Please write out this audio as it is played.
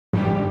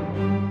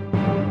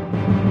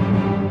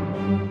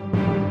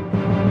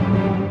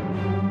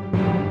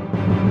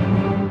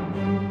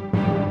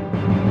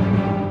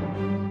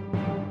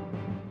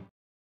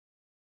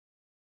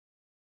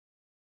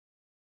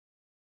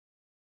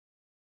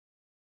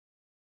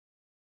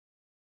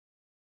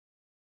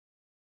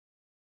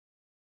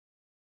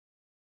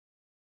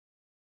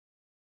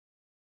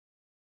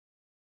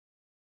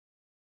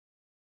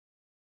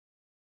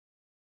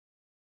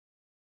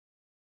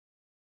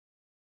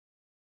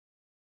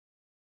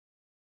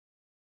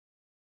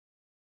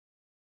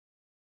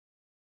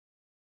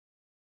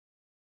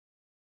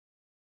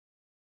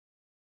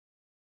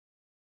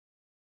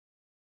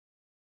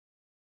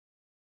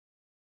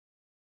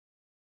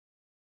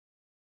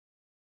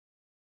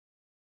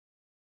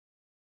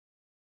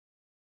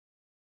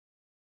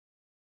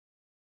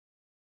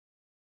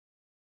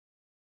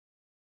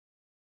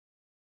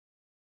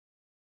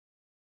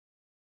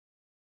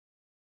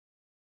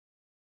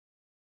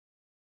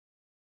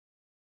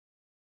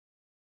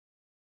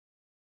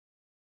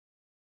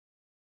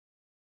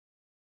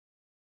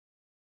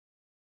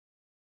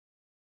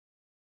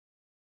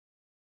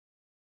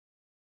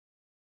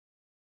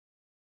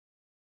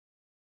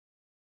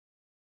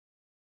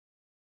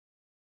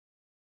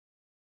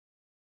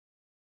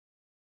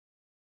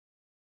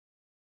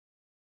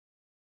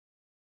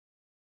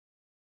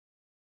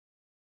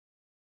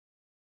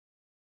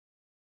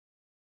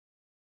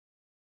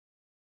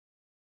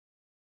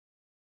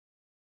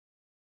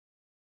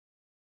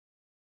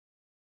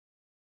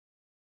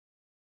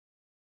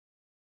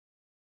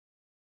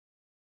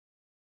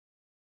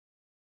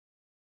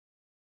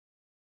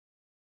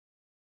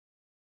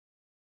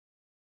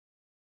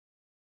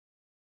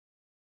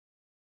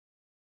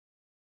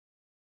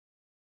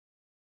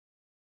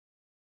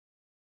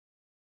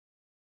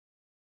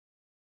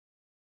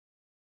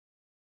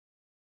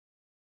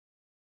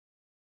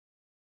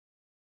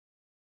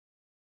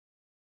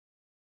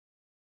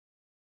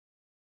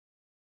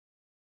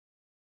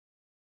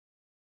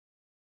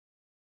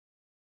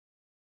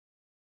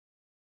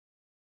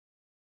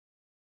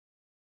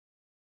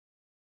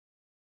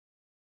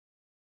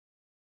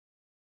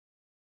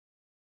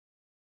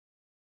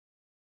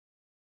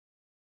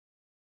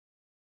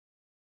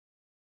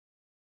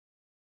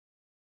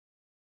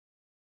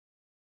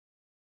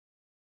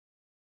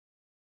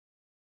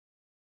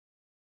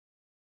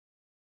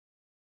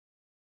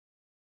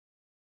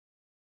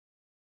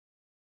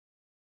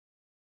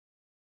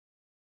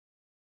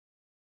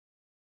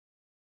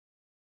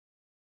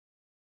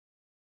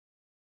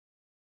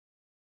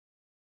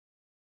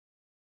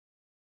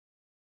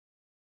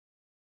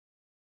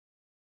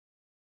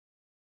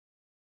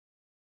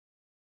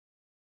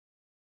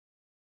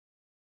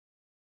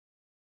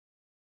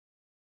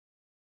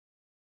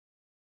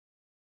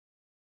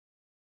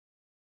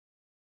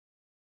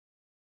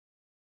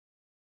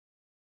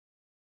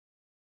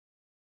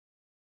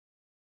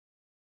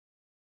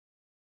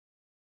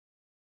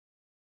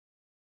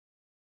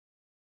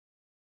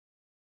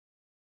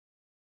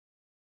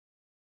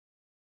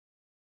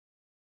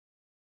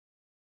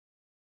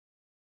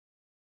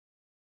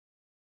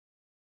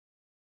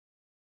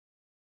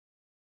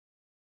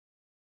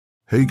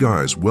Hey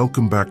guys,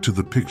 welcome back to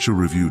the Picture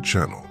Review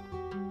channel.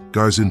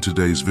 Guys, in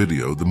today's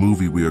video, the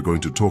movie we are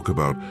going to talk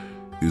about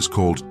is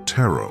called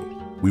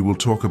Tarot. We will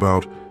talk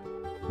about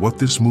what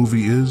this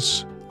movie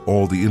is,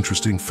 all the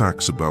interesting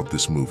facts about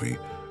this movie.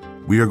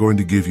 We are going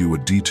to give you a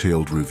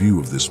detailed review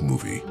of this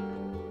movie,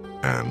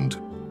 and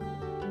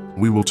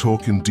we will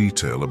talk in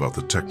detail about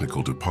the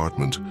technical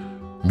department,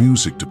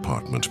 music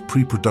department,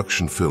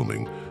 pre-production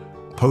filming,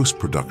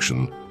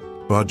 post-production,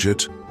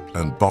 budget,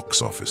 and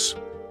box office.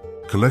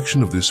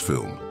 Collection of this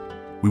film.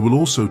 We will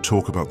also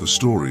talk about the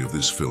story of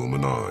this film,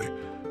 and I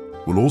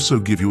will also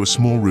give you a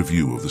small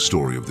review of the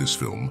story of this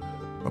film.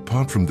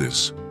 Apart from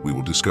this, we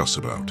will discuss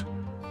about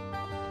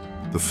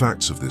the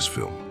facts of this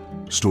film,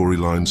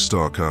 storyline,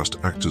 star cast,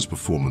 actors'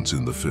 performance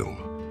in the film,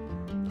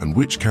 and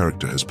which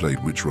character has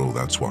played which role.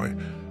 That's why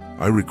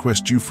I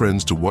request you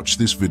friends to watch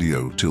this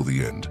video till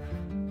the end.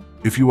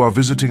 If you are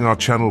visiting our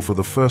channel for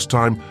the first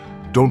time,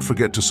 don't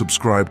forget to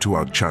subscribe to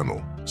our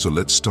channel. So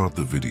let's start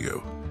the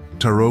video.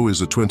 Tarot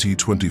is a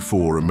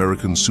 2024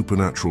 American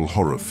supernatural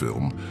horror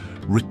film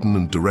written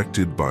and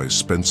directed by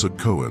Spenser,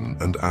 Cohen,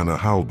 and Anna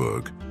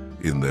Halberg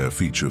in their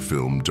feature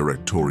film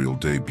directorial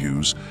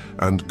debuts,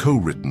 and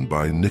co-written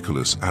by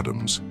Nicholas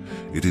Adams.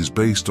 It is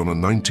based on a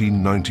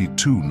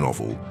 1992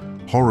 novel,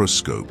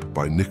 Horrorscope,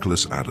 by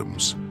Nicholas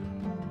Adams.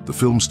 The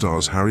film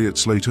stars Harriet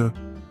Slater,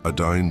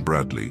 Adain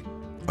Bradley,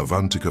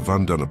 Avantika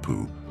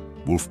Vandanapu,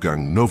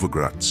 Wolfgang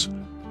Novogratz,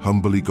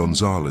 Humberly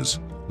González,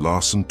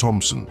 Larsen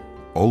Thompson,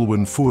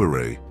 Olwen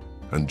Fouéré,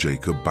 and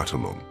Jacob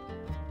Batalon.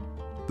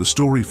 The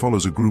story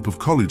follows a group of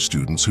college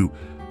students who,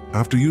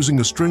 after using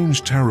a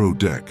strange tarot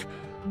deck,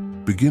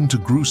 begin to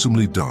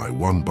gruesomely die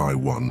one by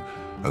one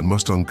and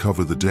must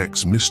uncover the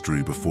deck's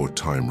mystery before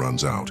time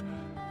runs out.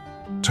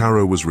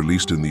 Tarot was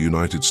released in the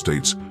United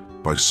States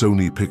by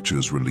Sony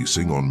Pictures,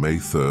 releasing on May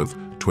 3,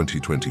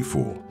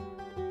 2024.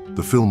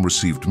 The film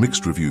received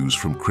mixed reviews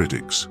from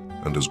critics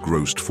and has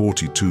grossed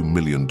 $42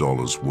 million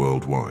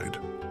worldwide.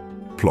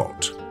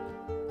 Plot.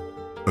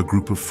 A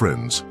group of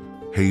friends,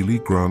 Haley,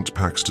 Grant,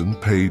 Paxton,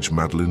 Paige,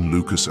 Madeline,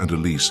 Lucas, and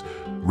Elise,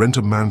 rent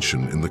a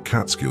mansion in the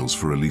Catskills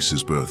for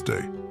Elise's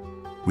birthday.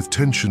 With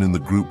tension in the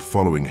group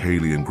following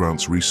Haley and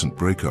Grant's recent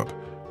breakup,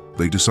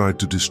 they decide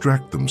to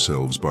distract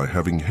themselves by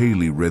having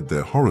Haley read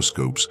their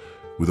horoscopes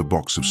with a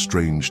box of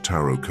strange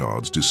tarot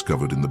cards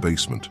discovered in the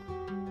basement.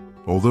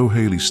 Although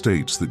Haley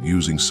states that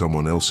using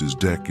someone else's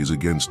deck is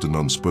against an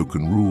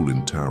unspoken rule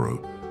in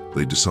tarot,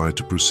 they decide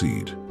to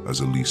proceed as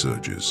Elise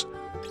urges.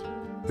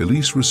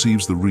 Elise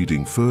receives the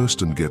reading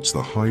first and gets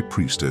the High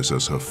Priestess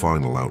as her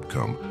final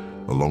outcome,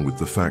 along with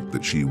the fact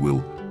that she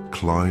will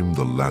climb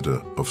the ladder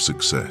of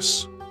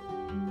success.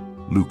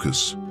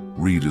 Lucas,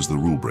 read as the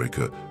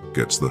rule-breaker,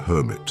 gets the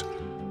Hermit,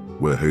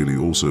 where Haley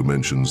also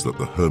mentions that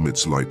the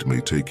Hermit's light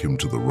may take him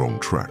to the wrong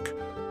track.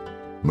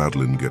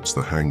 Madeline gets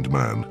the Hanged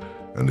Man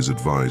and is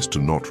advised to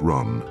not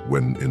run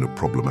when in a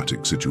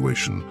problematic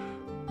situation,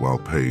 while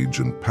Paige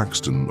and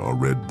Paxton are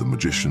read the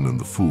Magician and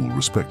the Fool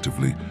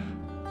respectively,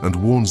 and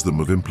warns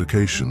them of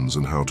implications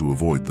and how to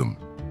avoid them.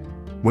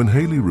 When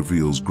Haley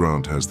reveals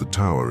Grant has the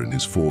tower in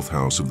his fourth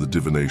house of the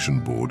divination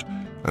board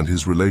and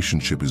his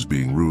relationship is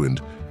being ruined,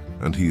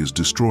 and he is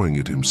destroying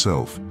it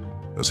himself,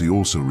 as he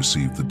also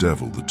received the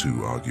devil, the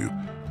two argue,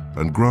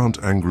 and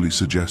Grant angrily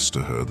suggests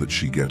to her that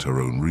she get her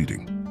own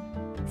reading.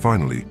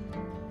 Finally,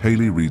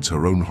 Haley reads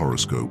her own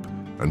horoscope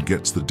and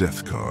gets the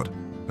death card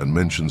and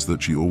mentions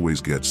that she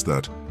always gets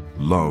that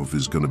love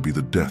is going to be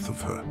the death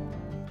of her.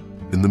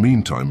 In the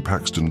meantime,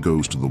 Paxton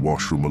goes to the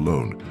washroom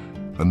alone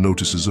and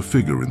notices a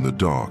figure in the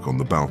dark on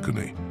the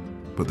balcony,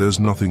 but there's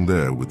nothing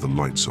there with the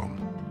lights on.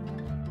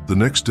 The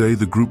next day,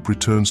 the group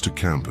returns to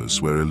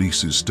campus where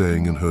Elise is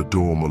staying in her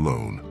dorm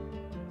alone.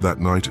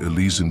 That night,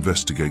 Elise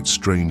investigates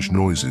strange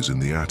noises in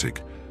the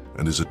attic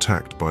and is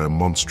attacked by a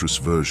monstrous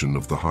version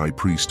of the High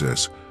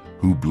Priestess,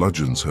 who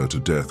bludgeons her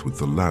to death with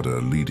the ladder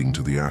leading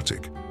to the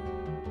attic.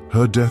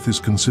 Her death is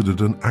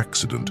considered an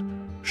accident,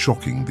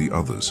 shocking the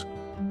others.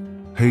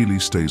 Haley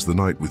stays the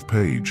night with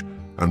Paige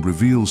and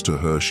reveals to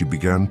her she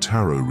began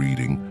tarot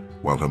reading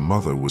while her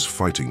mother was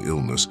fighting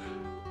illness,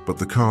 but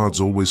the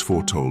cards always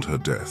foretold her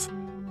death.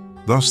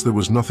 Thus, there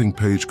was nothing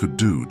Paige could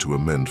do to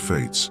amend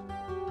fates.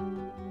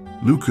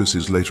 Lucas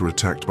is later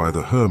attacked by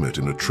the Hermit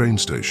in a train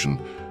station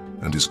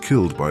and is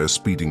killed by a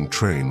speeding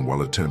train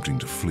while attempting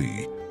to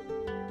flee.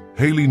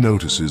 Haley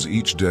notices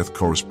each death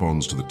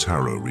corresponds to the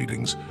tarot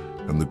readings,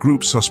 and the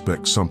group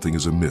suspects something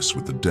is amiss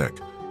with the deck,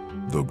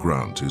 though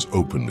Grant is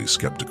openly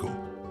skeptical.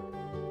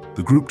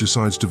 The group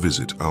decides to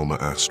visit Alma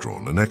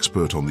Astron, an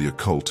expert on the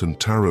occult and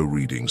tarot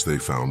readings they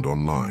found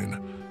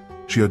online.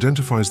 She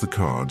identifies the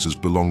cards as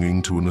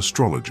belonging to an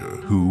astrologer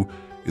who,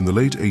 in the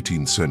late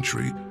 18th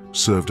century,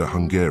 served a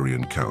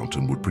Hungarian count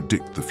and would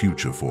predict the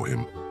future for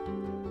him.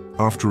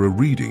 After a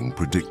reading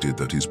predicted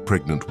that his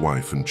pregnant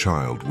wife and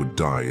child would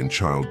die in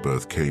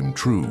childbirth came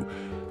true,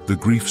 the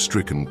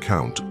grief-stricken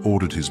count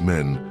ordered his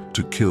men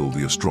to kill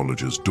the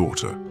astrologer's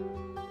daughter.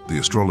 The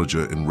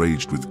astrologer,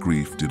 enraged with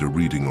grief, did a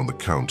reading on the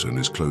count and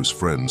his close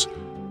friends,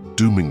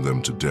 dooming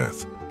them to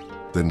death.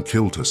 then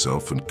killed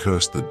herself and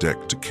cursed the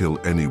deck to kill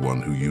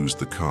anyone who used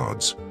the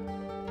cards.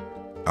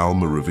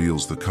 Alma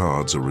reveals the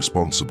cards are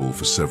responsible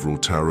for several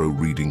tarot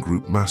reading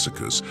group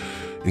massacres,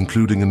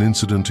 including an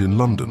incident in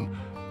London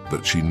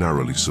that she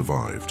narrowly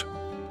survived.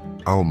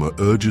 Alma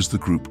urges the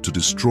group to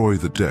destroy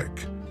the deck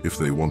if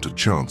they want a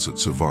chance at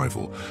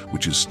survival,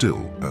 which is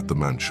still at the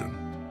mansion.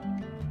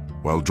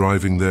 While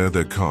driving there,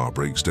 their car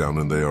breaks down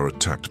and they are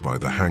attacked by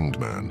the Hanged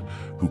Man,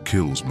 who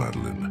kills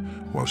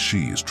Madeline while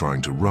she is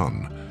trying to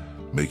run,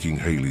 making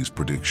Haley's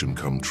prediction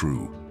come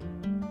true.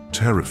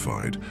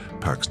 Terrified,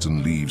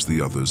 Paxton leaves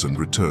the others and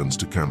returns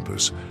to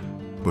campus,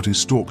 but is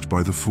stalked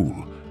by the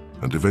Fool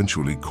and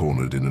eventually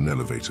cornered in an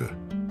elevator.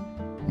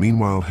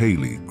 Meanwhile,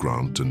 Haley,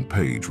 Grant, and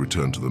Paige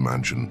return to the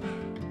mansion,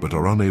 but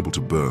are unable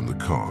to burn the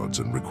cards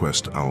and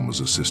request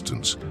Alma's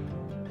assistance.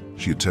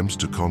 She attempts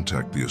to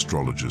contact the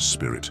astrologer's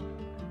spirit.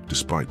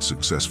 Despite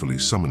successfully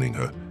summoning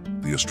her,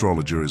 the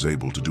astrologer is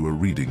able to do a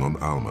reading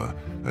on Alma,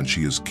 and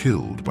she is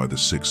killed by the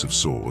Six of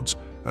Swords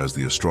as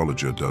the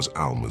astrologer does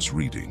Alma's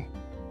reading.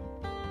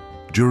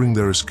 During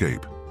their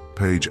escape,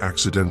 Paige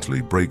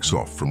accidentally breaks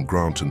off from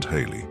Grant and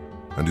Haley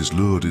and is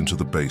lured into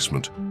the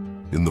basement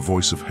in the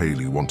voice of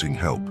Haley wanting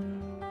help,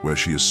 where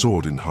she is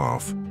sawed in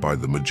half by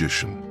the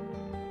magician.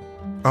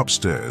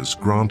 Upstairs,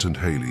 Grant and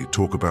Haley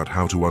talk about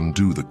how to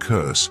undo the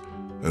curse,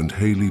 and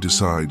Haley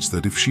decides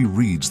that if she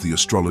reads the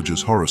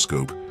astrologer's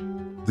horoscope,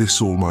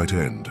 this all might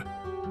end.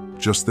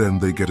 Just then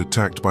they get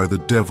attacked by the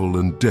devil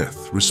and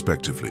death,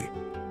 respectively.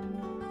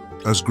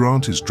 As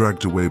Grant is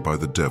dragged away by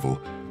the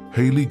devil,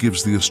 Haley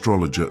gives the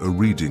astrologer a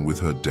reading with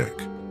her deck,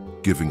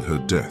 giving her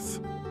death.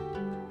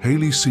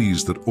 Haley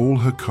sees that all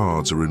her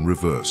cards are in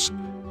reverse,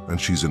 and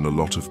she's in a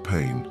lot of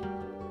pain.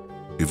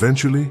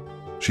 Eventually,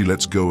 she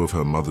lets go of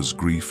her mother's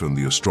grief and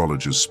the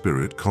astrologer's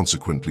spirit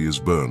consequently is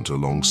burnt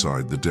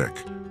alongside the deck.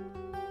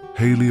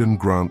 Haley and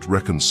Grant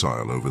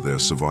reconcile over their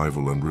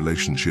survival and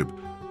relationship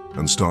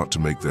and start to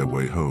make their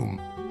way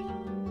home.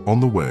 On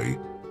the way,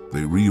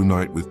 they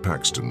reunite with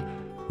Paxton,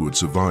 who had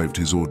survived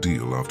his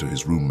ordeal after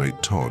his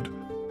roommate Todd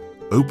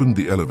opened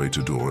the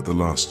elevator door at the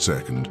last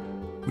second,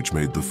 which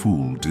made the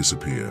Fool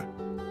disappear.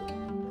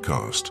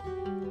 Cast: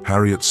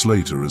 Harriet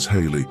Slater as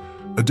Haley,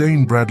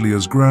 Adain Bradley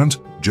as Grant,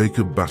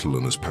 Jacob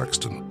Batalon as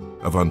Paxton,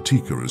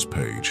 Avantika as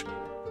Paige,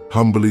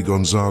 Humberly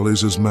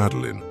González as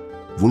Madeline,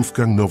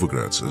 Wolfgang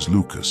Novogratz as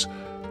Lucas,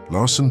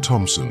 Larsen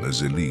Thompson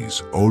as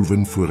Elise,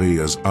 Olwen Fouéré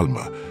as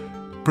Alma.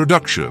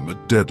 Production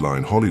at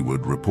Deadline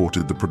Hollywood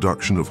reported the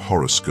production of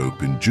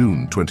Horrorscope in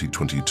June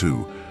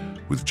 2022,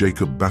 with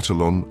Jacob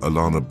Batalon,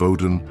 Alana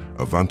Bowden,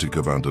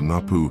 Avantika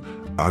Vandanapu,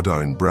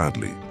 Adain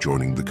Bradley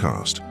joining the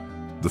cast.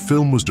 The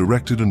film was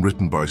directed and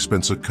written by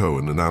Spenser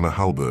Cohen and Anna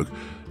Halberg,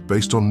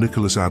 based on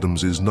Nicholas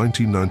Adams's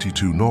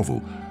 1992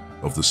 novel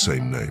of the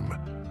same name.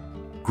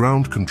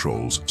 Ground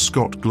controls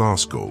Scott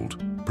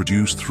Glassgold,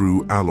 produced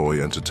through Alloy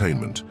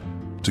Entertainment,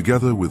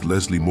 together with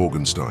Leslie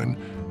Morgenstein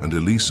and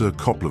Elisa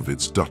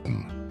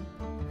Koplovitz-Dutton.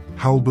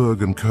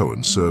 Halberg and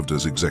Cohen served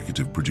as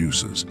executive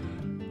producers.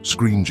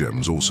 Screen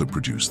Gems also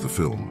produced the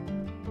film.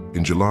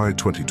 In July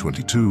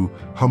 2022,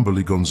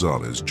 Humberly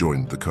González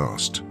joined the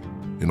cast.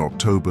 In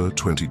October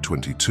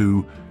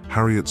 2022,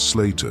 Harriet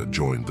Slater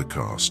joined the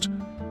cast.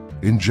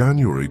 In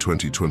January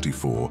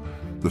 2024,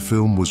 the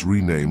film was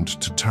renamed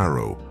to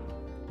Tarot.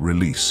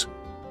 Release: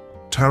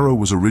 Tarot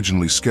was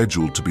originally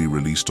scheduled to be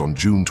released on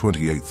June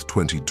 28,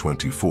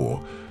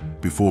 2024,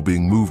 before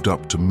being moved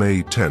up to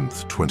May 10,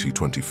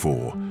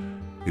 2024.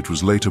 It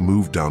was later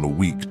moved down a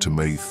week to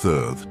May 3,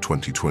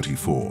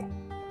 2024.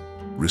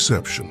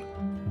 Reception: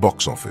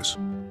 Box office.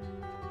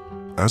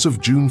 As of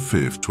June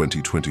 5,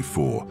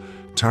 2024,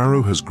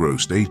 Tarot has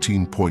grossed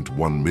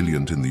 $18.1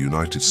 million in the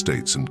United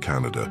States and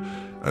Canada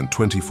and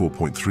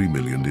 $24.3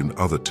 million in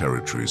other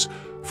territories,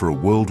 for a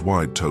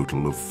worldwide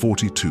total of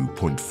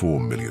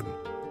 $42.4 million.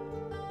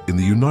 In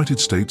the United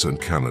States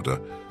and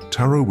Canada,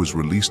 Tarot was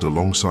released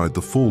alongside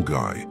The Fall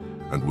Guy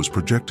and was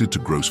projected to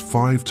gross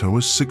 $5 to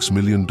 $6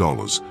 million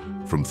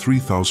from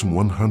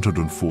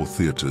 3,104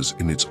 theaters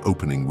in its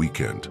opening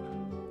weekend.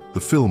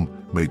 The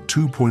film made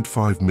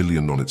 $2.5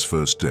 million on its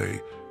first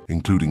day,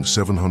 including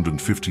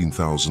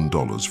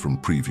 $715,000 from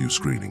preview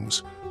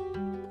screenings.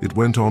 It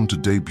went on to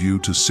debut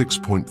to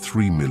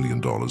 $6.3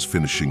 million,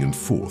 finishing in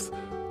fourth.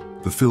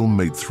 The film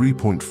made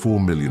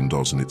 $3.4 million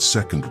in its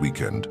second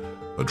weekend,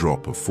 a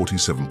drop of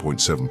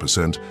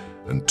 47.7%,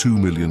 and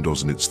 $2 million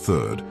in its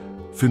third,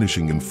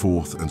 finishing in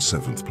fourth and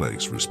seventh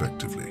place,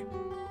 respectively.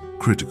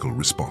 Critical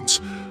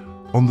response.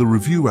 On the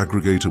review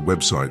aggregator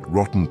website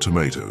Rotten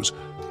Tomatoes,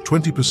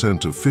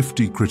 20% of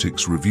 50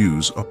 critics'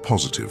 reviews are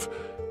positive,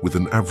 with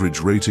an average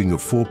rating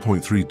of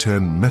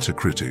 4.310.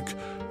 Metacritic,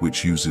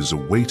 which uses a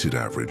weighted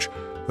average,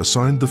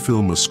 assigned the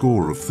film a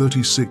score of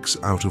 36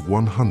 out of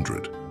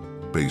 100,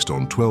 based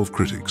on 12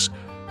 critics,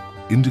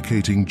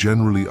 indicating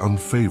generally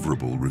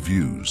unfavorable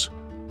reviews.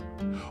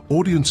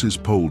 Audiences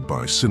polled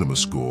by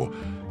CinemaScore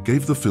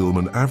gave the film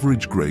an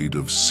average grade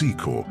of C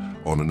Corps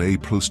on an A+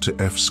 to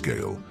F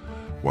scale,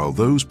 while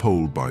those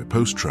polled by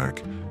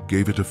PostTrack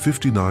gave it a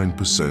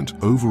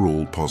 59%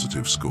 overall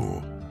positive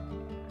score.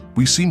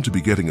 We seem to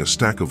be getting a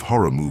stack of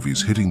horror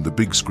movies hitting the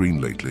big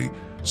screen lately,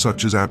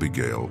 such as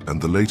Abigail,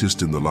 and the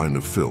latest in the line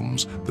of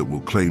films that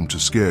will claim to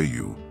scare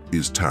you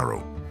is tarot.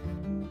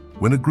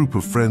 When a group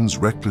of friends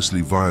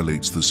recklessly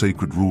violates the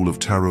sacred rule of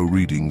tarot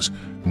readings,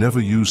 never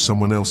use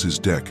someone else's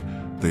deck,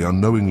 they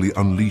unknowingly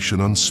unleash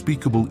an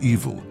unspeakable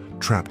evil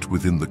trapped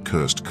within the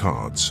cursed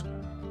cards.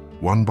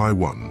 One by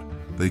one,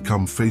 they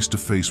come face to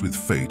face with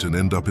fate and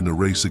end up in a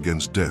race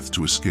against death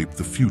to escape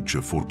the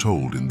future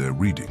foretold in their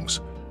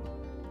readings.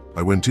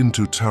 I went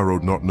into tarot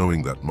not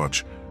knowing that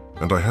much,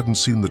 and I hadn't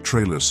seen the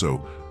trailer,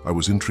 so I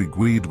was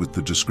intrigued with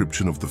the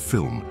description of the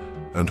film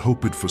and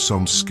hoped for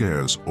some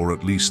scares, or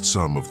at least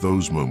some of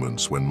those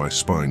moments when my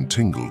spine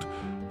tingled.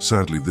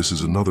 Sadly, this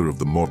is another of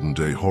the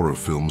modern-day horror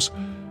films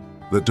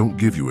that don't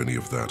give you any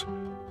of that,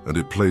 and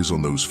it plays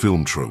on those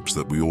film tropes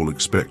that we all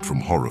expect from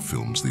horror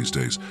films these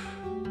days.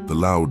 The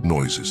loud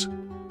noises,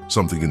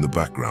 something in the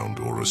background,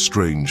 or a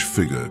strange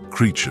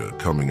creature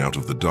coming out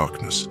of the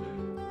darkness.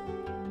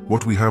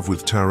 What we have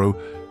with Tarot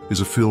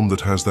is a film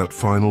that has that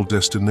Final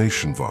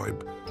Destination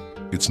vibe.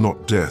 It's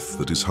not death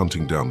that is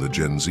hunting down the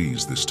Gen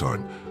Zs this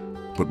time,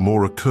 but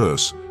more a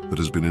curse that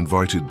has been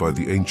invited by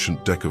the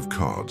ancient deck of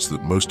cards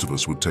that most of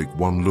us would take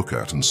one look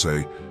at and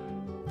say,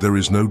 "There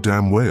is no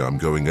damn way I'm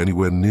going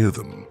anywhere near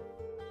them."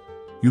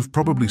 You've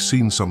probably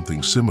seen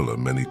something similar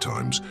many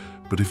times,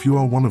 but if you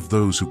are one of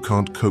those who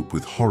can't cope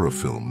with horror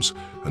films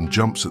and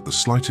jumps at the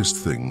slightest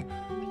thing,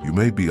 you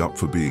may be up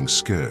for being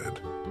scared.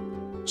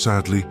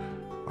 Sadly,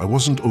 I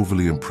wasn't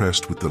overly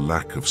impressed with the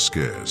lack of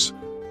scares.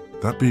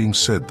 That being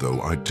said, though,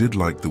 I did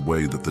like the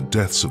way that the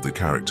deaths of the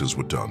characters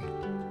were done,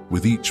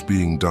 with each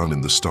being done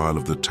in the style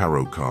of the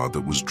tarot card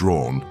that was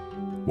drawn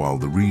while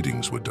the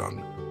readings were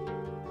done.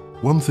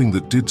 One thing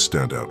that did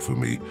stand out for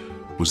me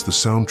was the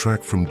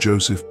soundtrack from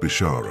Joseph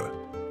Bishara.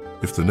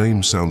 If the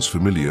name sounds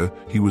familiar,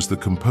 he was the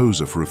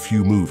composer for a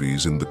few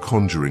movies in the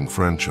Conjuring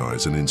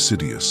franchise and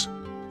Insidious.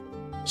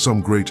 Some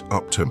great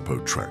up-tempo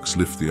tracks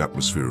lift the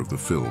atmosphere of the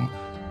film,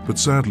 but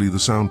sadly the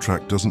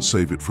soundtrack doesn't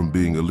save it from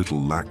being a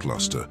little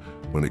lackluster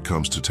when it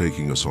comes to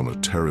taking us on a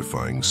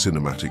terrifying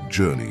cinematic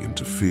journey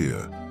into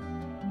fear.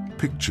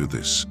 Picture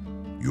this: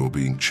 you're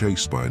being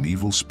chased by an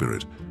evil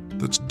spirit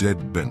that's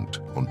dead bent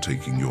on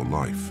taking your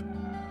life.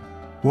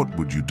 What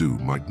would you do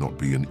might not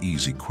be an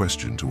easy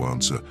question to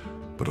answer,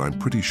 but I'm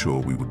pretty sure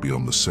we would be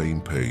on the same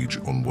page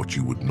on what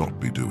you would not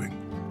be doing.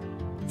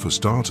 For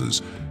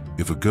starters,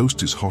 if a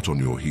ghost is hot on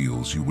your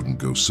heels, you wouldn't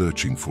go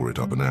searching for it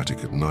up an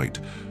attic at night.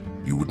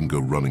 You wouldn't go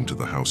running to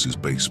the house's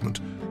basement.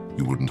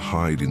 You wouldn't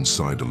hide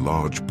inside a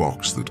large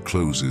box that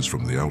closes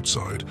from the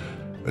outside.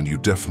 And you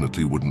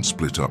definitely wouldn't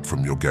split up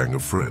from your gang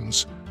of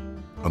friends.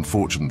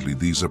 Unfortunately,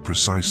 these are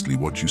precisely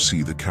what you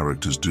see the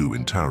characters do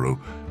in Tarot,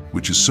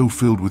 which is so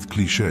filled with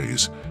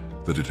cliches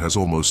that it has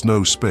almost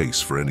no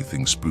space for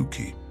anything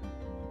spooky.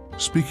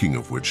 Speaking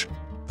of which,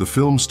 the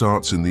film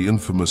starts in the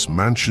infamous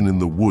mansion in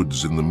the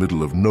woods in the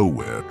middle of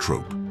nowhere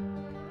trope.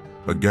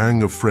 A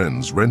gang of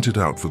friends rent it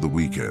out for the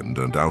weekend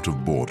and, out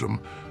of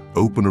boredom,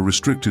 open a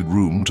restricted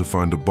room to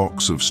find a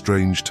box of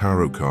strange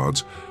tarot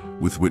cards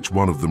with which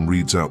one of them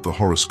reads out the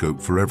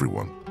horoscope for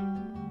everyone.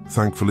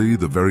 Thankfully,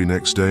 the very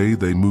next day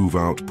they move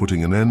out,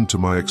 putting an end to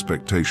my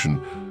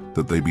expectation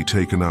that they be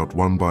taken out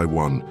one by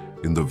one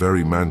in the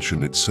very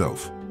mansion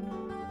itself.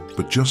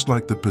 But just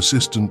like the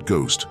persistent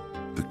ghost,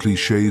 the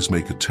cliches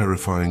make a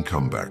terrifying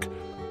comeback,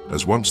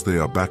 as once they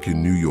are back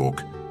in New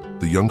York,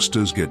 the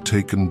youngsters get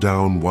taken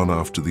down one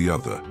after the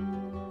other.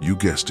 You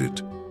guessed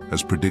it,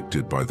 as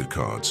predicted by the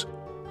cards.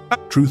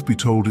 Truth be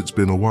told, it's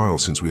been a while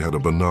since we had a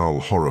banal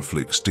horror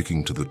flick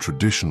sticking to the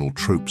traditional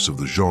tropes of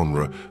the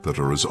genre that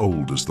are as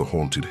old as the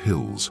haunted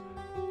hills.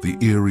 The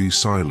eerie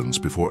silence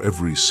before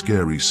every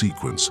scary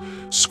sequence,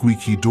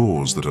 squeaky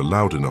doors that are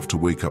loud enough to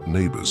wake up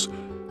neighbors,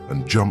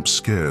 and jump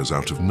scares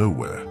out of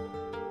nowhere.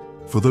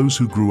 For those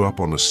who grew up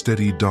on a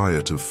steady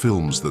diet of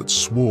films that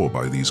swore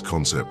by these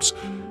concepts,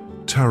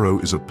 Tarot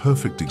is a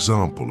perfect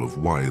example of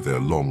why they're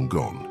long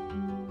gone.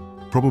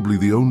 Probably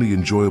the only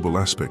enjoyable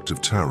aspect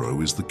of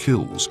Tarot is the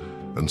kills,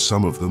 and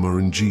some of them are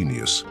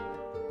ingenious.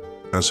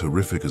 As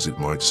horrific as it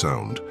might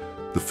sound,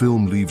 the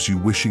film leaves you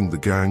wishing the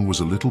gang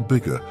was a little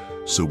bigger,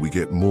 so we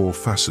get more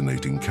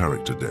fascinating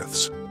character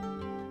deaths.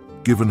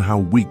 Given how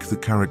weak the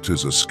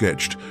characters are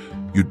sketched,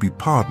 you'd be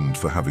pardoned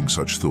for having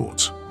such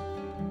thoughts.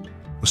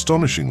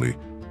 Astonishingly,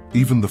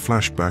 even the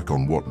flashback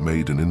on what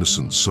made an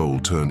innocent soul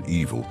turn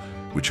evil,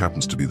 which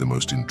happens to be the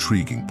most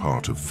intriguing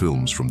part of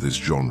films from this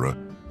genre,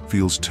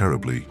 feels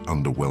terribly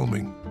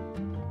underwhelming.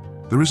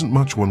 There isn't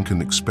much one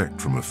can expect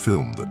from a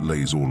film that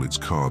lays all its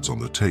cards on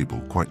the table,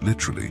 quite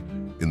literally,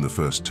 in the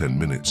first 10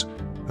 minutes,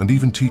 and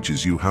even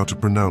teaches you how to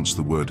pronounce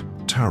the word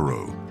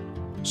tarot,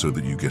 so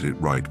that you get it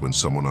right when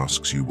someone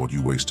asks you what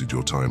you wasted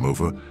your time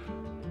over.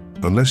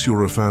 Unless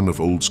you're a fan of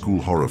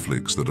old-school horror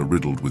flicks that are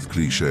riddled with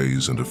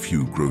cliches and a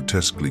few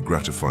grotesquely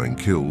gratifying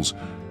kills,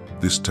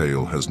 this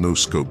tale has no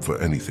scope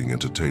for anything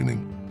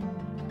entertaining.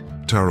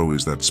 Tarot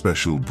is that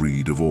special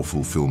breed of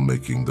awful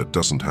filmmaking that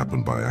doesn't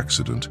happen by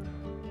accident.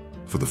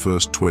 For the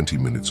first 20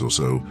 minutes or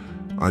so,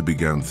 I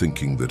began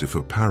thinking that if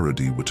a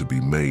parody were to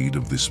be made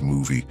of this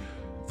movie,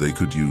 they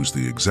could use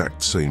the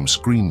exact same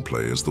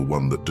screenplay as the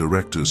one that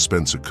directors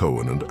Spenser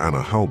Cohen and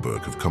Anna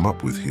Halberg have come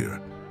up with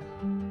here.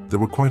 There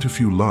were quite a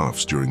few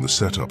laughs during the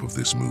setup of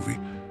this movie,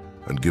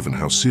 and given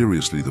how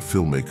seriously the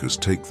filmmakers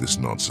take this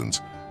nonsense,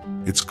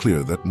 it's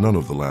clear that none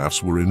of the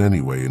laughs were in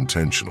any way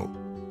intentional.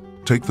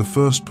 Take the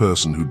first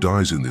person who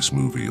dies in this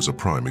movie as a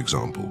prime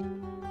example.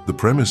 The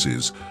premise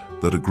is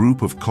that a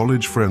group of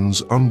college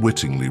friends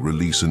unwittingly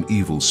release an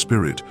evil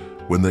spirit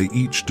when they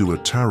each do a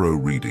tarot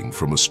reading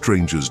from a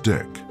stranger's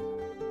deck,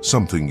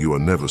 something you are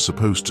never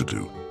supposed to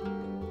do.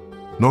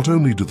 Not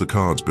only do the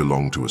cards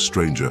belong to a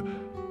stranger,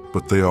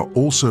 but they are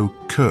also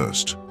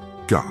cursed.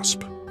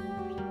 Gasp.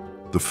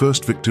 The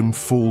first victim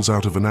falls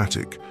out of an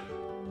attic,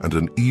 and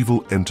an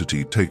evil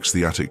entity takes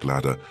the attic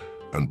ladder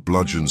and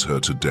bludgeons her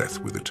to death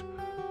with it.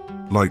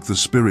 Like the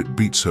spirit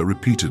beats her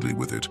repeatedly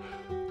with it.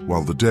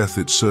 While the death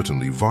is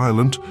certainly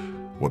violent,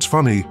 what's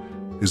funny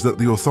is that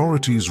the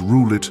authorities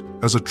rule it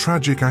as a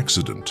tragic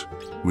accident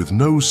with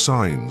no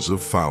signs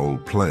of foul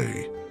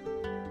play.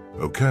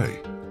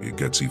 Okay, it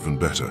gets even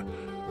better.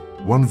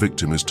 One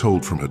victim is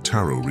told from her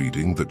tarot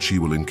reading that she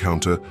will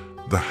encounter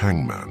the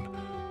hangman.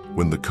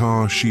 When the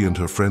car she and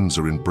her friends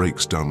are in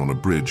breaks down on a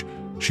bridge,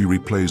 she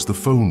replays the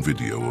phone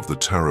video of the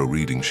tarot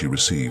reading she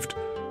received.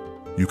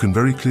 You can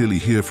very clearly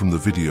hear from the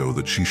video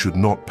that she should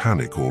not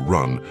panic or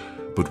run,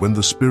 but when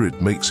the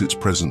spirit makes its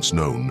presence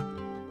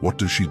known, what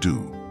does she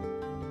do?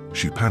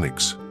 She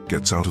panics,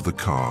 gets out of the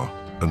car,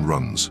 and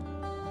runs.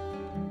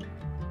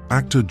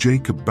 Actor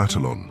Jacob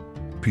Batalon,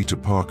 Peter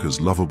Parker's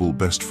lovable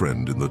best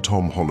friend in the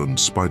Tom Holland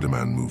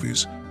Spider-Man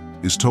movies,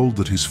 is told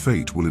that his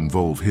fate will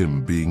involve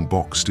him being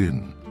boxed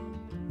in.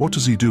 What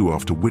does he do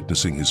after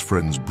witnessing his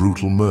friend's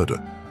brutal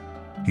murder?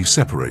 He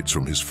separates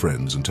from his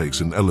friends and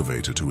takes an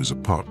elevator to his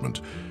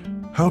apartment.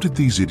 How did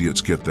these idiots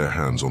get their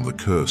hands on the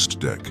cursed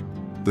deck?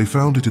 They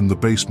found it in the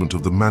basement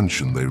of the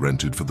mansion they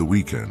rented for the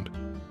weekend.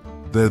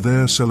 They're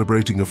there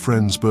celebrating a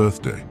friend's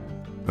birthday,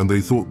 and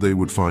they thought they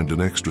would find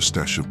an extra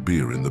stash of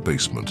beer in the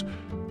basement,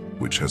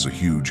 which has a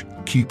huge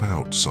 "Keep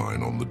Out"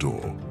 sign on the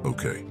door.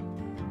 Okay.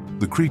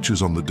 The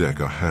creatures on the deck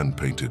are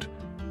hand-painted,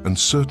 and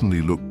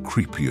certainly look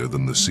creepier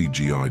than the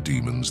CGI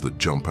demons that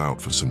jump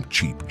out for some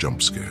cheap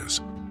jump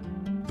scares.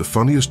 The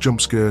funniest jump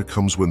scare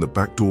comes when the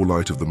back door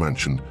light of the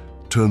mansion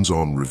turns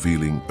on,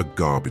 revealing a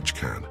garbage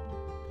can.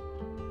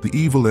 The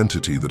evil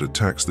entity that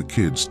attacks the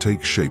kids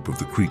takes shape of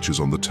the creatures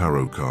on the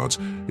tarot cards,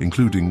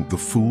 including the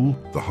Fool,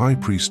 the High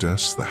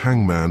Priestess, the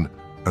Hangman,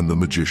 and the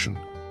Magician.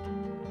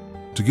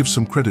 To give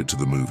some credit to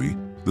the movie,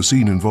 the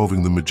scene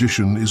involving the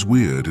Magician is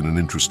weird in an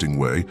interesting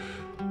way.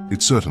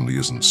 It certainly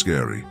isn't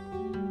scary.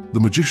 The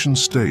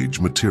Magician's stage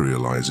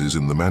materializes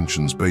in the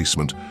mansion's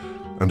basement,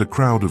 and a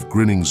crowd of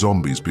grinning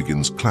zombies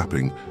begins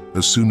clapping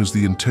as soon as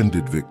the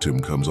intended victim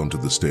comes onto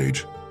the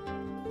stage.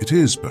 It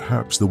is,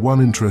 perhaps, the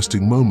one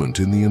interesting moment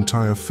in the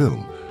entire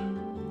film.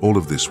 All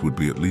of this would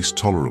be at least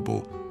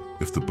tolerable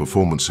if the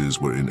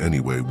performances were in any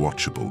way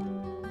watchable.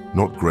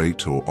 Not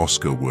great or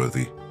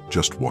Oscar-worthy,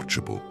 just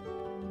watchable.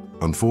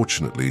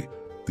 Unfortunately,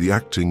 the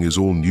acting is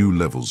all new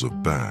levels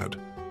of bad.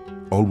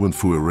 Olwen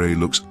Fouéré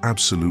looks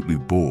absolutely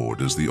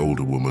bored as the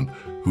older woman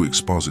who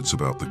exposits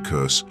about the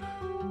curse,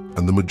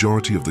 and the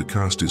majority of the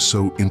cast is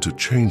so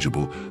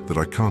interchangeable that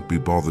I can't be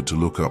bothered to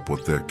look up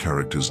what their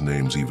characters'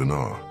 names even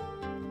are.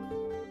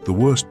 The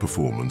worst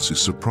performance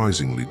is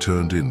surprisingly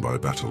turned in by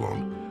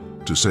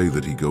Batalon. To say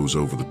that he goes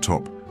over the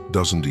top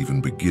doesn't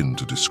even begin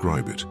to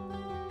describe it.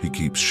 He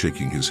keeps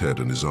shaking his head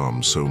and his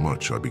arms so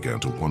much I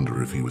began to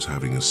wonder if he was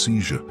having a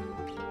seizure.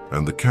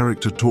 And the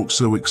character talks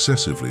so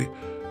excessively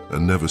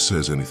and never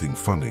says anything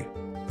funny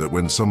that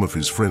when some of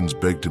his friends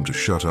begged him to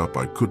shut up,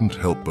 I couldn't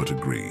help but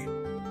agree.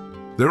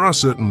 There are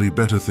certainly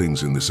better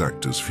things in this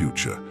actor's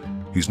future.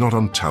 He's not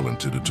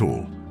untalented at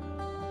all.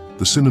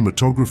 The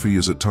cinematography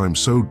is at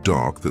times so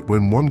dark that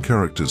when one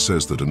character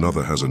says that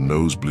another has a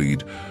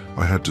nosebleed,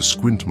 I had to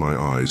squint my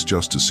eyes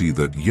just to see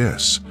that,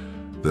 yes,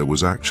 there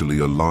was actually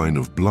a line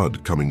of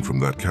blood coming from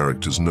that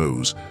character's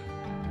nose.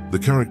 The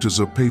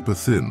characters are paper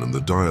thin and the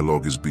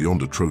dialogue is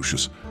beyond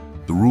atrocious.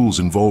 The rules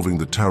involving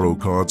the tarot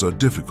cards are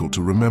difficult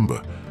to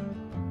remember.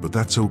 But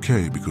that's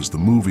okay because the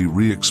movie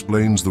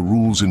re-explains the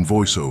rules in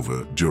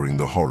voiceover during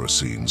the horror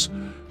scenes.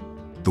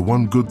 The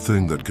one good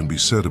thing that can be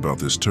said about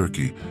this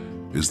turkey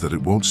is that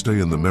it won't stay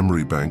in the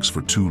memory banks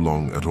for too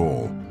long at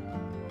all.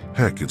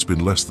 Heck, it's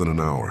been less than an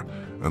hour,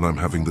 and I'm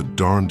having the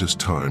darndest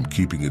time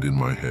keeping it in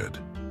my head.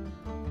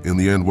 In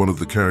the end, one of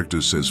the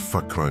characters says,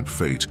 "Fuck kind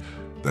fate."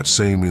 That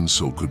same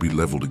insult could be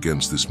leveled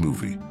against this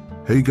movie.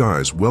 Hey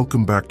guys,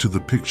 welcome back to the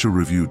Picture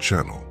Review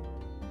channel.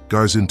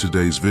 Guys, in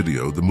today's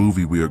video, the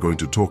movie we are going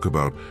to talk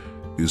about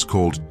is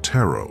called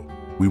Tarot.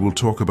 We will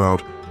talk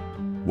about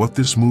what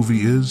this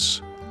movie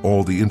is,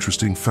 all the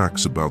interesting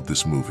facts about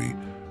this movie.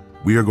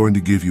 We are going to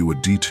give you a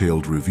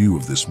detailed review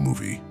of this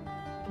movie,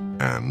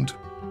 and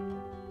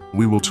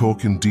we will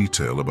talk in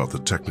detail about the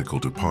technical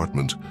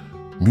department,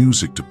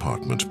 music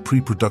department,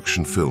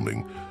 pre-production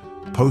filming,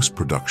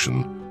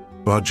 post-production,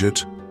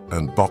 budget,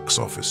 and box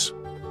office.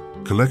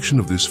 Collection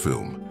of this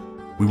film,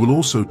 We will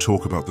also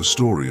talk about the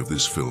story of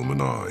this film,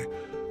 and I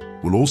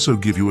will also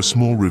give you a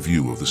small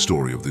review of the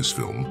story of this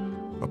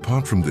film.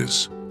 Apart from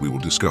this, we will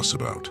discuss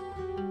about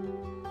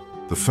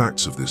the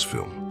facts of this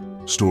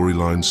film,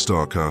 storyline,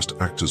 star cast,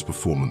 actors'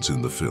 performance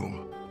in the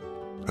film,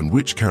 and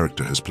which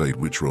character has played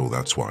which role.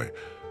 That's why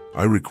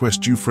I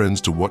request you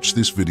friends to watch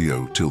this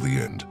video till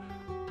the end.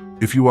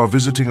 If you are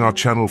visiting our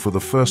channel for the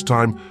first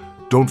time,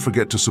 don't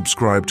forget to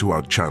subscribe to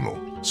our channel.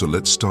 So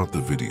let's start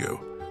the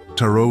video.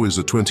 Tarot is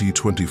a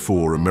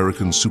 2024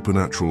 American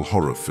supernatural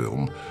horror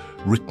film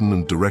written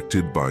and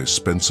directed by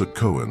Spenser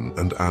Cohen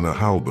and Anna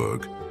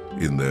Halberg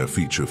in their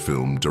feature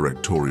film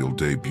directorial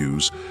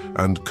debuts,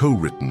 and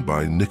co-written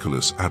by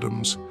Nicholas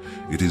Adams.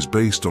 It is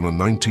based on a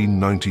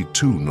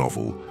 1992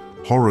 novel,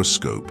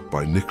 Horrorscope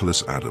by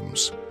Nicholas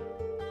Adams.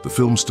 The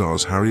film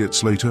stars Harriet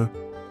Slater,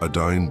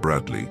 Adain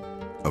Bradley,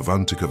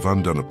 Avantika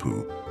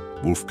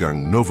Vandanapu,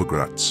 Wolfgang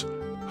Novogratz,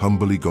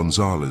 Humberly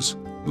González,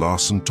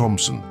 Larsen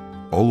Thompson,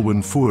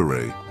 Olwen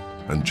Fouéré,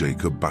 and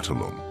Jacob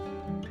Batalon.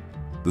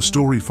 The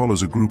story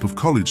follows a group of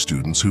college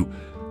students who,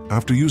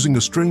 after using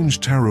a strange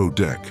tarot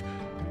deck,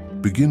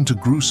 begin to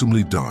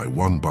gruesomely die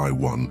one by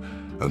one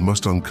and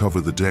must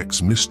uncover the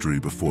deck's mystery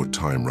before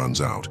time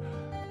runs out.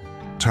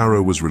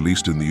 Tarot was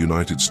released in the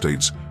United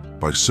States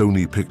by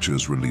Sony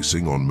Pictures,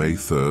 releasing on May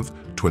 3,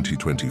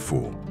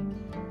 2024.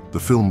 The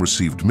film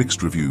received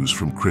mixed reviews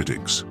from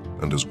critics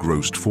and has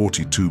grossed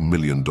 $42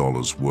 million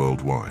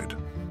worldwide.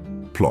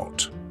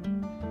 Plot.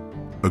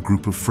 A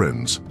group of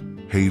friends,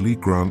 Haley,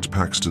 Grant,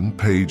 Paxton,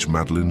 Paige,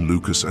 Madeline,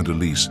 Lucas, and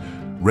Elise,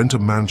 rent a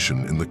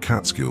mansion in the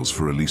Catskills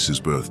for Elise's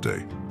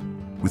birthday.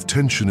 With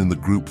tension in the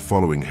group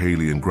following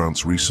Haley and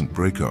Grant's recent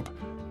breakup,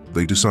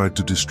 they decide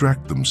to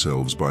distract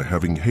themselves by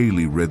having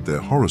Haley read their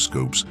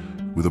horoscopes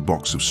with a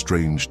box of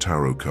strange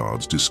tarot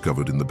cards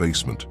discovered in the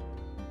basement.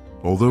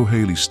 Although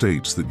Haley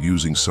states that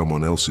using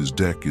someone else's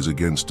deck is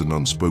against an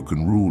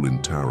unspoken rule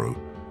in tarot,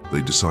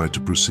 they decide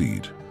to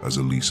proceed, as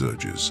Elise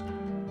urges.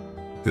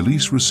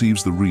 Elise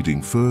receives the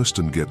reading first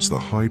and gets the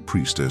High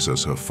Priestess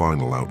as her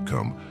final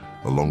outcome,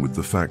 along with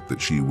the fact that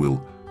she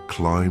will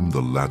climb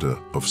the ladder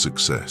of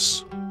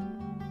success.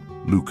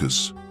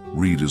 Lucas,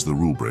 read as the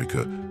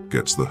rulebreaker,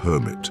 gets the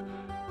Hermit,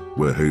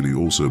 where Haley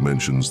also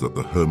mentions that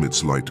the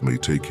Hermit's light may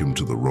take him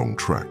to the wrong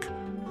track.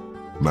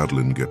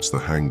 Madeline gets the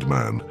Hanged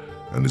Man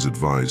and is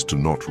advised to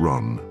not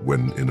run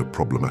when in a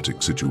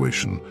problematic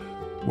situation,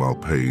 while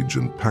Paige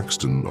and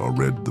Paxton are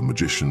read the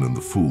Magician and the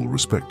Fool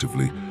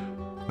respectively,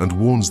 and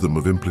warns them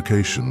of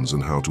implications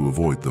and how to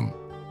avoid them.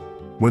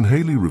 When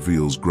Haley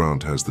reveals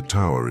Grant has the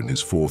tower in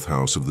his fourth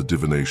house of the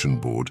divination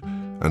board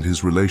and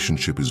his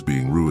relationship is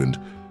being ruined,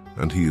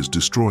 and he is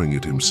destroying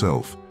it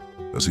himself,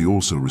 as he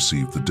also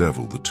received the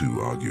devil, the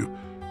two argue,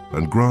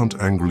 and Grant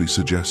angrily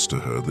suggests to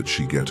her that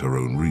she get her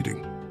own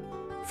reading.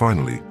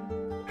 Finally,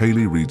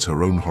 Haley reads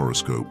her own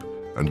horoscope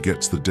and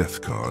gets the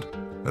death card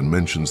and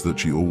mentions that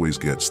she always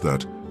gets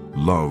that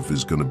love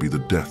is going to be the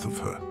death of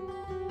her.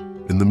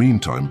 In the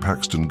meantime,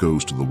 Paxton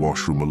goes to the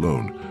washroom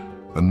alone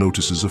and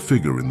notices a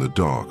figure in the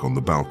dark on the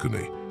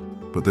balcony,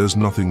 but there's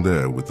nothing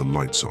there with the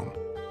lights on.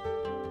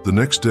 The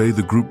next day,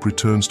 the group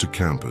returns to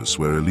campus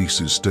where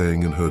Elise is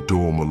staying in her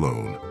dorm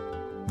alone.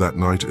 That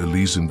night,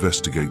 Elise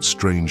investigates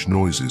strange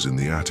noises in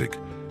the attic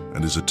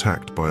and is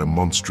attacked by a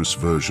monstrous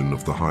version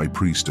of the High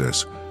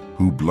Priestess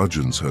who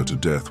bludgeons her to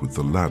death with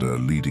the ladder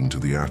leading to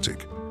the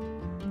attic.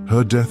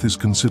 Her death is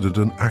considered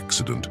an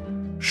accident,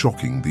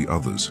 shocking the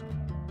others.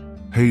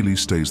 Haley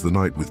stays the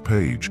night with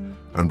Paige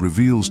and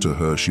reveals to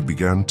her she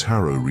began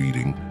tarot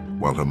reading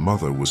while her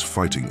mother was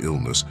fighting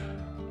illness,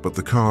 but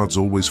the cards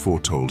always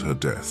foretold her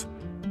death.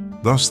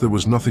 Thus, there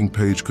was nothing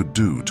Paige could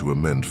do to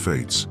amend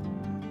fates.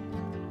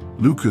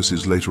 Lucas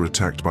is later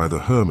attacked by the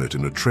Hermit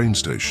in a train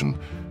station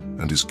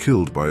and is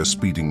killed by a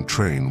speeding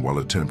train while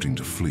attempting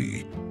to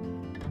flee.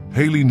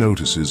 Haley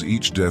notices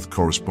each death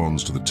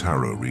corresponds to the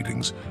tarot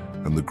readings,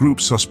 and the group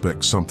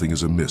suspects something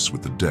is amiss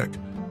with the deck,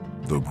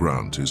 though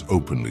Grant is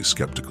openly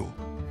skeptical.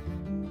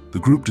 The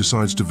group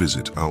decides to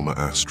visit Alma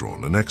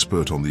Astron, an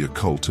expert on the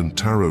occult and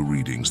tarot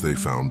readings they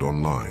found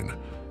online.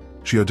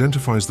 She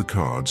identifies the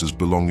cards as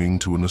belonging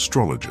to an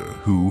astrologer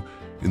who,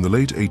 in the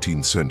late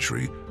 18th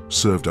century,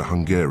 served a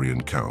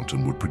Hungarian count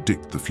and would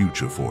predict the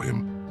future for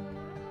him.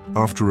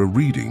 After a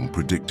reading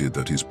predicted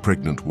that his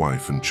pregnant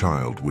wife and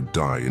child would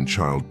die in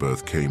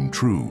childbirth came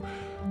true,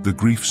 the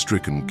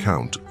grief-stricken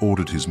count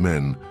ordered his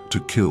men to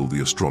kill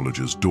the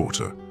astrologer's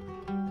daughter.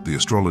 The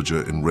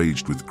astrologer,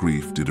 enraged with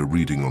grief, did a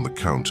reading on the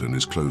count and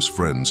his close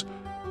friends,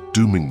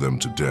 dooming them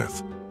to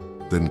death,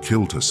 then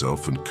killed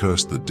herself and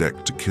cursed the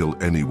deck to kill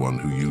anyone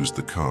who used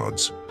the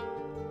cards.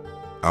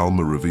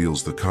 Alma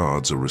reveals the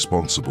cards are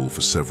responsible for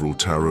several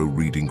tarot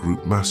reading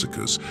group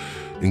massacres,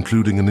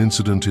 including an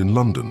incident in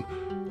London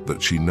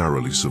that she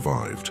narrowly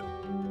survived.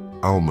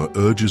 Alma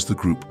urges the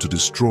group to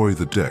destroy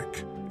the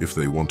deck if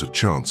they want a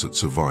chance at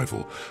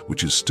survival,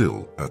 which is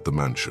still at the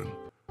mansion.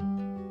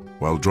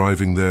 While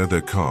driving there,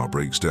 their car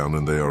breaks down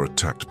and they are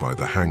attacked by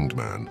the Hanged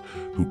Man,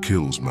 who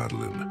kills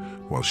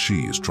Madeline while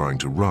she is trying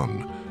to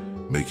run,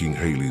 making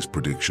Haley's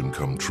prediction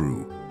come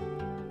true.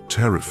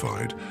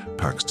 Terrified,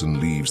 Paxton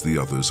leaves the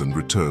others and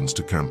returns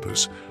to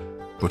campus,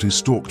 but is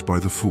stalked by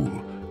the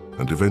fool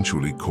and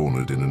eventually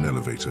cornered in an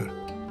elevator.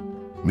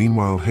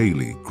 Meanwhile,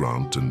 Haley,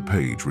 Grant, and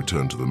Paige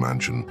return to the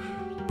mansion,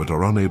 but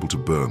are unable to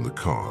burn the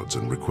cards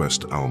and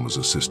request Alma's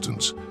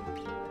assistance.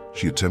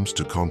 She attempts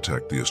to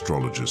contact the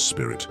astrologer's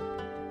spirit.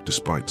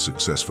 Despite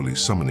successfully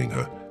summoning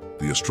her,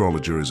 the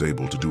astrologer is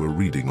able to do a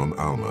reading on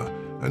Alma,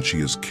 and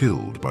she is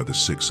killed by the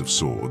Six of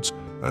Swords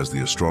as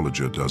the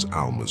astrologer does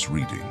Alma's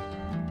reading.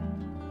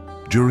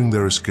 During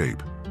their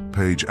escape,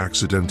 Paige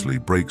accidentally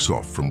breaks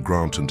off from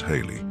Grant and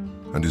Haley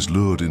and is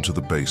lured into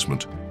the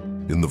basement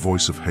in the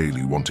voice of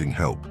Haley wanting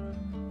help,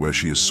 where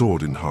she is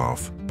sawed in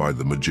half by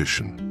the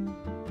magician.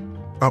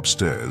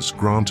 Upstairs,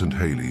 Grant and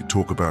Haley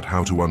talk about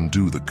how to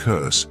undo the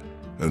curse,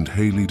 and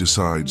Haley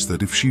decides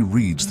that if she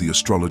reads the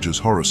astrologer's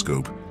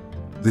horoscope,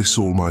 this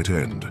all might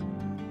end.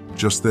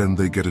 Just then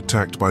they get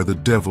attacked by the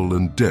devil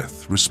and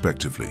death,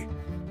 respectively.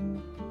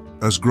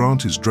 As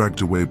Grant is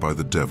dragged away by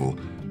the devil,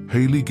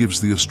 Haley gives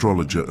the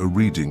astrologer a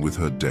reading with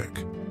her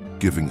deck,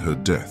 giving her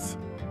death.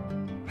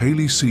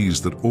 Haley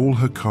sees that all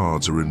her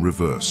cards are in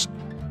reverse,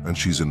 and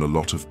she's in a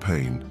lot of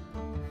pain.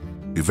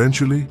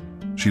 Eventually,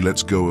 she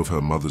lets go of her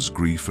mother's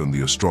grief, and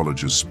the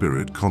astrologer's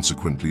spirit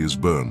consequently is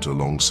burnt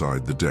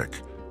alongside the deck.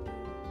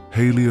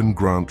 Haley and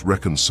Grant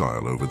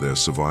reconcile over their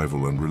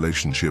survival and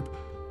relationship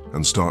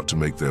and start to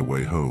make their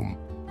way home.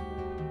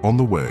 On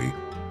the way,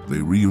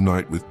 they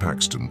reunite with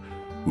Paxton,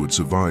 who had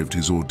survived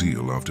his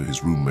ordeal after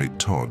his roommate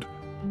Todd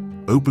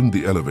opened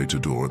the elevator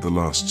door at the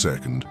last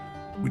second,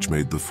 which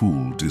made the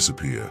fool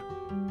disappear.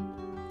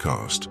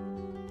 Cast: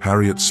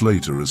 Harriet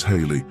Slater as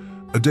Haley,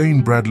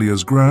 Adain Bradley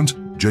as Grant,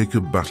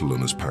 Jacob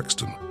Batalon as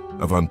Paxton,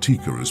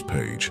 Avantika as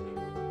Paige,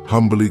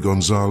 Humberly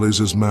González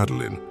as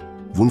Madeline,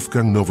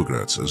 Wolfgang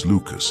Novogratz as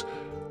Lucas,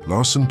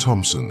 Larsen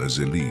Thompson as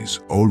Elise,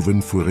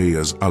 Olwen Fouéré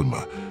as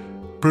Alma.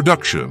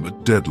 Production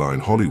at Deadline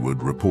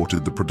Hollywood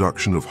reported the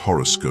production of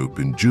Horrorscope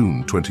in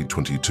June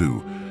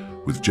 2022,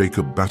 with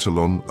Jacob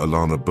Batalon,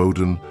 Alana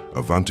Bowden,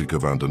 Avantika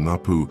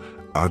Vandanapu,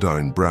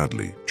 Adain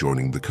Bradley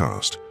joining the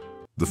cast.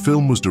 The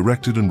film was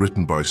directed and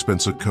written by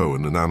Spenser,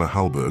 Cohen and Anna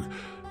Halberg,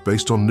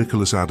 based on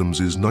Nicholas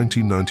Adams's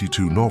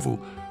 1992 novel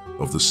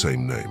of the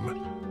same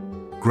name.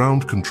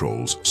 Ground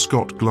controls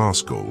Scott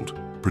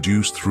Glassgold,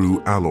 produced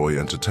through Alloy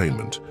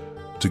Entertainment,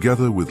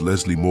 together with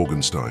Leslie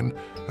Morgenstein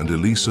and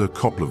Elisa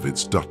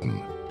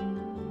Koplowitz-Dutton.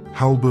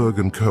 Halberg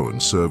and Cohen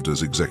served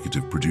as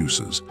executive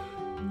producers.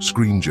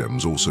 Screen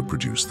Gems also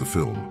produced the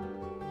film.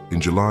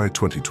 In July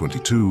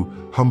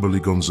 2022, Humberly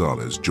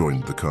González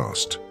joined the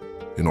cast.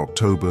 In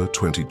October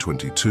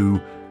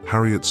 2022,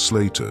 Harriet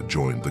Slater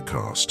joined the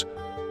cast.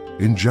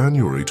 In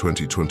January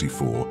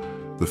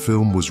 2024, the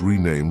film was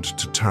renamed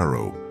to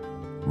Tarot.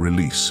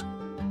 Release: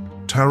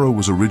 Tarot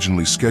was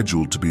originally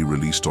scheduled to be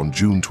released on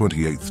June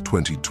 28,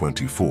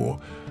 2024,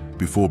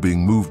 before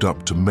being moved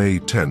up to May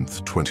 10,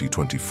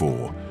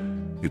 2024.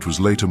 It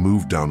was later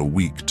moved down a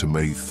week to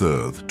May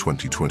 3,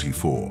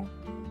 2024.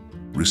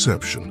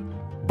 Reception: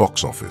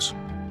 Box office.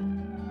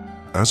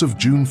 As of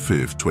June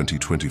 5,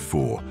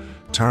 2024,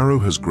 Tarot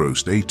has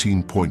grossed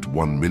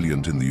 $18.1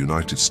 million in the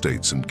United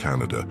States and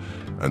Canada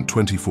and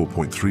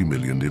 $24.3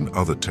 million in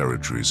other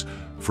territories,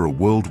 for a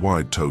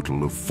worldwide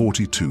total of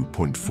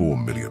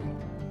 $42.4 million.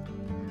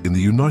 In the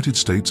United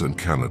States and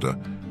Canada,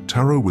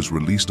 Tarot was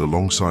released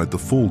alongside The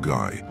Fall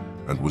Guy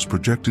and was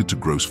projected to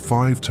gross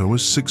 $5 to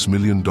 $6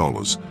 million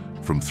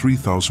from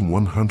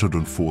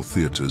 3,104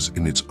 theaters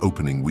in its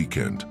opening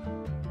weekend.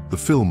 The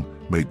film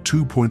made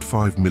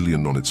 $2.5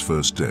 million on its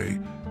first day,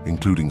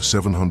 including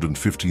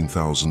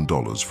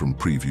 $715,000 from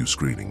preview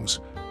screenings.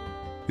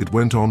 It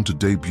went on to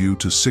debut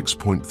to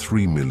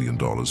 $6.3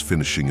 million,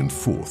 finishing in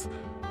fourth.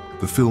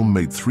 The film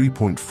made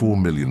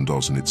 $3.4 million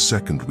in its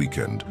second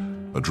weekend,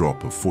 a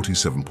drop of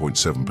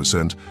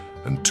 47.7%,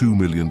 and $2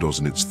 million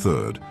in its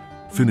third,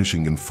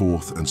 finishing in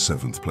fourth and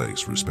seventh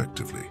place,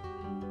 respectively.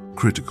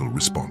 Critical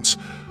response.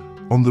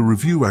 On the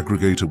review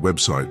aggregator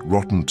website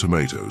Rotten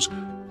Tomatoes,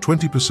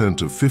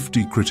 20% of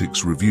 50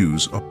 critics'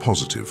 reviews are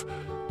positive,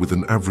 with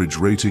an average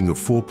rating of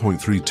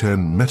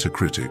 4.310.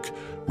 Metacritic,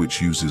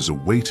 which uses a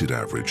weighted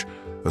average,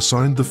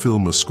 assigned the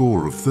film a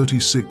score of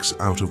 36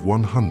 out of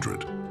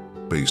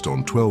 100, based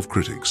on 12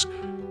 critics,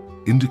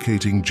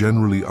 indicating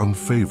generally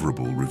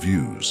unfavorable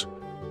reviews.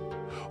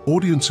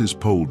 Audiences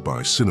polled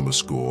by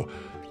CinemaScore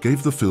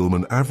gave the film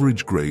an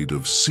average grade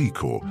of C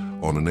Corps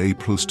on an A+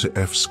 to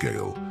F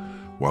scale,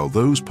 while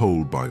those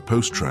polled by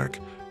PostTrack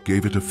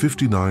gave it a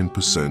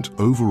 59%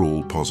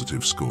 overall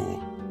positive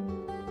score.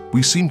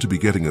 We seem to be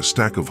getting a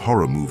stack of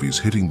horror movies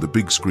hitting the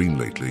big screen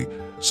lately,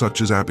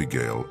 such as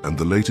Abigail, and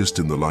the latest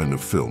in the line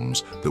of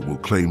films that will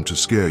claim to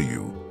scare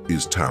you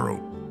is Tarot.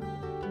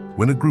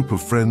 When a group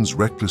of friends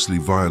recklessly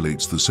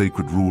violates the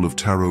sacred rule of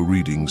tarot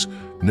readings,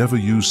 never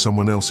use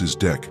someone else's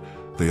deck,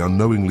 they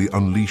unknowingly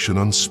unleash an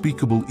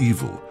unspeakable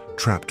evil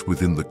trapped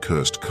within the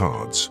cursed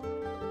cards.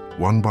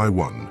 One by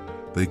one,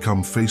 they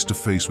come face to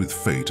face with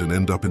fate and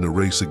end up in a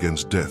race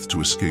against death to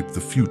escape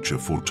the future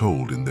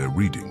foretold in their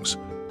readings.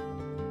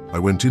 I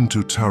went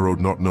into Tarot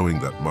not knowing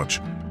that much,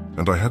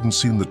 and I hadn't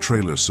seen the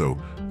trailer, so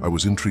I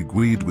was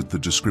intrigued with the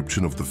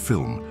description of the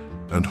film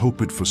and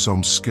hoped for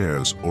some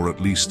scares, or at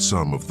least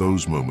some of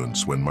those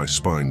moments when my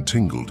spine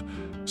tingled.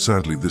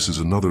 Sadly, this is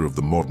another of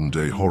the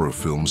modern-day horror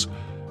films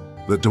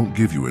that don't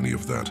give you any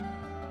of that,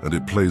 and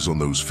it plays on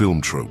those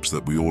film tropes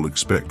that we all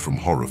expect from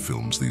horror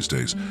films these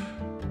days.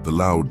 The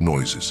loud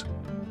noises,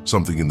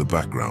 something in the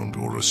background,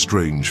 or a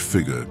strange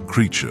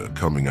creature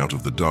coming out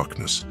of the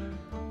darkness.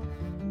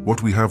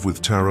 What we have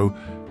with Tarot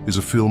is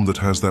a film that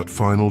has that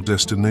Final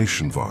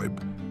Destination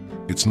vibe.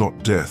 It's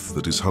not death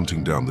that is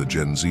hunting down the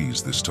Gen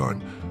Zs this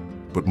time,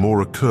 but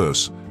more a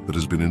curse that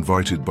has been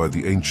invited by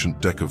the ancient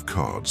deck of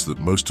cards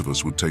that most of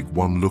us would take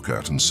one look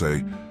at and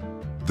say,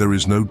 there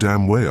is no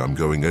damn way I'm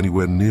going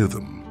anywhere near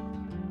them.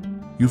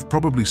 You've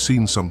probably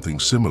seen something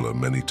similar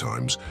many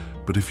times,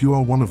 but if you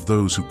are one of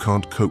those who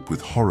can't cope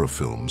with horror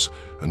films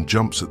and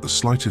jumps at the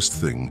slightest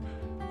thing,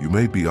 you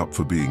may be up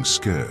for being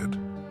scared.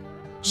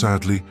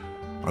 Sadly,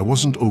 I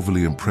wasn't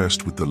overly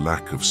impressed with the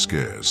lack of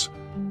scares.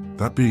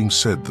 That being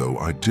said, though,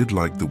 I did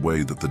like the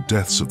way that the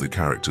deaths of the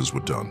characters were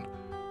done,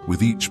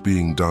 with each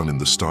being done in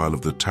the style of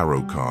the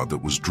tarot card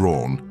that was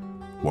drawn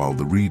while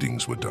the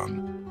readings were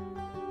done.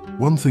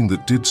 One thing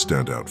that did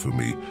stand out for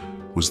me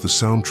was the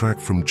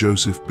soundtrack from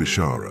Joseph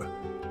Bishara.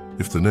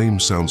 If the name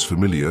sounds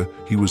familiar,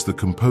 he was the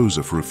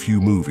composer for a few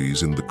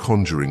movies in the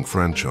Conjuring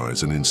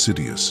franchise and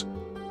Insidious.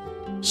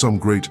 Some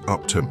great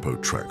up-tempo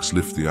tracks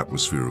lift the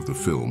atmosphere of the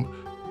film,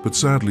 but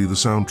sadly the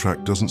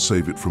soundtrack doesn't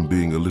save it from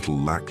being a little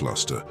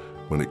lackluster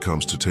when it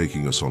comes to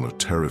taking us on a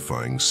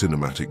terrifying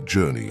cinematic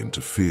journey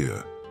into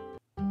fear.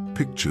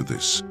 Picture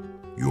this: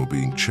 you're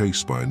being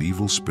chased by an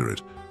evil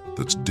spirit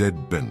that's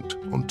dead bent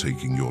on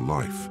taking your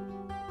life.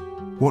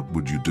 What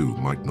would you do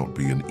might not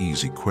be an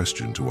easy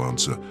question to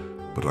answer,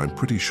 but I'm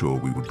pretty sure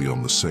we would be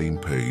on the same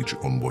page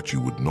on what you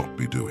would not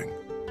be doing.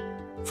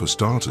 For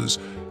starters,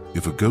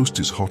 if a ghost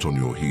is hot on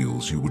your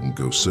heels, you wouldn't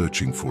go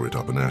searching for it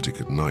up an attic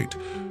at night.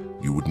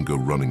 You wouldn't go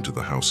running to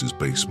the house's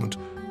basement.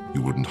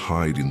 You wouldn't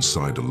hide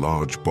inside a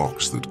large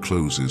box that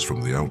closes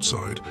from the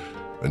outside.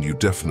 And you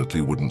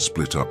definitely wouldn't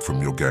split up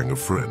from your gang of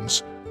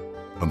friends.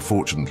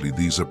 Unfortunately,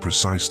 these are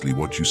precisely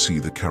what you see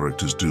the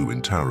characters do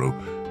in Tarot,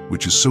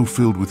 which is so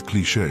filled with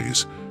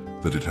cliches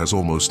that it has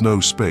almost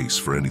no space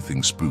for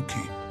anything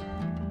spooky.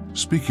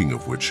 Speaking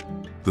of which,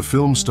 the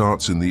film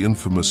starts in the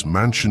infamous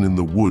mansion in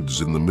the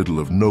woods in the middle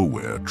of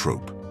nowhere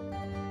trope.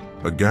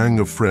 A gang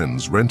of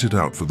friends rent it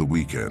out for the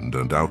weekend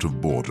and, out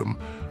of boredom,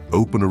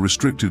 open a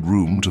restricted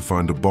room to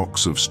find a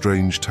box of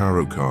strange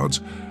tarot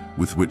cards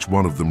with which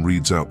one of them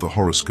reads out the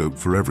horoscope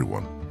for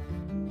everyone.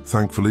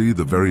 Thankfully,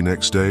 the very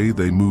next day,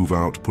 they move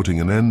out,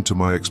 putting an end to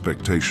my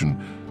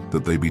expectation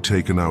that they be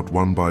taken out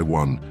one by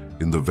one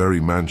in the very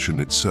mansion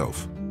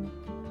itself.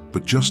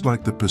 But just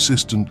like the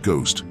persistent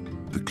ghost,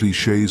 the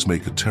cliches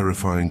make a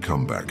terrifying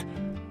comeback,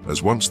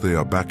 as once they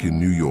are back in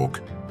New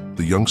York,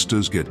 the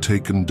youngsters get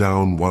taken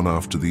down one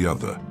after the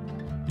other.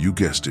 You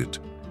guessed it,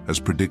 as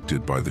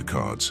predicted by the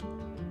cards.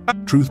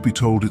 Truth be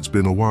told, it's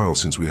been a while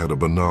since we had a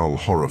banal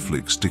horror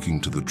flick sticking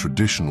to the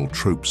traditional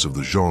tropes of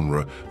the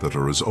genre that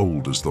are as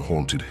old as the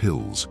haunted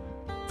hills.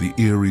 The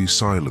eerie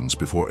silence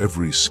before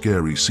every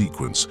scary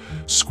sequence,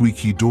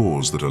 squeaky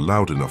doors that are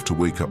loud enough to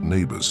wake up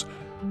neighbors,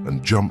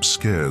 and jump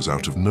scares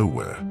out of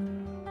nowhere.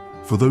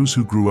 For those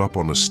who grew up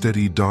on a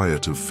steady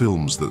diet of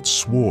films that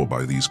swore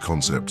by these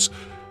concepts,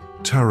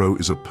 Tarot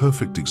is a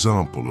perfect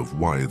example of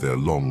why they're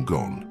long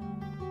gone.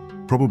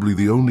 Probably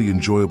the only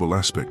enjoyable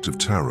aspect of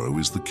Tarot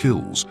is the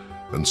kills,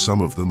 and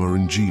some of them are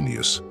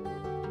ingenious.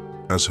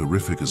 As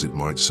horrific as it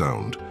might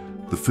sound,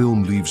 the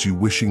film leaves you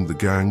wishing the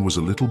gang was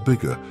a little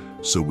bigger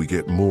so we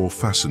get more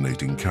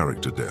fascinating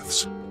character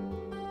deaths.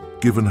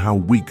 Given how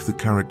weak the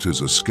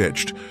characters are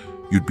sketched,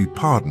 you'd be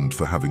pardoned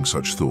for having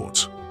such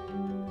thoughts.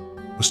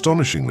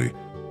 Astonishingly,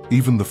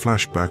 even the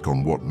flashback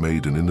on what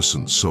made an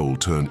innocent soul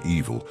turn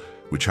evil,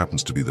 which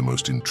happens to be the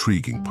most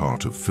intriguing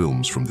part of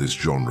films from this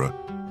genre,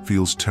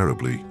 feels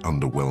terribly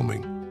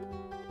underwhelming.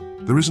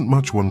 There isn't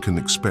much one can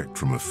expect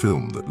from a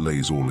film that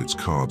lays all its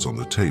cards on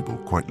the table,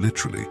 quite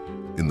literally,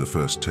 in the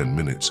first 10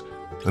 minutes,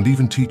 and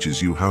even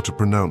teaches you how to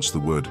pronounce the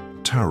word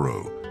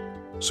tarot,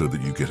 so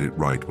that you get it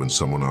right when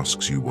someone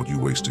asks you what you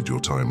wasted your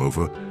time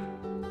over.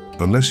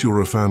 Unless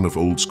you're a fan of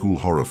old-school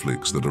horror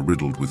flicks that are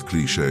riddled with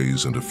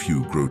cliches and a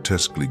few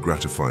grotesquely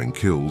gratifying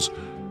kills,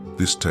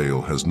 this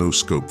tale has no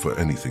scope for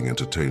anything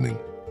entertaining.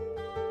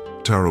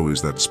 Tarot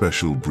is that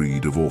special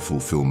breed of awful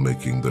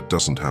filmmaking that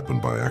doesn't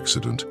happen by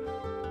accident.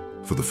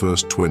 For the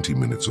first 20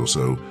 minutes or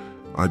so,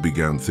 I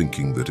began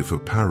thinking that if a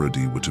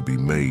parody were to be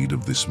made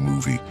of this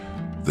movie,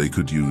 they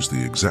could use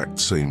the exact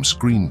same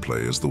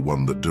screenplay as the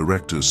one that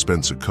directors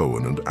Spenser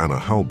Cohen and Anna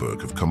Halberg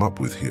have come up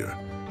with here.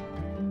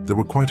 There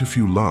were quite a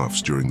few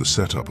laughs during the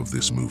setup of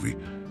this movie,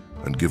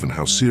 and given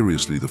how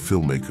seriously the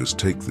filmmakers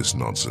take this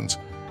nonsense,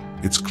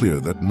 it's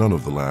clear that none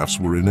of the laughs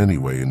were in any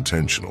way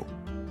intentional.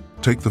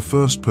 Take the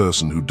first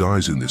person who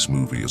dies in this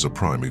movie as a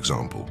prime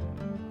example.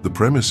 The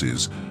premise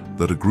is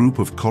that a group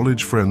of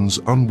college friends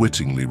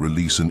unwittingly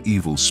release an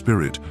evil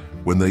spirit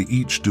when they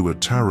each do a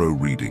tarot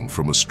reading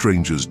from a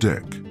stranger's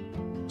deck.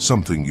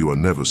 something you are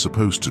never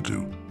supposed to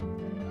do.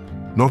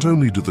 Not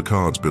only do the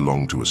cards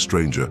belong to a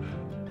stranger,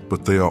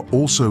 but they are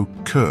also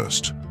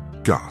cursed.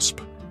 Gasp.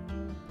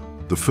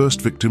 The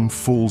first victim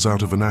falls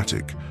out of an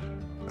attic,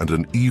 and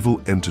an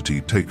evil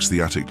entity takes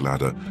the attic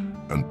ladder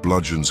and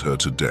bludgeons her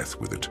to death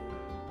with it.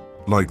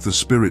 Like the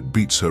spirit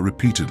beats her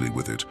repeatedly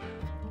with it.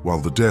 While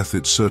the death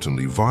is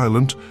certainly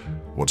violent,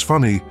 what's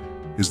funny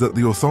is that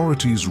the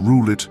authorities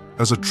rule it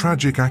as a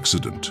tragic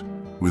accident,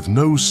 with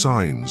no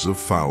signs of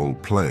foul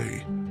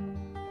play.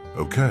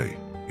 Okay,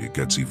 it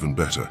gets even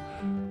better.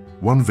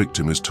 One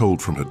victim is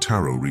told from her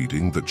tarot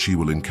reading that she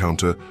will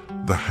encounter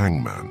the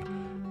hangman.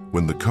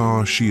 When the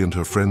car she and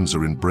her friends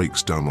are in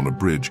breaks down on a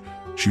bridge,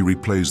 she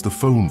replays the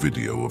phone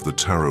video of the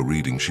tarot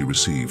reading she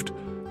received.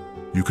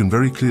 You can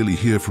very clearly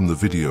hear from the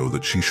video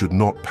that she should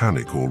not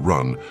panic or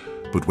run,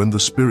 but when the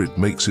spirit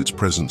makes its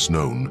presence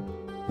known,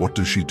 what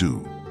does she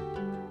do?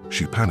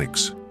 She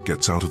panics,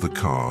 gets out of the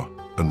car,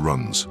 and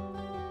runs.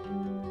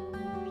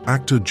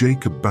 Actor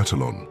Jacob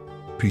Batalon,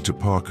 Peter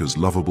Parker's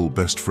lovable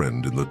best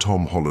friend in the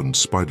Tom Holland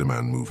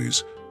Spider-Man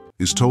movies,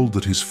 is told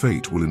that his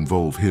fate will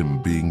involve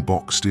him being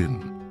boxed in.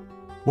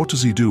 What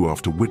does he do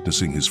after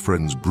witnessing his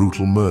friend's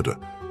brutal murder?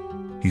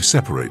 He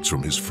separates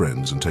from his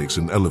friends and takes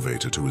an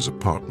elevator to his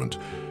apartment.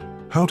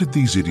 How did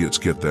these idiots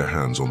get their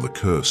hands on the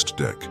cursed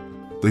deck?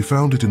 They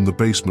found it in the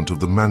basement of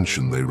the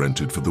mansion they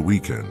rented for the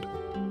weekend.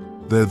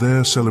 They're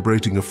there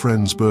celebrating a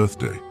friend's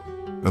birthday,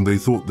 and they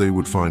thought they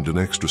would find an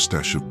extra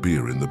stash of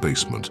beer in the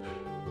basement,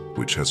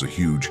 which has a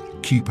huge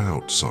 "Keep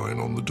Out" sign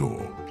on the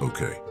door.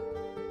 Okay.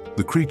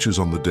 The creatures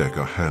on the deck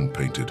are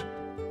hand-painted,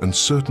 and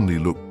certainly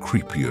look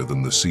creepier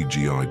than the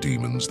CGI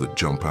demons that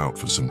jump out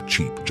for some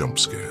cheap jump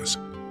scares.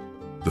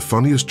 The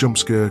funniest jump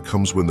scare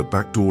comes when the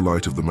back door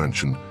light of the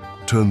mansion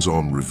turns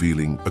on,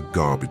 revealing a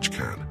garbage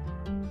can.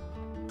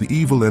 The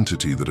evil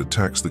entity that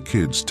attacks the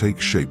kids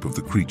takes shape of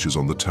the creatures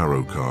on the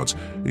tarot cards,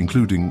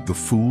 including the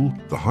Fool,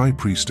 the High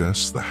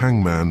Priestess, the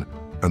Hangman,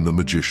 and the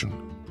Magician.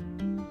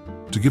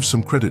 To give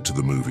some credit to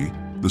the movie,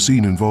 the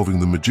scene involving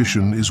the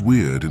Magician is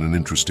weird in an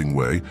interesting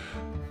way.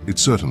 It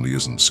certainly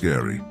isn't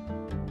scary.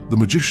 The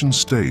Magician's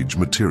stage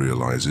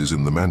materializes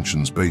in the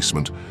mansion's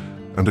basement,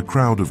 and a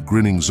crowd of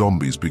grinning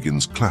zombies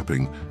begins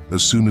clapping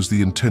as soon as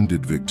the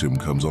intended victim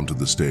comes onto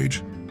the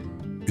stage.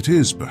 It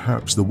is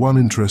perhaps the one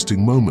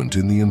interesting moment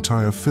in the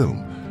entire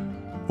film.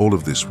 All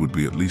of this would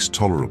be at least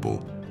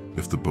tolerable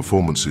if the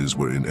performances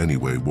were in any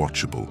way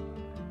watchable.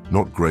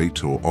 Not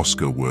great or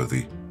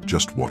Oscar-worthy,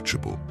 just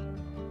watchable.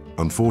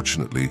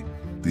 Unfortunately,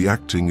 the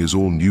acting is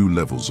all new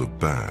levels of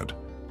bad.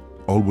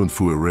 Olwen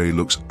Fouéré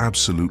looks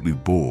absolutely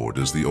bored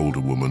as the older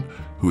woman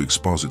who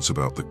exposits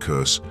about the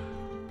curse,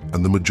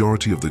 and the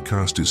majority of the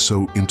cast is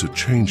so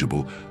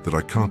interchangeable that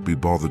I can't be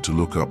bothered to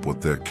look up what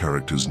their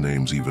characters'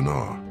 names even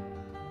are.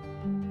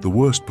 The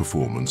worst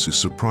performance is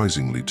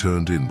surprisingly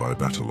turned in by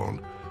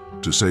Batalon.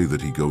 To say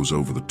that he goes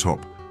over the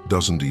top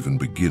doesn't even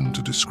begin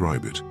to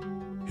describe it.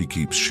 He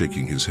keeps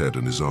shaking his head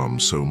and his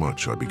arms so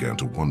much I began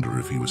to wonder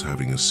if he was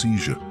having a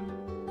seizure.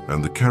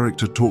 And the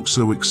character talks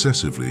so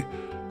excessively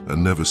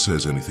and never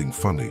says anything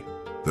funny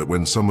that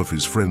when some of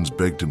his friends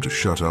begged him to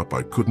shut up,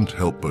 I couldn't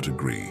help but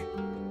agree.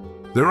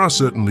 There are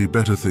certainly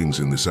better things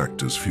in this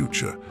actor's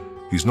future.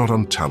 He's not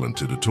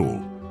untalented at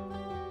all.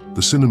 The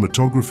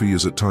cinematography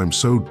is at times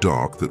so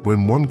dark that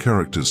when one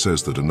character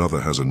says that another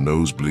has a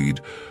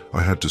nosebleed,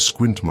 I had to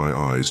squint my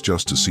eyes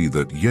just to see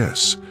that,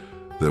 yes,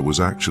 there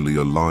was actually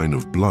a line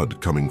of blood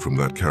coming from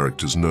that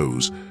character's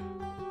nose.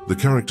 The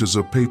characters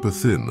are paper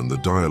thin and the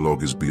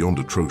dialogue is beyond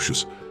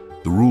atrocious.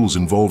 The rules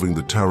involving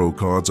the tarot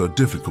cards are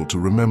difficult to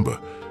remember.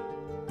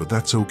 But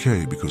that's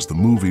okay because the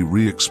movie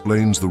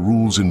re-explains the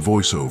rules in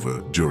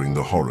voiceover during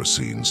the horror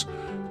scenes.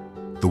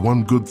 The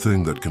one good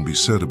thing that can be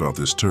said about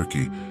this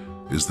turkey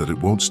is that it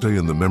won't stay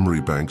in the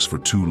memory banks for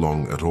too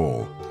long at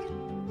all.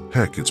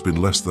 Heck, it's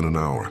been less than an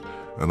hour,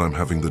 and I'm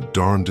having the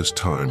darndest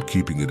time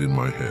keeping it in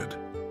my head.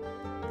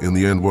 In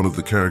the end, one of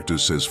the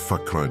characters says,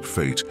 "Fuck kind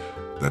fate."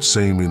 That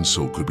same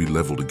insult could be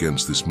leveled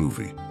against this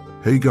movie.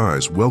 Hey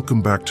guys,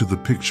 welcome back to the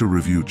Picture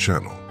Review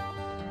channel.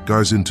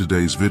 Guys, in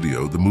today's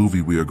video, the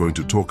movie we are going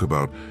to talk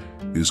about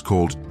is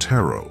called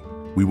Tarot.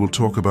 We will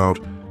talk about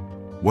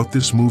what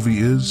this movie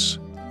is,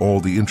 all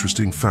the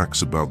interesting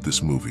facts about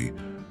this movie.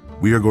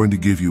 We are going to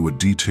give you a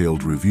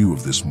detailed review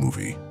of this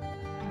movie,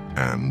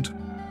 and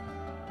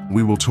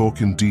we will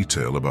talk in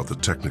detail about the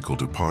technical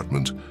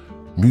department,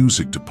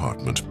 music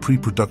department,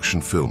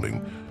 pre-production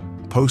filming,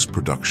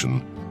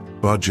 post-production,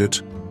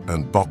 budget,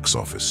 and box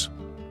office.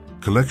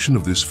 Collection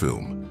of this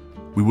film.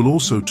 We will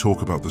also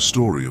talk about the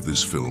story of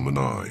this film, and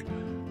I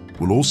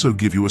will also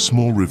give you a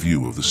small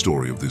review of the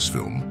story of this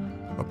film.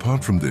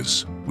 Apart from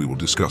this, we will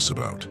discuss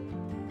about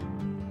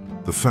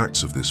the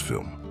facts of this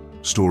film,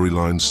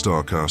 storyline,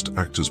 star cast,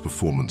 actors'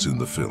 performance in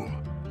the film,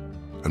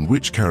 and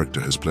which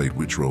character has played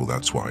which role.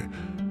 That's why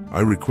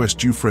I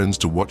request you friends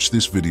to watch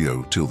this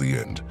video till the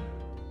end.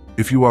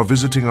 If you are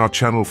visiting our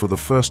channel for the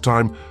first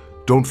time,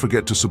 don't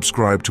forget to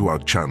subscribe to our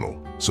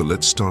channel. So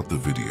let's start the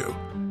video.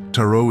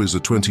 Tarot is a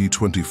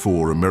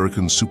 2024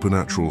 American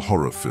supernatural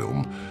horror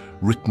film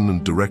written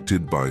and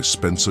directed by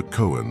Spenser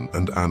Cohen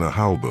and Anna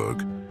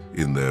Halberg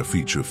in their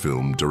feature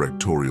film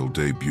directorial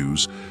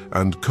debuts,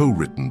 and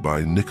co-written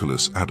by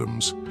Nicholas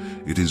Adams.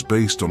 It is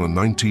based on a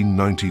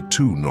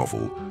 1992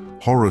 novel,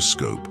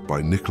 Horrorscope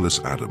by Nicholas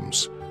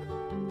Adams.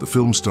 The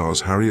film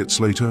stars Harriet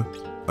Slater,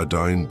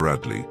 Adain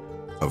Bradley,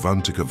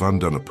 Avantika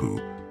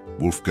Vandanapu,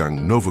 Wolfgang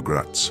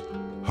Novogratz,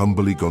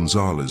 Humberly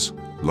González,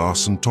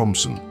 Larsen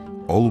Thompson,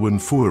 Olwen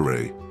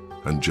Fouéré,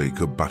 and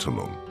Jacob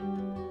Batalon.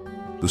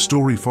 The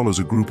story follows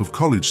a group of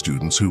college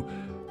students who,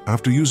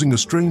 after using a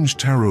strange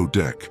tarot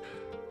deck,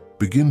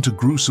 begin to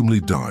gruesomely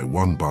die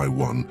one by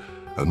one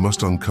and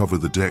must uncover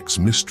the deck's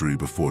mystery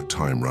before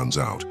time runs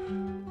out.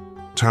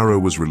 Tarot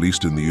was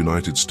released in the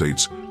United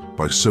States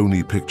by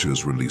Sony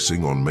Pictures,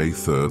 releasing on May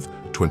 3,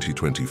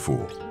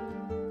 2024.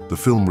 The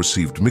film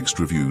received mixed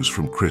reviews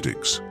from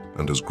critics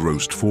and has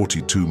grossed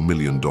 $42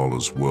 million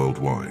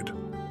worldwide.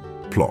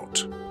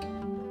 Plot: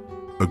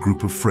 a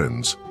group of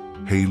friends,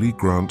 Haley,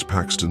 Grant,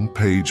 Paxton,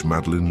 Paige,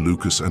 Madeline,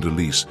 Lucas, and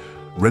Elise,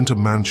 rent a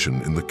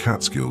mansion in the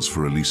Catskills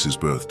for Elise's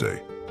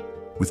birthday.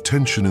 With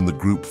tension in the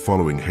group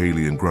following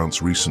Haley and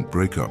Grant's recent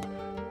breakup,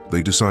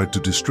 they decide to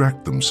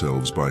distract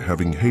themselves by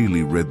having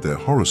Haley read their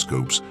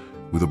horoscopes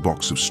with a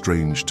box of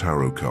strange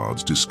tarot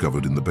cards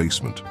discovered in the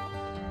basement.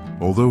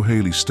 Although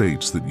Haley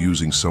states that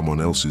using someone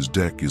else's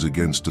deck is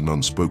against an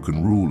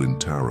unspoken rule in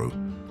tarot,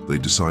 they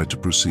decide to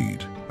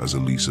proceed, as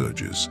Elise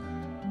urges.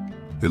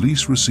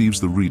 Elise receives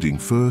the reading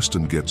first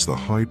and gets the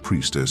High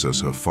Priestess as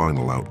her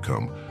final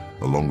outcome,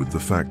 along with the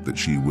fact that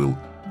she will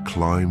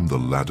climb the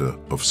ladder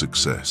of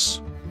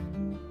success.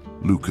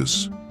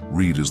 Lucas,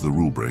 read as the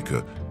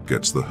rule-breaker,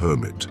 gets the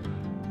Hermit,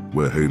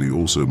 where Haley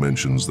also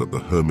mentions that the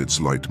Hermit's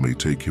light may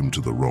take him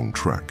to the wrong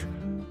track.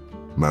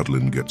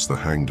 Madeline gets the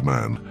Hanged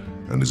Man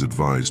and is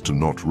advised to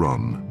not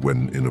run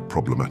when in a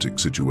problematic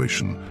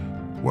situation,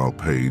 while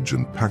Paige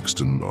and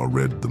Paxton are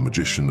read the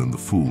Magician and the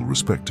Fool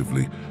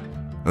respectively,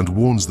 and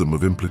warns them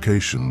of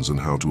implications and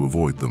how to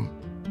avoid them.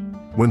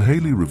 When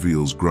Haley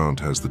reveals Grant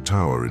has the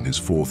Tower in his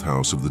fourth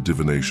house of the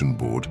divination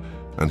board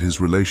and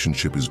his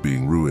relationship is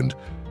being ruined,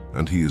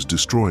 and he is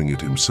destroying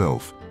it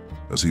himself,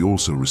 as he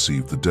also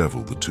received the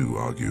devil, the two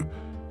argue,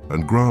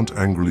 and Grant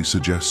angrily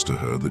suggests to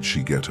her that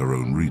she get her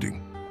own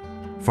reading.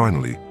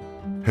 Finally,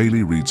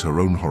 Haley reads her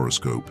own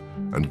horoscope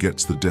and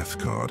gets the death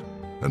card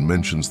and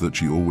mentions that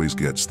she always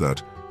gets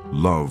that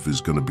love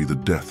is going to be the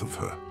death of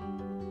her.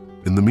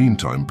 In the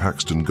meantime,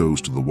 Paxton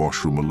goes to the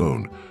washroom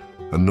alone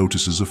and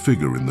notices a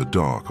figure in the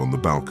dark on the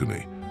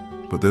balcony,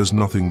 but there's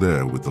nothing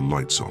there with the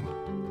lights on.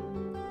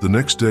 The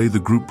next day, the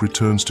group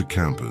returns to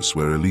campus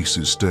where Elise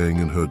is staying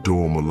in her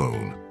dorm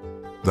alone.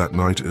 That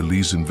night,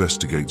 Elise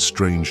investigates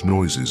strange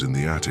noises in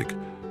the attic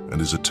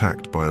and is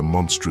attacked by a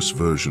monstrous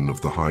version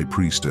of the High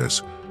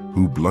Priestess,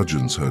 who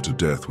bludgeons her to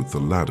death with the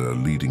ladder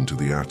leading to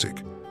the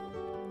attic.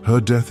 Her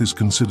death is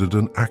considered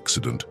an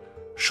accident,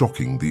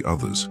 shocking the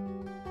others.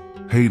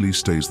 Haley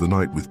stays the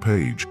night with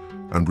Paige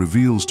and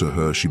reveals to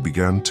her she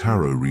began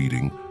tarot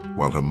reading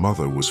while her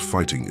mother was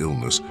fighting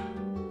illness,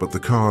 but the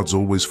cards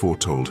always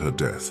foretold her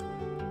death.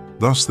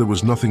 Thus, there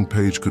was nothing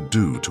Paige could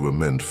do to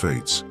amend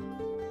fates.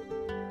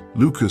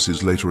 Lucas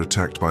is later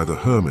attacked by the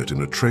Hermit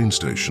in a train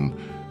station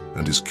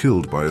and is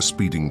killed by a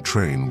speeding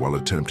train while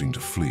attempting to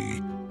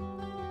flee.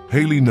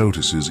 Haley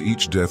notices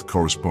each death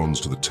corresponds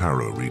to the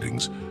tarot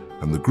readings,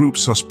 and the group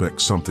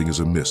suspects something is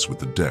amiss with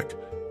the deck,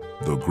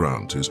 though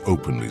Grant is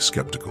openly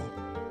skeptical.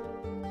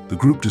 The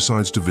group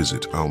decides to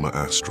visit Alma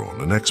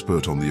Astron, an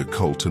expert on the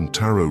occult and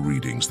tarot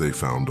readings they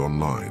found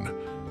online.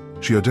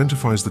 She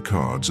identifies the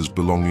cards as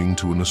belonging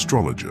to an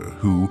astrologer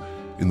who,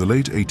 in the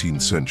late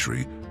 18th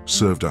century,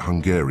 served a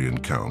Hungarian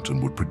count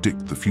and would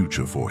predict the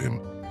future for him.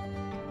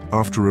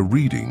 After a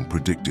reading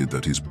predicted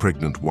that his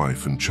pregnant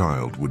wife and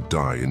child would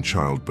die in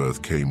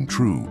childbirth came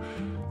true,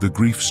 the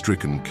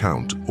grief-stricken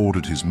count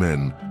ordered his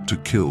men to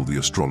kill the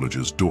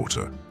astrologer's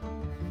daughter.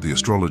 The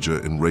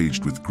astrologer,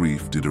 enraged with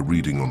grief, did a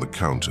reading on the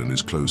count and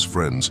his close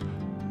friends,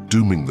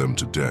 dooming them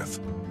to death,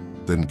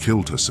 then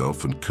killed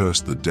herself and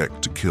cursed the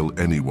deck to kill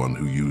anyone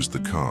who used the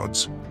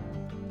cards.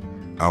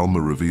 Alma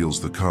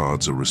reveals the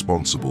cards are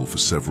responsible for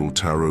several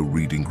tarot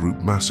reading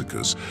group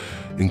massacres,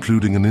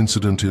 including an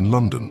incident in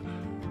London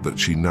that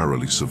she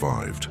narrowly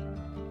survived.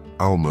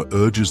 Alma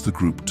urges the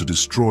group to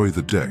destroy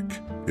the deck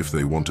if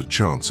they want a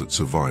chance at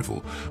survival,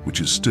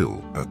 which is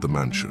still at the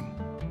mansion.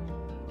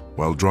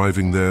 While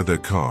driving there, their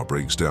car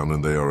breaks down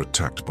and they are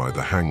attacked by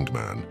the Hanged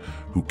Man,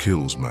 who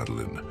kills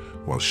Madeline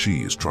while she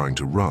is trying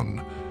to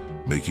run,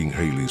 making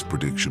Haley's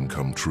prediction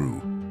come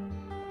true.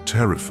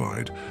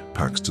 Terrified,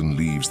 Paxton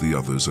leaves the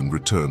others and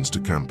returns to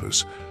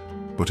campus,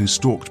 but is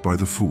stalked by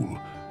the Fool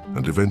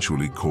and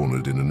eventually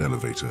cornered in an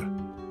elevator.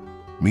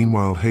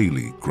 Meanwhile,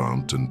 Haley,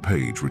 Grant, and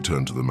Paige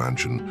return to the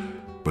mansion,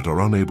 but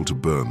are unable to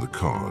burn the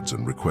cards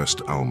and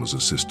request Alma's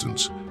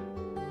assistance.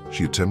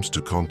 She attempts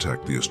to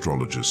contact the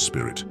astrologer's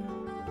spirit.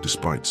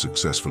 Despite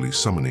successfully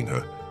summoning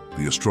her,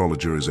 the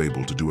astrologer is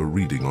able to do a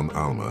reading on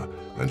Alma,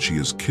 and she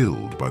is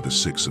killed by the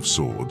Six of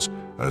Swords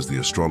as the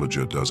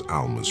astrologer does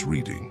Alma's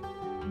reading.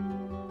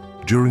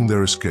 During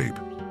their escape,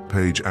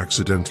 Paige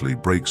accidentally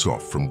breaks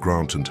off from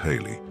Grant and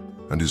Haley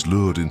and is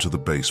lured into the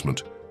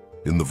basement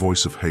in the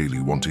voice of Haley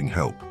wanting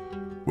help,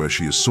 where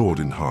she is sawed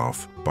in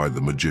half by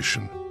the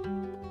magician.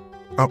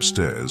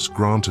 Upstairs,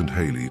 Grant and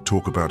Haley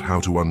talk about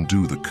how to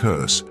undo the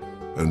curse,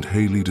 and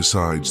Haley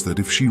decides that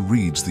if she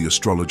reads the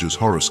astrologer's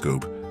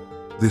horoscope,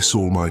 this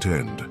all might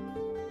end.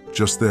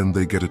 Just then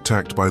they get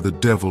attacked by the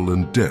devil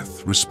and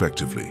death,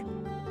 respectively.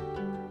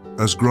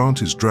 As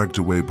Grant is dragged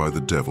away by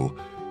the devil,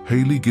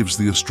 Haley gives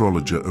the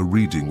astrologer a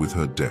reading with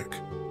her deck,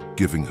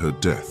 giving her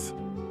death.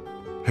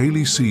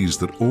 Haley sees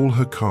that all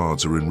her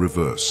cards are in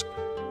reverse,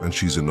 and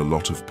she's in a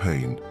lot of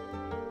pain.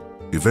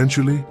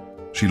 Eventually,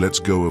 she lets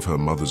go of her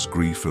mother's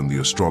grief, and the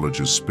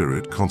astrologer's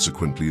spirit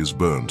consequently is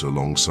burnt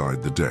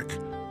alongside the deck.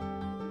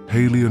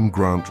 Haley and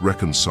Grant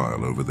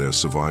reconcile over their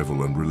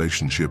survival and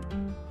relationship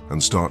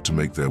and start to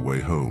make their way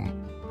home.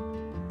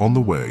 On the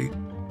way,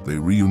 they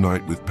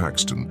reunite with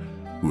Paxton,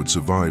 who had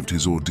survived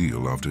his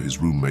ordeal after his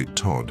roommate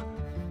Todd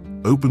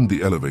opened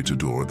the elevator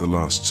door at the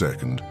last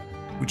second,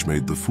 which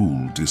made the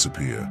fool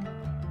disappear.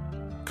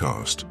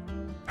 Cast: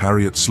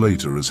 Harriet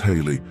Slater as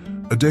Haley,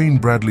 Adain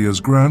Bradley as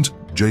Grant,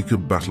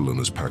 Jacob Batalon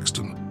as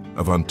Paxton,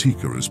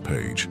 Avantika as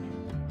Paige,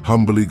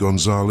 Humberly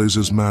González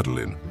as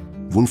Madeline,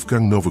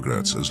 Wolfgang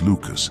Novogratz as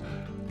Lucas,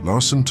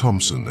 Larsen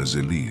Thompson as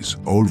Elise,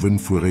 Olwen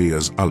Fouéré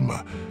as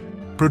Alma.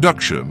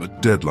 Production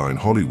at Deadline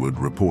Hollywood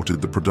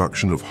reported the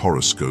production of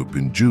Horrorscope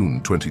in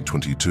June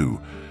 2022,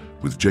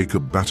 with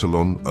Jacob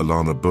Batalon,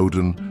 Alana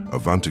Bowden,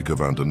 Avantika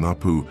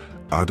Vandanapu,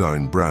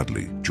 Adain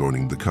Bradley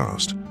joining the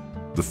cast.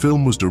 The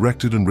film was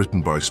directed and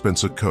written by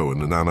Spenser,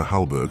 Cohen and Anna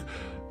Halberg,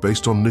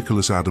 based on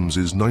Nicholas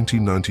Adams's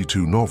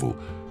 1992 novel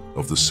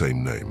of the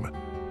same name.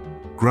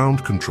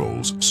 Ground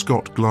controls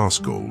Scott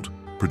Glassgold,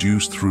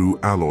 produced through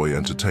Alloy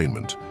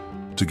Entertainment,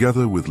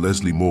 together with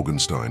Leslie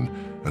Morgenstein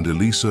and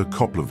Elisa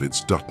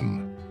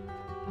Koplowitz-Dutton.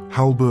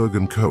 Halberg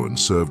and Cohen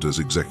served as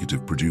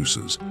executive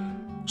producers.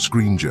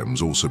 Screen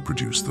Gems also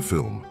produced the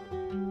film.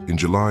 In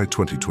July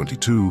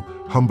 2022,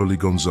 Humberly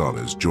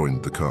González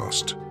joined the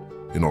cast.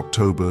 In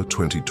October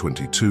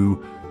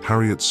 2022,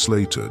 Harriet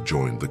Slater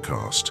joined the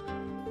cast.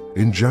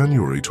 In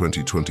January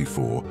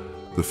 2024,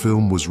 the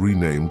film was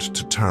renamed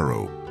to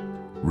Tarot.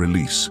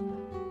 Release: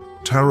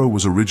 Tarot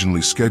was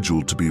originally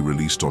scheduled to be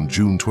released on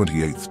June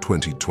 28,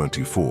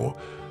 2024,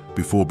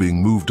 before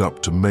being moved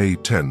up to May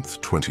 10,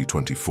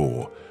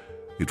 2024.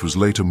 It was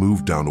later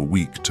moved down a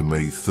week to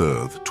May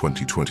 3,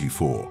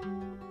 2024.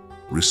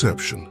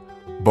 Reception: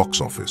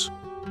 Box office.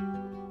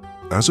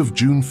 As of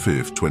June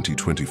 5,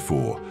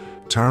 2024,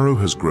 Tarot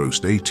has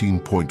grossed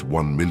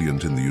 $18.1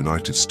 million in the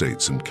United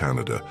States and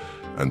Canada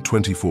and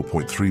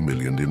 $24.3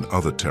 million in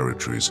other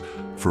territories,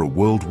 for a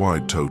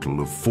worldwide total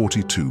of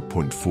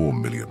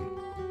 $42.4 million.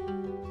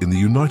 In the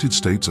United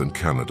States and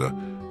Canada,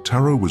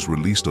 Tarot was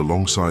released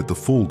alongside The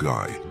Fall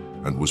Guy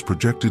and was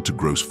projected to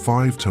gross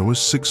 $5 to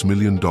 $6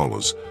 million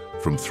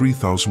from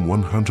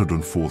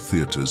 3,104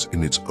 theaters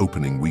in its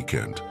opening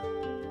weekend.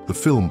 The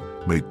film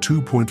made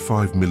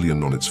 $2.5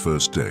 million on its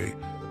first day,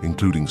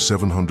 including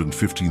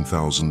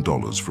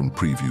 $715,000 from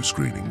preview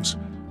screenings.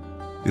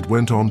 It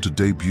went on to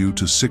debut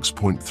to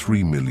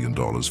 $6.3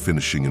 million,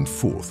 finishing in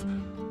fourth.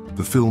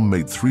 The film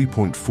made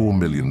 $3.4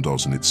 million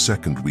in its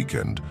second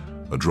weekend,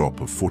 a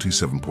drop of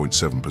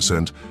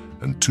 47.7%,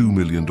 and $2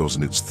 million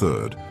in its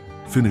third,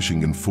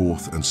 finishing in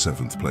fourth and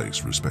seventh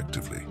place,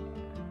 respectively.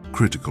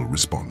 Critical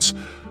response.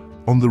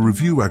 On the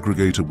review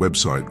aggregator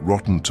website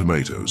Rotten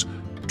Tomatoes,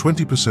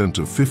 20%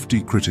 of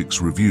 50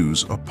 critics'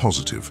 reviews are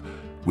positive,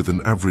 with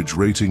an average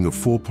rating of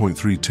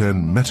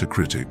 4.310.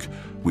 Metacritic,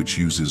 which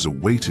uses a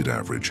weighted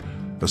average,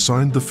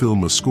 assigned the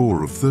film a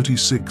score of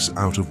 36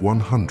 out of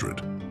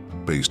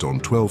 100, based on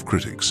 12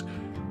 critics,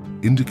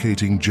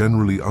 indicating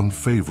generally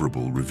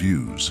unfavorable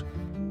reviews.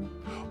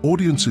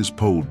 Audiences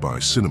polled by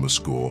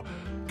CinemaScore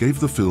gave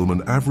the film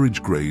an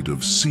average grade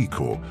of C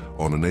Corps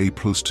on an A+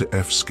 to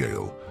F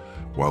scale,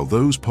 while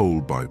those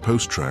polled by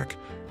PostTrack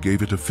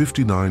gave it a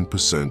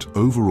 59%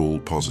 overall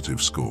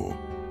positive score.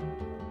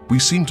 We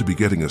seem to be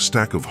getting a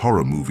stack of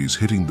horror movies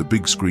hitting the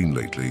big screen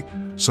lately,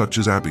 such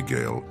as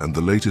Abigail, and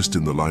the latest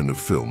in the line of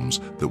films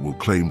that will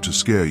claim to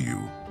scare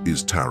you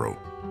is Tarot.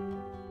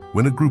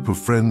 When a group of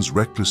friends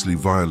recklessly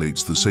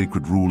violates the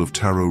sacred rule of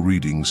tarot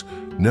readings,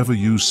 never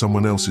use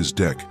someone else's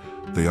deck,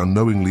 they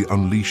unknowingly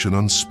unleash an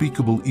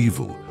unspeakable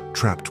evil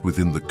trapped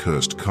within the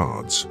cursed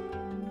cards.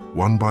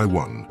 One by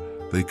one,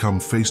 they come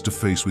face to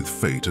face with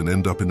fate and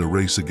end up in a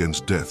race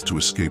against death to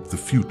escape the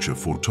future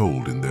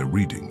foretold in their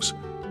readings.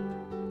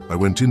 I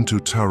went into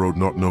Tarot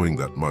not knowing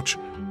that much,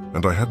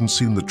 and I hadn't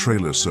seen the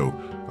trailer, so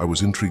I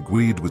was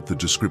intrigued with the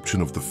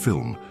description of the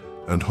film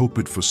and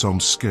hoped for some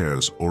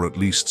scares, or at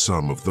least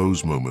some of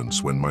those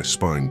moments when my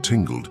spine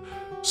tingled.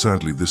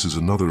 Sadly, this is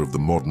another of the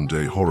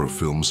modern-day horror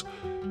films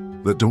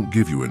that don't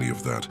give you any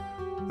of that,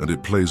 and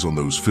it plays on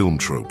those film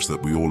tropes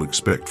that we all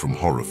expect from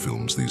horror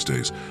films these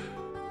days.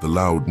 The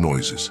loud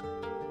noises,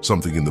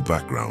 something in the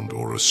background,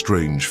 or a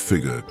strange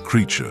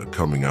creature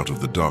coming out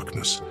of the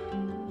darkness.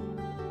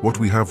 What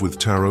we have with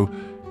Tarot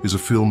is a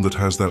film that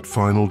has that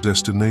Final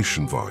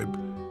Destination vibe.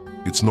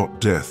 It's not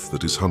death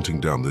that is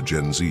hunting down the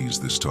Gen Zs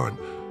this time,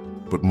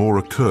 but more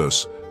a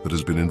curse that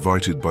has been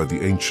invited by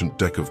the ancient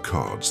deck of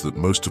cards that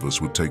most of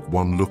us would take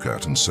one look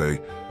at and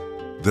say,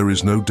 "There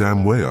is no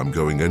damn way I'm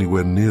going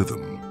anywhere near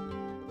them."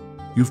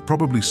 You've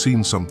probably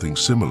seen something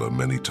similar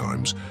many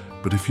times,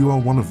 but if you are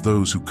one of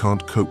those who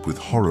can't cope with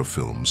horror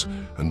films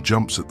and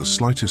jumps at the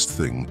slightest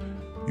thing,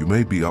 you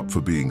may be up for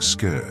being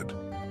scared.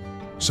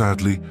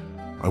 Sadly,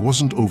 I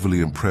wasn't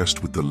overly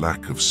impressed with the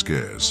lack of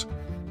scares.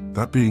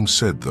 That being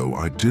said, though,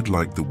 I did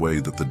like the way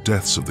that the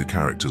deaths of the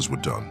characters were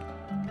done,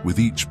 with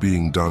each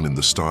being done in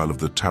the style of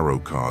the tarot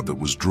card that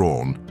was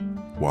drawn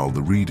while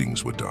the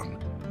readings were done.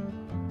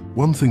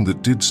 One thing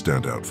that did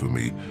stand out for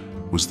me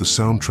was the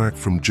soundtrack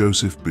from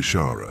Joseph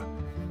Bishara.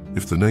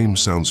 If the name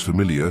sounds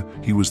familiar,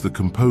 he was the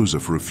composer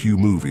for a few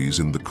movies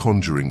in the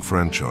Conjuring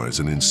franchise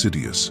and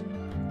Insidious.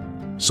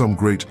 Some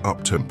great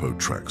up-tempo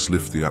tracks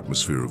lift the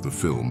atmosphere of the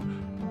film,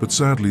 but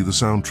sadly the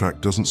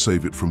soundtrack doesn't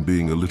save it from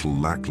being a little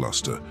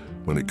lackluster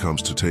when it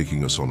comes to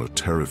taking us on a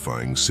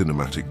terrifying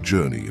cinematic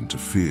journey into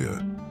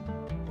fear.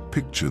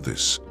 Picture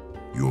this: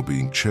 you're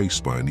being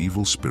chased by an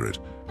evil spirit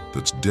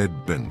that's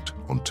dead bent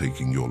on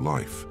taking your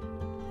life.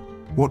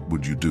 What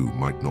would you do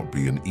might not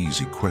be an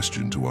easy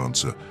question to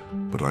answer,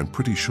 but I'm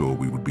pretty sure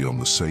we would be on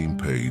the same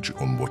page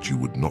on what you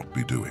would not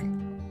be doing.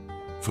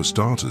 For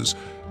starters,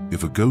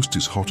 if a ghost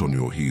is hot on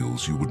your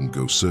heels, you wouldn't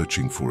go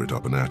searching for it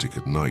up an attic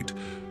at night.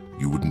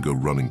 You wouldn't go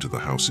running to the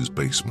house's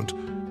basement.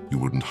 You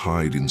wouldn't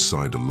hide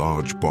inside a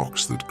large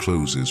box that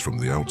closes from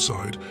the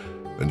outside.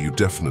 And you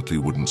definitely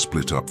wouldn't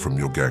split up from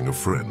your gang of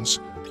friends.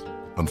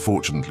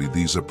 Unfortunately,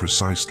 these are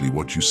precisely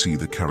what you see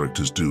the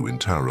characters do in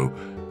tarot,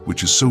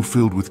 which is so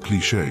filled with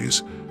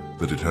cliches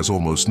that it has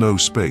almost no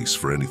space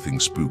for anything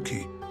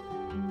spooky.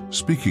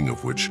 Speaking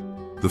of which,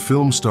 the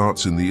film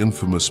starts in the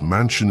infamous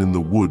mansion in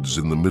the woods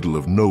in the middle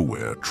of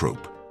nowhere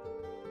trope.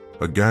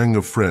 A gang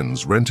of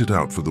friends rent it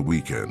out for the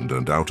weekend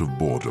and, out of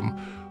boredom,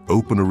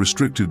 open a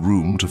restricted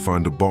room to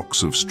find a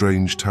box of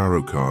strange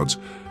tarot cards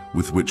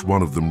with which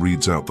one of them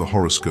reads out the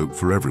horoscope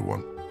for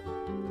everyone.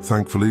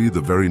 Thankfully, the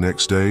very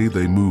next day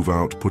they move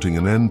out, putting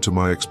an end to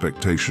my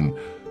expectation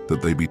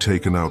that they be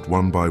taken out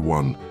one by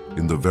one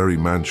in the very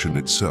mansion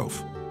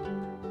itself.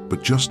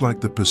 But just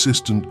like the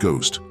persistent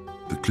ghost,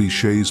 the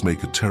cliches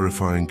make a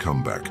terrifying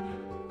comeback,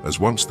 as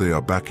once they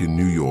are back in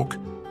New York,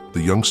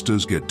 the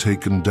youngsters get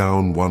taken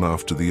down one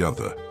after the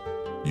other.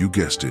 You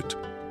guessed it,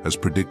 as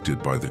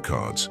predicted by the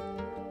cards.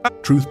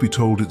 Truth be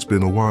told, it's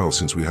been a while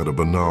since we had a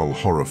banal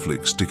horror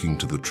flick sticking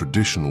to the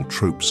traditional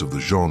tropes of the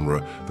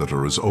genre that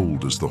are as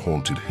old as the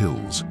haunted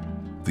hills.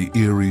 The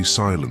eerie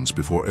silence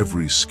before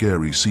every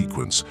scary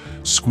sequence,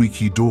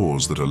 squeaky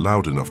doors that are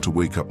loud enough to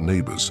wake up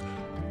neighbors,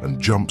 and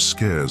jump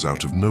scares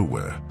out of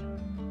nowhere.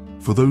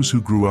 For those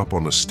who grew up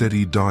on a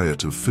steady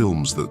diet of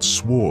films that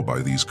swore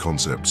by these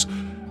concepts,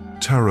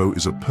 tarot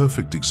is a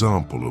perfect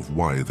example of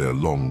why they're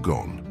long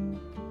gone.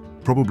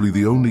 Probably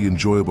the only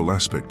enjoyable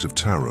aspect of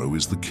tarot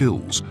is the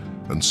kills,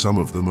 and some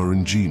of them are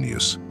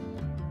ingenious.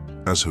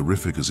 As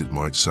horrific as it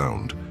might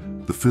sound,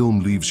 the film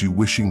leaves you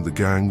wishing the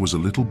gang was a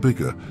little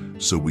bigger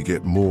so we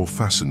get more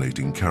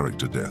fascinating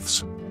character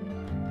deaths.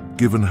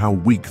 Given how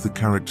weak the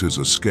characters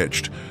are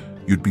sketched,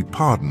 you'd be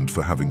pardoned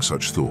for having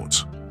such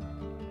thoughts.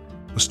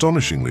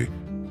 Astonishingly,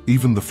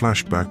 even the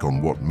flashback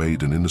on what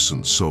made an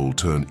innocent soul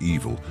turn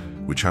evil,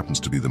 which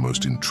happens to be the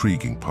most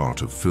intriguing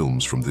part of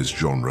films from this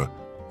genre,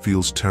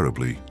 feels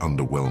terribly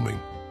underwhelming.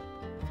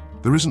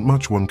 There isn't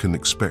much one can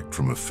expect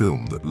from a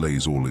film that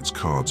lays all its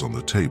cards on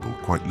the table,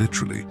 quite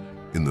literally,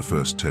 in the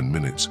first 10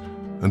 minutes,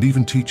 and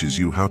even teaches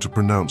you how to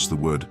pronounce the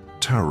word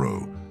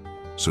tarot,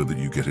 so that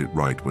you get it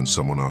right when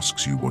someone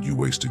asks you what you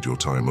wasted your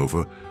time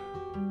over.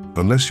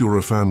 Unless you're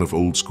a fan of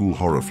old-school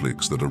horror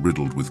flicks that are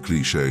riddled with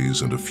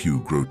cliches and a few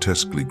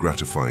grotesquely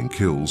gratifying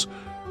kills,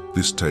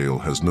 this tale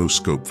has no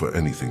scope for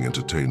anything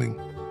entertaining.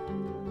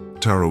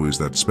 Tarot is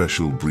that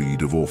special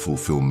breed of awful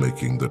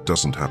filmmaking that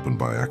doesn't happen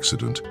by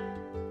accident.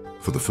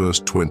 For the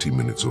first 20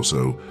 minutes or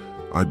so,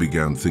 I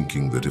began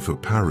thinking that if a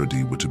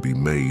parody were to be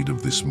made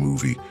of this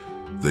movie,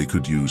 they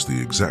could use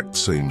the exact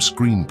same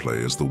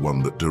screenplay as the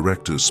one that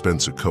directors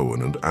Spenser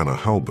Cohen and Anna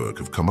Halberg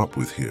have come up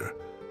with here.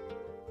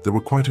 There were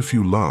quite a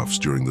few laughs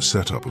during the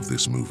setup of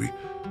this movie,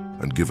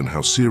 and given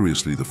how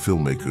seriously the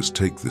filmmakers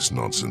take this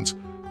nonsense,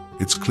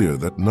 it's clear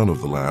that none of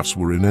the laughs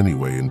were in any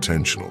way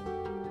intentional.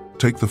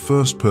 Take the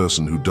first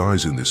person who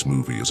dies in this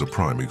movie as a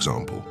prime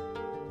example.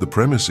 The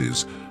premise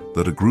is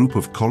that a group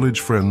of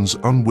college friends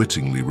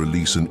unwittingly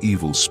release an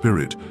evil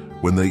spirit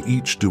when they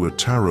each do a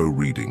tarot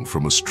reading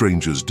from a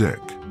stranger's deck,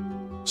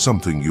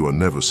 something you are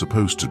never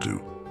supposed to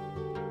do.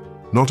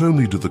 Not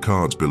only do the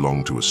cards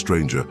belong to a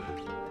stranger,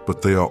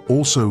 but they are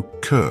also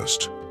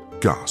cursed.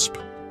 Gasp.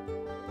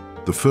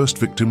 The first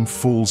victim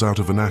falls out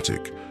of an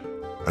attic,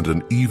 and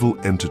an evil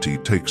entity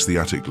takes the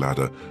attic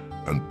ladder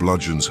and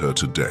bludgeons her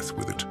to death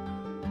with it.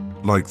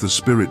 Like the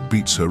spirit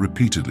beats her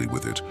repeatedly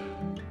with it.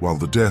 While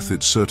the death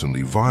is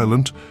certainly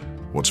violent,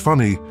 what's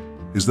funny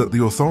is that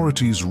the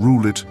authorities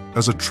rule it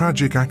as a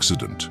tragic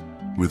accident,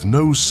 with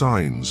no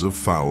signs of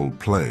foul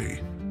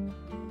play.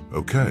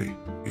 Okay,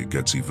 it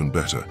gets even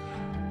better.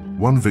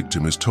 One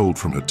victim is told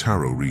from her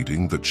tarot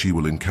reading that she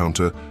will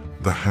encounter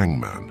the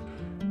hangman.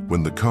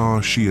 When the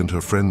car she and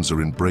her friends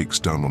are in breaks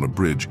down on a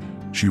bridge,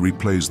 she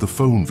replays the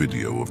phone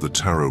video of the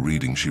tarot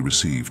reading she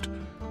received.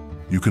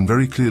 You can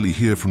very clearly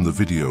hear from the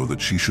video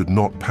that she should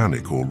not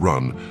panic or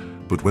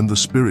run, but when the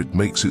spirit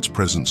makes its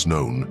presence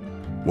known,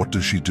 what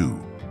does she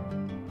do?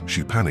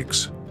 She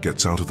panics,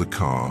 gets out of the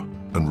car,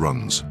 and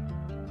runs.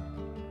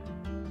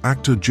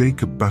 Actor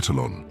Jacob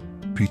Batalon,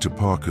 Peter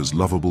Parker's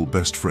lovable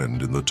best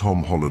friend in the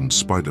Tom Holland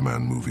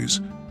Spider-Man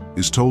movies,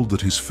 is told that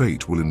his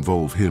fate will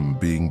involve him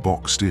being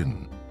boxed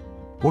in.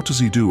 What does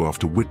he do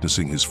after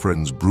witnessing his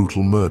friend's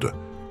brutal murder?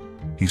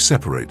 He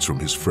separates from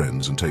his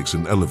friends and takes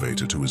an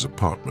elevator to his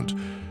apartment.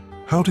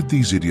 How did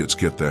these idiots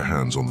get their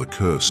hands on the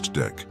cursed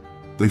deck?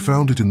 They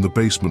found it in the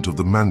basement of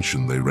the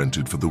mansion they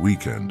rented for the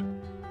weekend.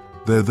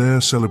 They're there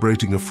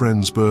celebrating a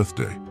friend's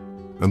birthday,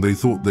 and they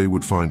thought they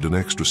would find an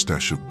extra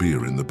stash of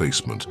beer in the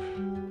basement,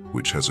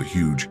 which has a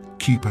huge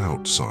 "Keep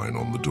Out" sign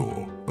on the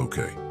door.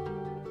 Okay.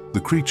 The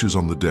creatures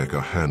on the deck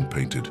are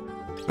hand-painted,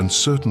 and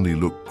certainly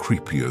look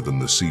creepier than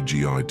the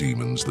CGI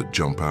demons that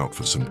jump out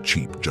for some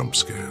cheap jump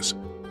scares.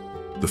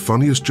 The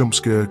funniest jump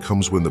scare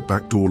comes when the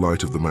back door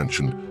light of the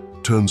mansion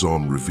turns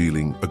on,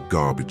 revealing a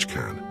garbage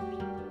can.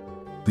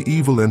 The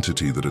evil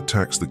entity that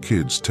attacks the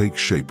kids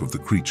takes shape of the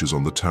creatures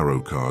on the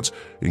tarot cards,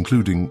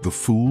 including the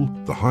Fool,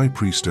 the High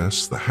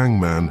Priestess, the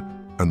Hangman,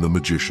 and the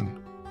Magician.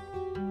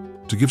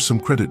 To give some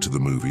credit to the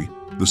movie,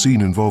 the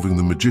scene involving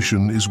the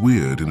Magician is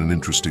weird in an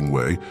interesting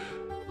way.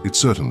 It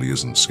certainly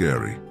isn't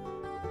scary.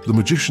 The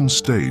Magician's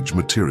stage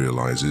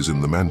materializes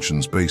in the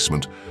mansion's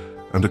basement,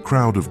 and a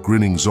crowd of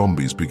grinning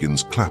zombies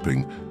begins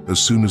clapping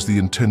as soon as the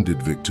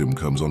intended victim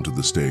comes onto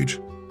the stage.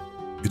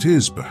 It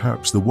is,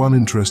 perhaps, the one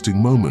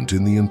interesting moment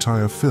in the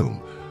entire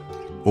film.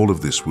 All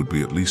of this would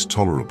be at least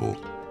tolerable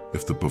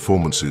if the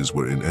performances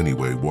were in any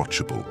way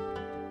watchable.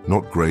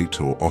 Not great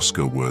or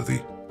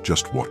Oscar-worthy,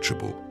 just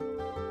watchable.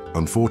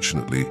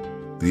 Unfortunately,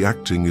 the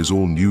acting is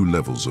all new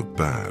levels of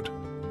bad.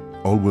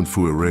 Olwen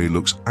Fouéré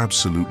looks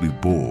absolutely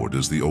bored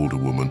as the older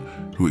woman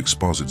who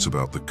exposits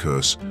about the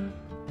curse,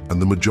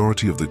 and the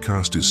majority of the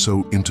cast is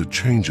so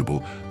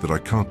interchangeable that I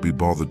can't be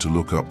bothered to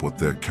look up what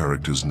their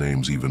characters'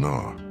 names even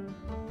are.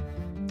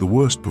 The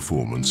worst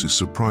performance is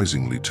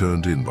surprisingly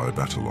turned in by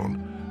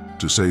Batalon.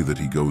 To say that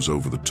he goes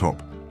over the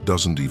top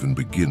doesn't even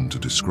begin to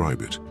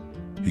describe it.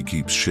 He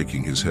keeps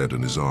shaking his head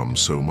and his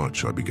arms so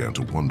much I began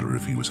to wonder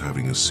if he was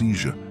having a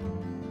seizure.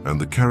 And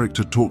the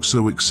character talks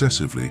so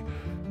excessively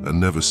and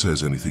never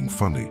says anything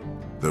funny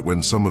that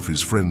when some of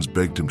his friends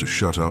begged him to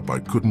shut up, I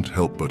couldn't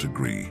help but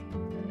agree.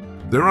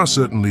 There are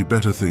certainly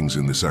better things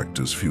in this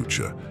actor's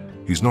future.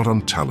 He's not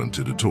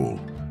untalented at all.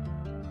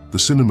 The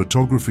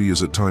cinematography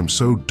is at times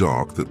so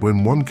dark that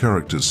when one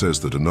character says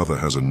that another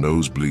has a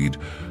nosebleed,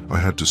 I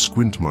had to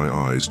squint my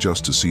eyes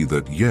just to see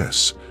that,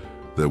 yes,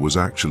 there was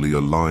actually a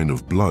line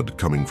of blood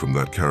coming from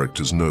that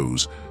character's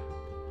nose.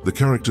 The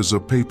characters are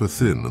paper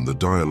thin and the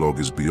dialogue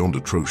is beyond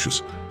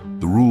atrocious.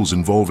 The rules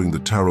involving the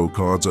tarot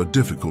cards are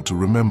difficult to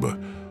remember.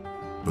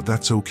 But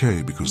that's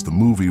okay because the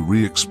movie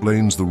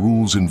re-explains the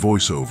rules in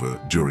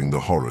voiceover during the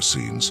horror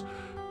scenes.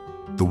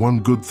 The one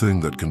good thing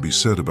that can be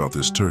said about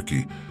this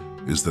turkey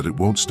is that it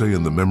won't stay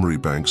in the memory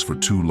banks for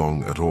too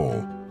long at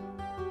all.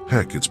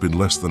 Heck, it's been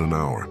less than an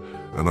hour,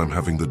 and I'm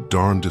having the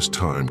darndest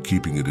time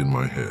keeping it in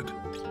my head.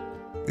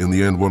 In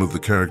the end, one of the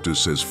characters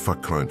says,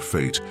 "Fuck kind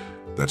fate."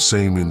 That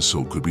same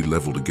insult could be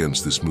leveled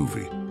against this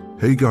movie.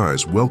 Hey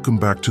guys, welcome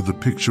back to the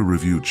Picture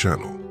Review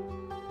channel.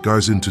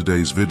 Guys, in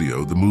today's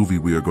video, the movie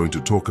we are going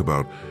to talk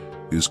about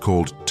is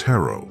called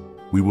Tarot.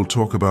 We will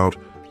talk about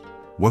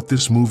what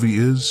this movie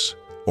is,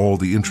 all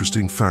the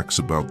interesting facts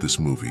about this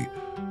movie.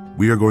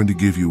 We are going to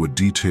give you a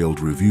detailed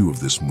review of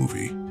this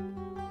movie,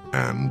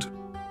 and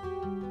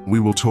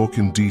we will talk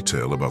in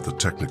detail about the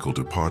technical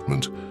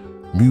department,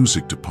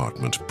 music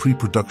department,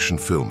 pre-production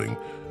filming,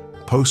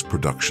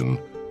 post-production,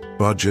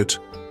 budget,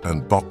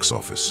 and box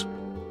office.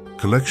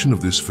 Collection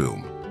of this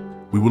film.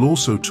 We will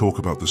also talk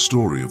about the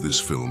story of this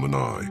film, and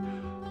I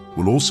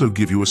will also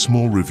give you a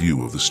small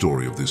review of the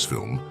story of this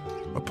film.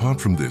 Apart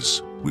from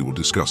this, we will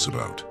discuss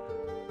about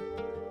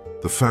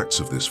the facts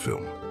of this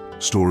film,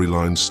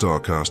 storyline, star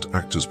cast,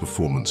 actors'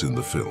 performance in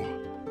the film,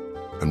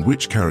 and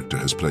which character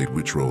has played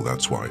which role.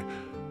 That's why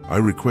I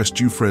request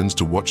you friends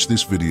to watch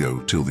this video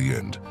till the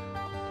end.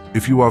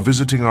 If you are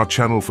visiting our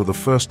channel for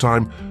the first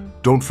time,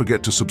 don't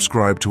forget to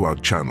subscribe to our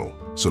channel.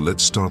 So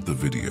let's start the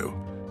video.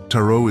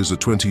 Tarot is a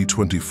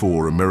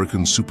 2024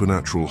 American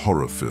supernatural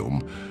horror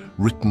film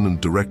written and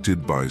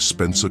directed by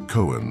Spenser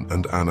Cohen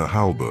and Anna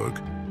Halberg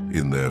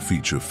in their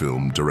feature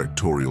film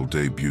directorial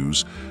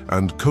debuts,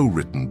 and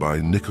co-written by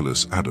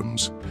Nicholas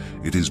Adams.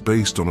 It is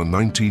based on a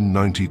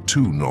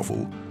 1992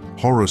 novel,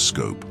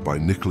 Horrorscope by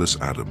Nicholas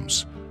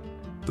Adams.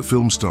 The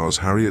film stars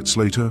Harriet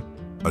Slater,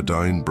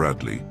 Adain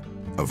Bradley,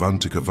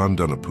 Avantika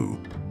Vandanapu,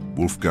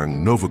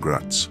 Wolfgang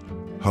Novogratz,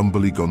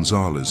 Humberly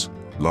González,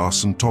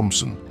 Larsen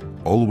Thompson,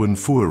 Olwen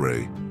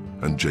Fouéré,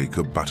 and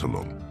Jacob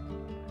Batalon.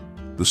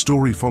 The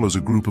story follows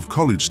a group of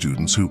college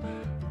students who,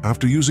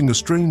 after using a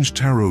strange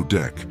tarot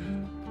deck,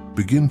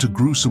 begin to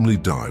gruesomely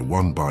die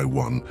one by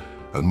one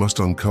and must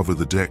uncover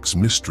the deck's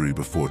mystery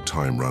before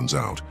time runs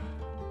out.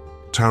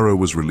 Tarot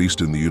was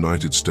released in the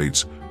United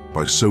States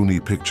by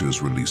Sony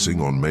Pictures,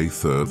 releasing on May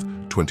 3,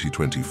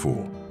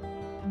 2024.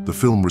 The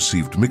film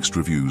received mixed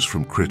reviews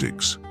from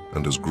critics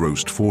and has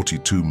grossed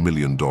 $42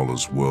 million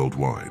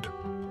worldwide.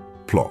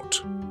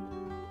 Plot.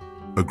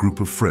 A group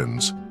of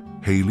friends,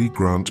 Haley,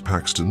 Grant,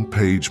 Paxton,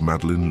 Paige,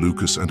 Madeline,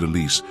 Lucas, and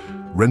Elise,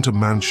 rent a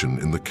mansion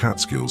in the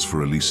Catskills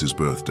for Elise's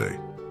birthday.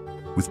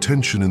 With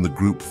tension in the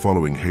group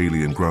following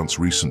Haley and Grant's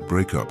recent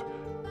breakup,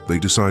 they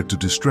decide to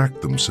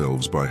distract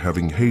themselves by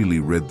having Haley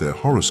read their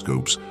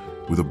horoscopes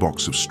with a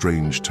box of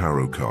strange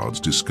tarot cards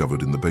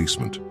discovered in the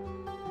basement.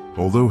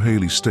 Although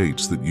Haley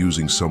states that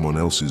using someone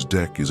else's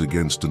deck is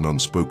against an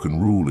unspoken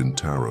rule in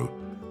tarot,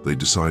 they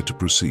decide to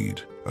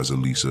proceed, as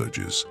Elise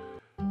urges.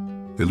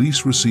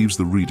 Elise receives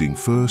the reading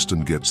first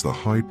and gets the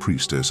High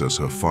Priestess as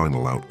her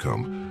final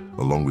outcome,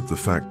 along with the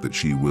fact that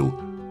she will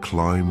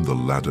climb the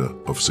ladder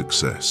of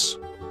success.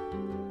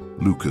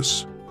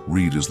 Lucas,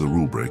 read as the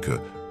rule-breaker,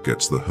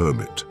 gets the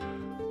Hermit,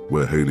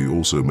 where Haley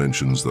also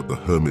mentions that the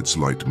Hermit's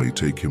light may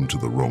take him to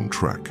the wrong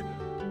track.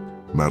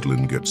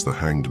 Madeline gets the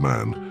Hanged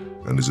Man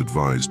and is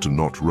advised to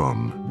not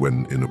run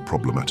when in a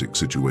problematic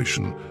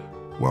situation,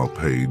 while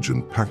Paige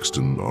and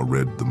Paxton are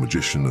read the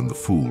Magician and the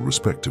Fool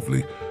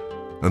respectively,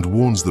 and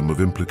warns them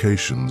of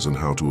implications and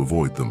how to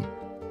avoid them.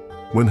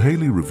 When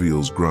Haley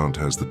reveals Grant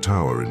has the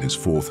Tower in his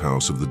 4th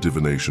house of the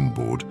divination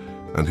board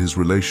and his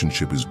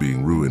relationship is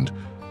being ruined,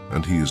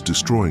 and he is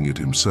destroying it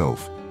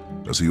himself,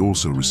 as he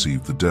also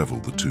received the Devil,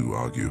 the two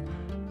argue,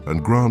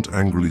 and Grant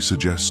angrily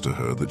suggests to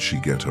her that she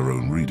get her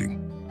own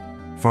reading.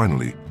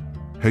 Finally,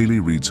 Haley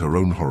reads her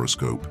own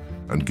horoscope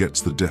and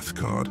gets the Death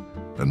card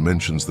and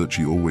mentions that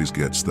she always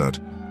gets that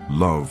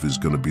love is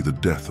going to be the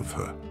death of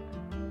her.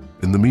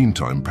 In the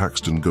meantime,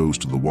 Paxton goes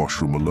to the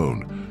washroom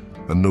alone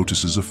and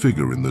notices a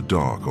figure in the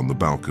dark on the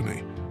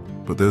balcony,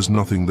 but there's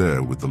nothing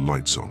there with the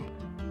lights on.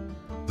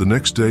 The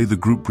next day, the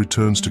group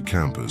returns to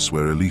campus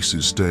where Elise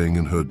is staying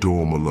in her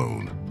dorm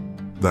alone.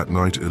 That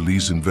night,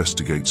 Elise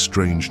investigates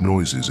strange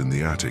noises in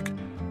the attic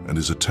and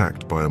is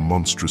attacked by a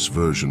monstrous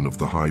version of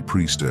the High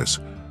Priestess,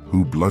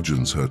 who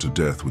bludgeons her to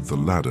death with the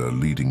ladder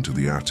leading to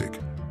the attic.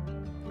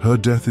 Her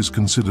death is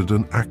considered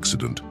an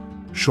accident,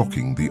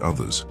 shocking the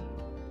others.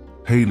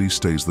 Haley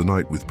stays the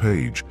night with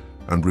Paige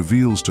and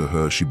reveals to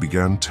her she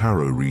began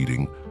tarot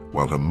reading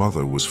while her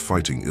mother was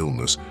fighting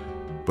illness,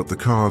 but the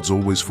cards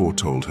always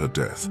foretold her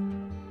death.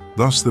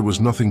 Thus, there was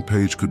nothing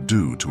Paige could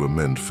do to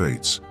amend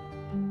fates.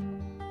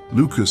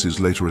 Lucas is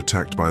later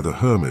attacked by the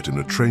Hermit in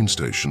a train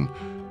station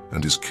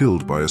and is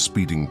killed by a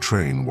speeding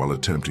train while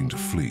attempting to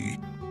flee.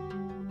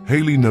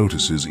 Haley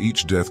notices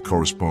each death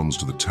corresponds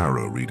to the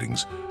tarot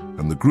readings,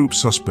 and the group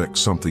suspects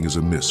something is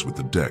amiss with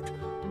the deck,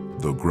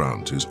 though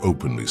Grant is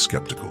openly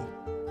skeptical.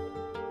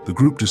 The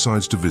group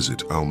decides to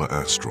visit Alma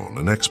Astron,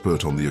 an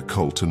expert on the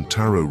occult and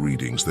tarot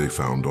readings they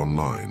found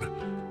online.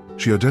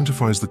 She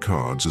identifies the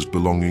cards as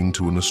belonging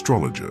to an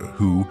astrologer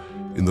who,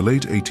 in the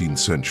late 18th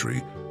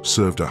century,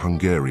 served a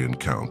Hungarian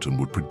count and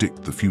would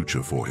predict the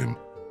future for him.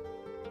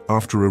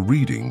 After a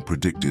reading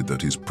predicted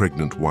that his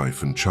pregnant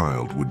wife and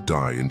child would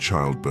die in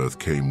childbirth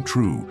came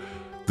true,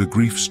 the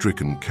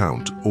grief-stricken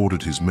count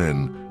ordered his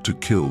men to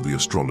kill the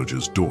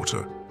astrologer's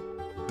daughter.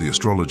 The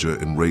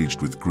astrologer,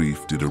 enraged with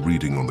grief, did a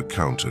reading on the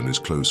count and his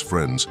close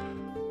friends,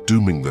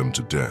 dooming them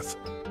to death,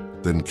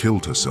 then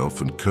killed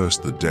herself and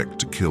cursed the deck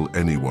to kill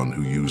anyone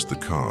who used the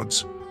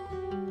cards.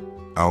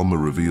 Alma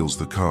reveals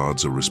the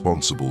cards are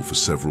responsible for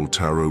several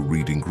tarot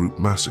reading group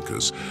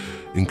massacres,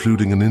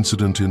 including an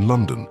incident in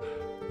London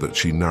that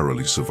she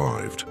narrowly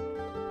survived.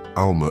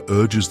 Alma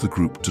urges the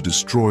group to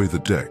destroy the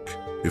deck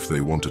if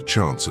they want a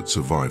chance at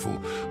survival,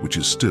 which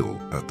is still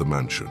at the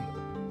mansion.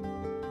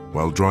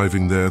 While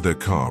driving there, their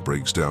car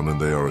breaks down and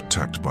they are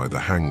attacked by the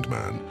Hanged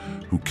Man,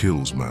 who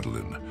kills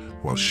Madeline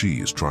while she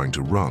is trying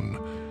to run,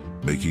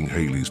 making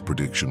Haley's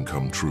prediction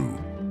come true.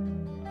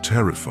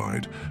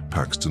 Terrified,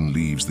 Paxton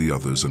leaves the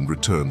others and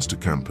returns to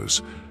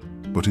campus,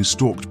 but is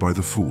stalked by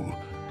the Fool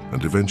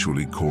and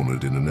eventually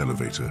cornered in an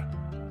elevator.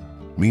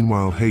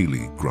 Meanwhile,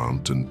 Haley,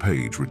 Grant, and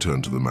Paige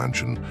return to the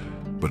mansion,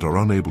 but are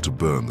unable to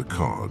burn the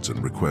cards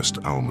and request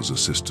Alma's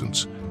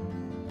assistance.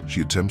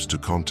 She attempts to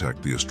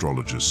contact the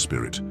astrologer's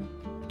spirit.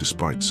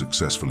 Despite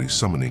successfully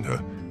summoning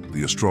her,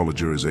 the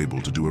astrologer is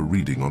able to do a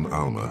reading on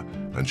Alma,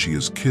 and she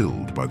is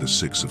killed by the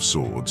Six of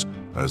Swords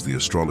as the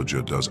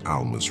astrologer does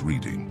Alma's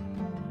reading.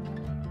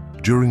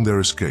 During their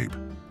escape,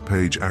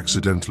 Paige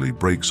accidentally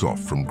breaks off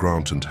from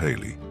Grant and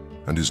Haley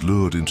and is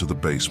lured into the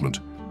basement,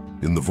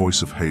 in the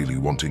voice of Haley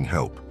wanting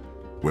help,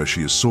 where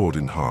she is sawed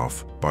in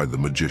half by the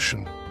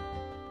Magician.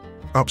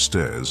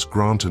 Upstairs,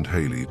 Grant and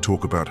Haley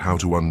talk about how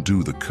to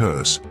undo the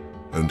curse,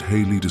 and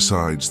Haley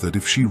decides that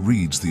if she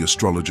reads the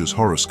astrologer's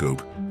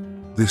horoscope,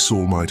 this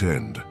all might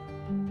end.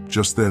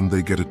 Just then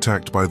they get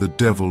attacked by the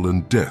Devil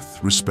and Death,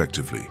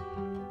 respectively.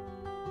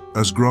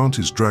 As Grant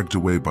is dragged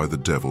away by the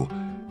Devil,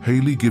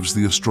 Haley gives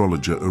the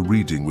astrologer a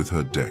reading with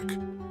her deck,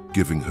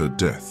 giving her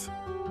death.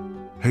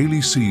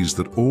 Haley sees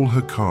that all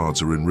her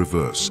cards are in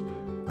reverse,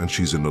 and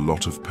she's in a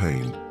lot of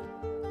pain.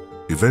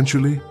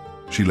 Eventually,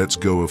 she lets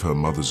go of her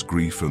mother's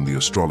grief and the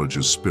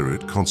astrologer's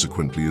spirit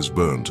consequently is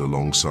burnt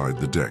alongside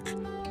the deck.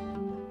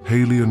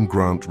 Haley and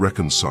Grant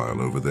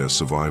reconcile over their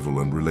survival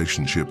and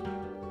relationship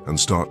and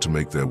start to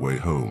make their way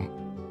home.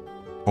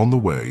 On the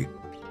way,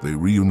 they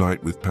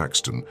reunite with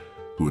Paxton,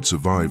 who had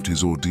survived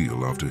his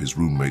ordeal after his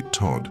roommate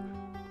Todd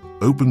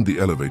opened the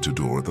elevator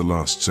door at the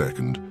last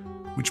second,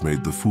 which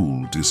made the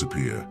fool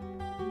disappear.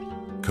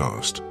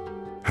 Cast: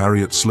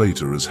 Harriet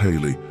Slater as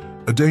Haley,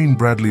 Adain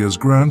Bradley as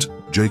Grant,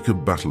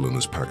 Jacob Batalon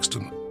as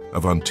Paxton,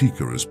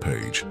 Avantika as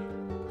Paige,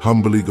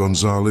 Humberly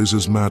González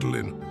as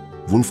Madeline,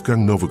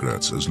 Wolfgang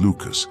Novogratz as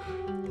Lucas,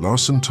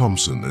 Larsen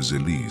Thompson as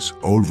Elise,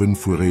 Olwen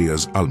Fouéré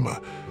as Alma.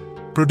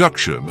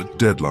 Production at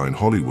Deadline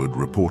Hollywood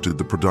reported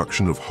the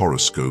production of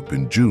Horrorscope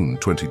in June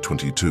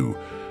 2022,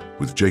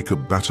 with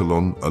Jacob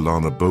Batalon,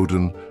 Alana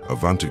Bowden,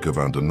 Avantika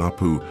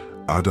Vandanapu,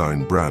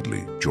 Adain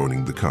Bradley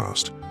joining the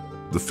cast.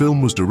 The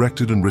film was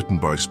directed and written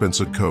by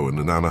Spenser, Cohen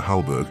and Anna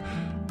Halberg,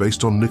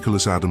 based on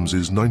Nicholas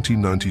Adams's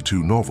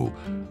 1992 novel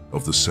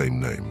of the same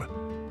name.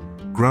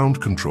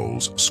 Ground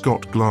controls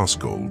Scott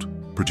Glassgold,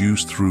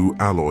 produced through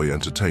Alloy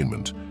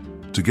Entertainment,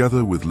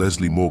 together with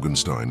Leslie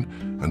Morgenstein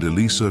and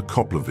Elisa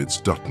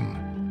Koplowitz-Dutton.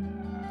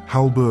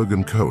 Halberg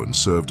and Cohen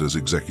served as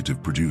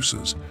executive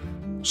producers.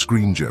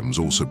 Screen Gems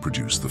also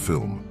produced the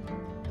film.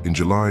 In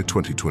July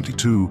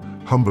 2022,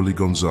 Humberly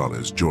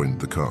González joined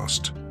the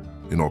cast.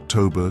 In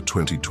October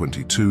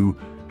 2022,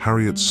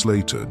 Harriet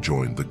Slater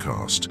joined the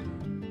cast.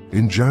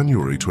 In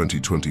January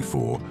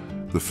 2024,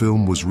 the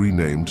film was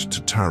renamed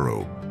to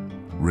Tarot.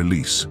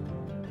 Release: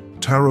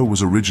 Tarot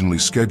was originally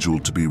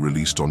scheduled to be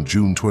released on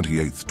June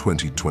 28,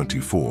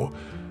 2024,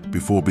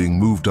 before being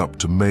moved up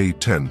to May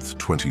 10,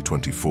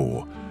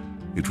 2024.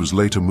 It was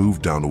later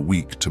moved down a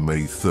week to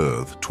May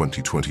 3,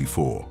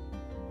 2024.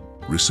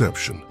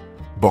 Reception: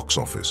 Box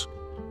office.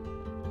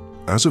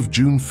 As of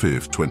June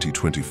 5,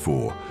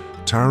 2024,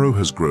 Tarot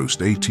has grossed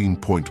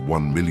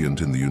 $18.1 million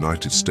in the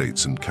United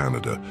States and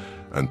Canada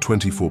and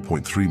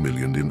 $24.3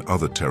 million in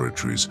other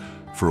territories,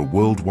 for a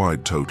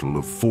worldwide total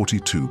of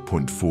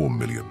 $42.4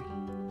 million.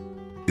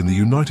 In the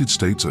United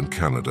States and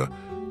Canada,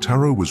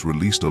 Tarot was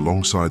released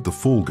alongside The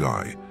Fall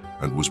Guy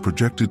and was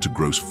projected to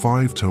gross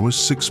 $5 to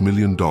 $6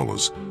 million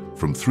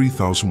from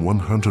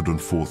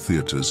 3,104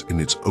 theaters in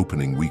its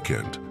opening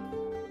weekend.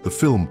 The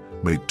film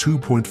made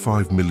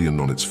 $2.5 million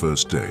on its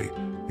first day,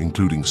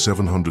 including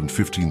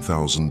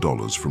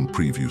 $715,000 from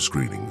preview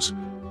screenings.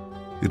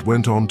 It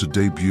went on to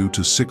debut to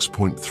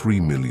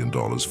 $6.3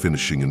 million,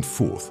 finishing in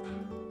fourth.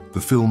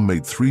 The film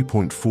made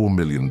 $3.4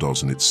 million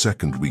in its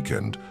second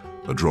weekend,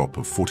 a drop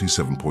of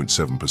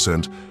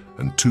 47.7%,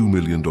 and $2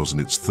 million in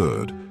its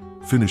third,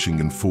 finishing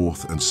in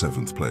fourth and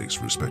seventh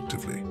place,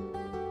 respectively.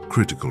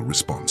 Critical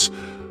response.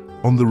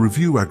 On the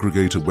review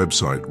aggregator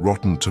website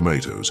Rotten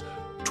Tomatoes,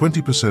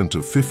 20%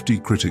 of 50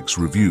 critics'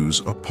 reviews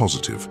are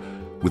positive,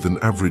 with an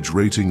average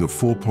rating of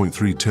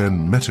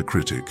 4.310.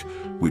 Metacritic,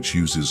 which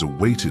uses a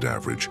weighted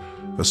average,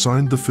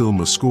 assigned the film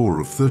a score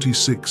of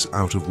 36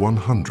 out of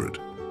 100,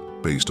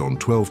 based on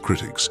 12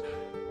 critics,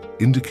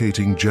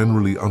 indicating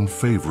generally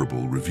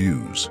unfavorable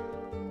reviews.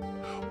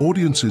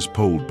 Audiences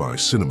polled by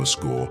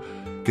CinemaScore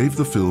gave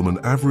the film an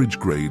average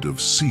grade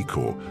of C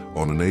Corps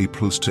on an A+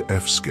 to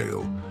F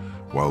scale,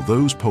 while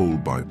those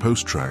polled by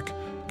PostTrack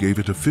gave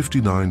it a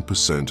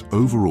 59%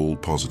 overall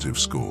positive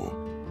score.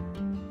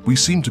 We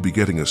seem to be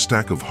getting a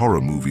stack of horror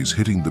movies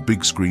hitting the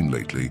big screen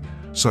lately,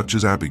 such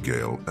as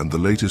Abigail, and the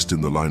latest in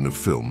the line of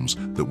films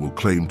that will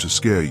claim to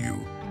scare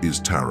you is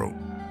Tarot.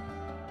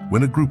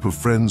 When a group of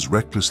friends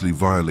recklessly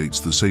violates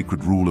the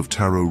sacred rule of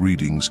tarot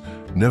readings,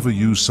 never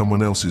use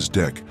someone else's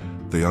deck,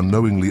 they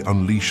unknowingly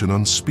unleash an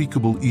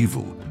unspeakable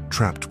evil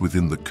trapped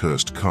within the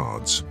cursed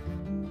cards.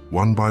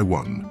 One by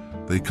one,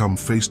 they come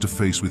face to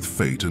face with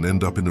fate and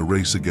end up in a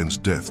race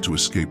against death to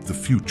escape the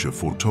future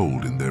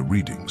foretold in their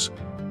readings.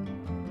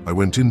 I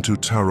went into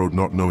Tarot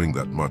not knowing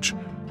that much,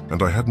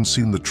 and I hadn't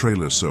seen the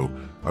trailer, so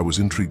I was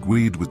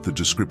intrigued with the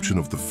description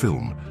of the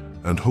film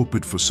and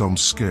hoped for some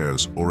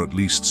scares, or at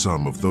least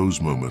some of those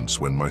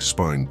moments when my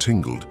spine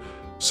tingled.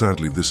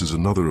 Sadly, this is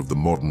another of the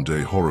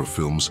modern-day horror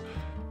films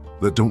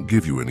that don't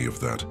give you any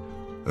of that,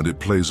 and it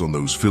plays on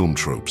those film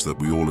tropes that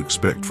we all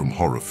expect from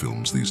horror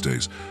films these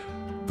days.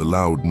 The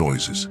loud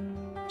noises,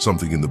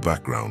 something in the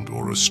background,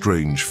 or a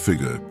strange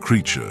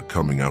creature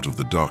coming out of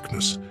the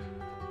darkness.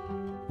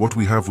 What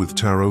we have with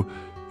Tarot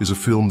is a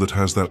film that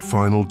has that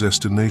Final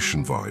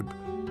Destination vibe.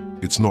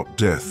 It's not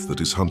death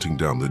that is hunting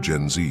down the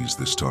Gen Zs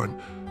this time,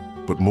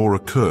 but more a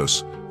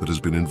curse that has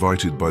been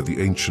invited by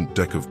the ancient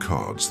deck of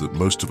cards that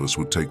most of us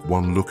would take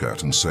one look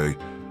at and say,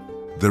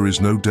 "There is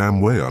no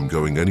damn way I'm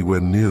going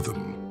anywhere near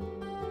them."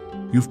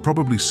 You've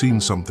probably seen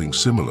something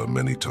similar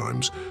many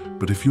times,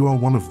 but if you are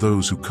one of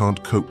those who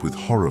can't cope with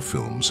horror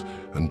films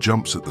and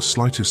jumps at the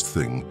slightest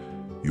thing,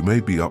 you may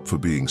be up for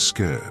being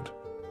scared.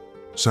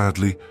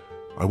 Sadly,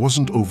 I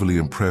wasn't overly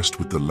impressed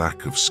with the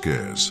lack of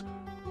scares.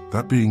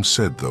 That being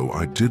said, though,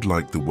 I did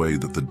like the way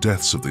that the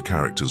deaths of the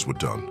characters were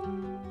done,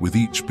 with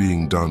each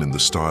being done in the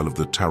style of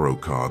the tarot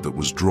card that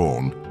was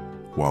drawn,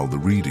 while the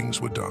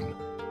readings were done.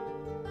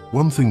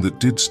 One thing that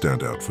did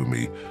stand out for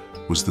me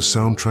was the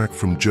soundtrack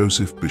from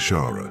Joseph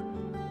Bishara.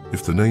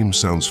 If the name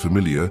sounds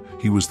familiar,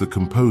 he was the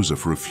composer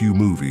for a few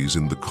movies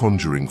in the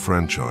Conjuring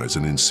franchise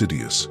and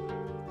Insidious.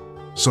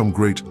 Some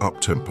great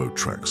up-tempo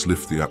tracks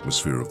lift the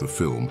atmosphere of the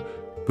film,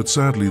 but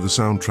sadly the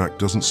soundtrack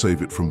doesn't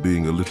save it from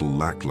being a little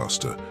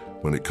lackluster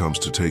when it comes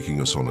to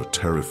taking us on a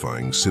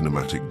terrifying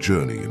cinematic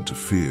journey into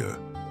fear.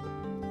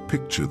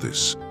 Picture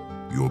this: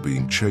 you're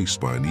being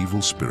chased by an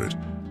evil spirit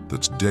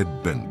that's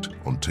dead bent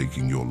on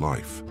taking your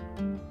life.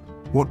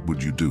 What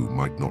would you do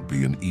might not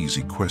be an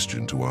easy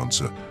question to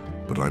answer,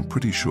 but I'm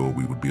pretty sure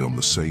we would be on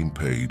the same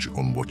page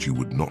on what you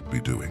would not be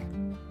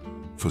doing.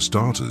 For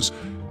starters,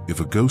 if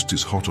a ghost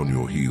is hot on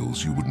your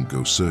heels, you wouldn't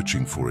go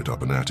searching for it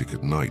up an attic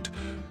at night.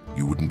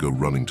 You wouldn't go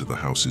running to the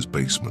house's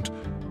basement.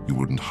 You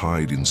wouldn't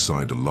hide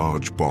inside a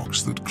large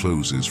box that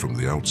closes from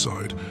the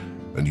outside.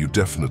 And you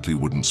definitely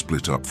wouldn't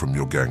split up from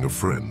your gang of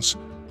friends.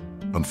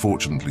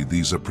 Unfortunately,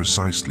 these are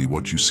precisely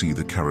what you see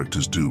the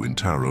characters do in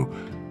Tarot,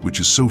 which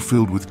is so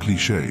filled with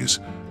cliches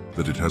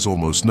that it has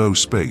almost no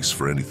space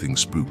for anything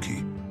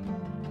spooky.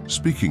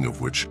 Speaking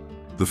of which,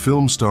 the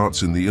film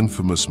starts in the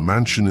infamous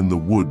mansion in the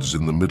woods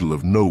in the middle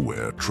of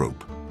nowhere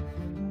trope.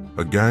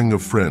 A gang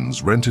of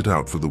friends rent it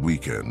out for the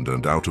weekend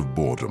and, out of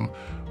boredom,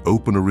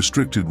 open a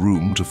restricted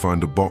room to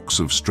find a box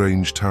of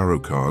strange tarot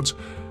cards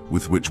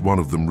with which one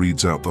of them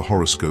reads out the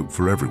horoscope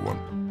for everyone.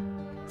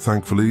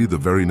 Thankfully, the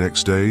very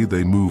next day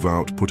they move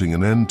out, putting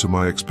an end to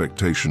my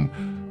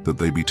expectation that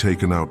they be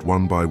taken out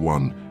one by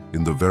one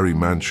in the very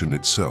mansion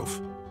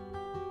itself.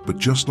 But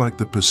just like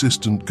the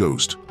persistent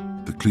ghost,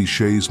 the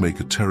cliches make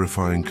a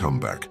terrifying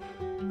comeback,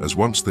 as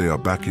once they are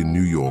back in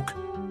New York,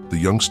 the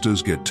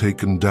youngsters get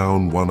taken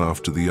down one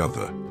after the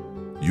other.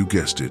 You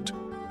guessed it,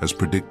 as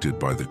predicted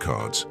by the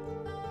cards.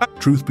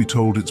 Truth be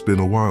told, it's been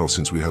a while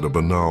since we had a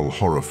banal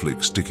horror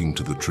flick sticking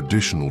to the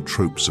traditional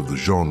tropes of the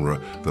genre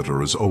that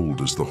are as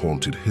old as the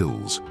haunted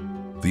hills.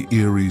 The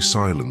eerie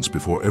silence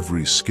before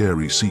every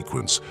scary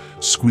sequence,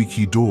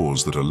 squeaky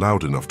doors that are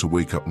loud enough to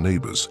wake up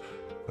neighbors,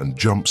 and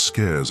jump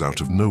scares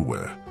out of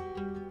nowhere.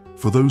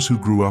 For those who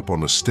grew up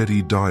on a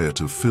steady diet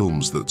of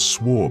films that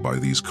swore by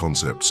these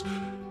concepts,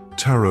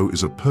 Tarot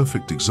is a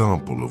perfect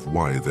example of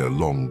why they're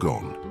long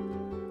gone.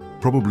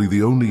 Probably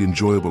the only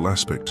enjoyable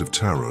aspect of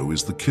Tarot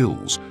is the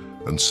kills,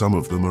 and some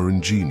of them are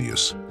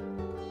ingenious.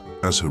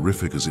 As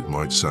horrific as it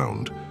might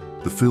sound,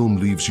 the film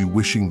leaves you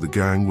wishing the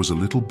gang was a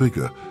little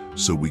bigger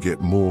so we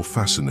get more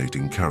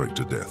fascinating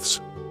character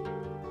deaths.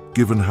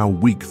 Given how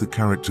weak the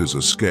characters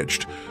are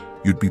sketched,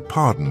 you'd be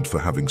pardoned for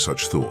having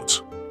such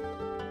thoughts.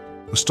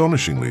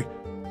 Astonishingly,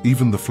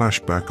 even the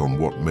flashback on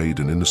what made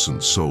an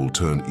innocent soul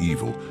turn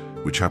evil,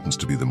 which happens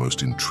to be the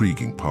most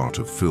intriguing part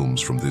of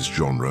films from this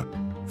genre,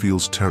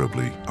 feels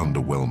terribly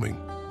underwhelming.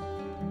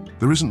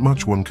 There isn't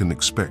much one can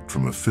expect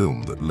from a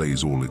film that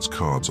lays all its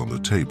cards on the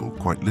table,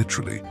 quite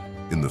literally,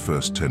 in the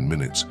first 10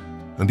 minutes,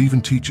 and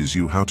even teaches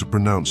you how to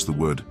pronounce the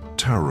word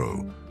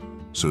tarot,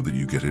 so that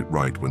you get it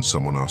right when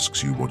someone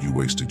asks you what you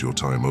wasted your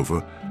time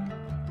over.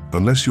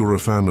 Unless you're a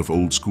fan of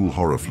old-school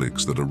horror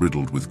flicks that are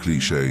riddled with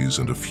cliches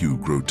and a few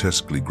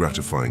grotesquely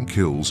gratifying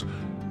kills,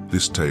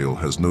 this tale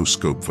has no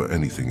scope for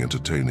anything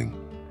entertaining.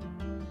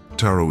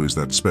 Tarot is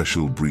that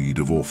special breed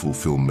of awful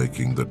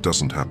filmmaking that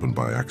doesn't happen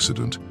by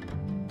accident.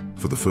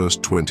 For the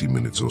first 20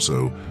 minutes or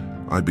so,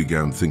 I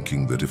began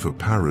thinking that if a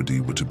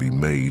parody were to be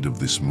made of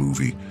this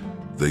movie,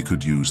 they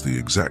could use the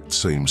exact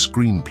same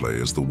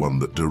screenplay as the one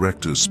that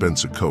directors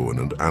Spenser Cohen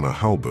and Anna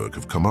Halberg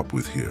have come up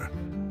with here.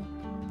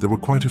 There were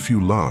quite a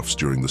few laughs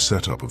during the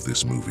setup of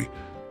this movie,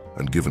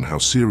 and given how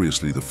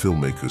seriously the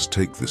filmmakers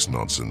take this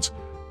nonsense,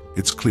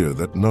 it's clear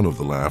that none of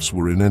the laughs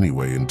were in any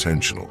way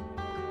intentional.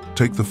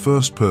 Take the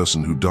first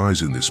person who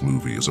dies in this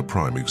movie as a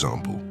prime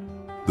example.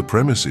 The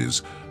premise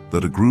is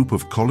that a group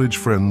of college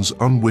friends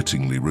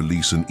unwittingly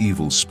release an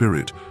evil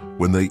spirit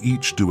when they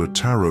each do a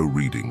tarot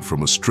reading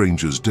from a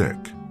stranger's deck,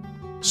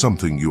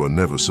 something you are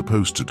never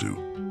supposed to do.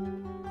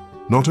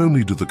 Not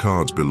only do the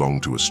cards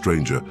belong to a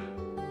stranger,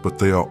 but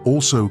they are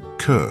also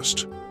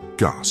cursed.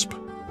 Gasp.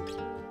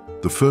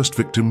 The first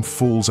victim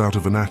falls out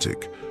of an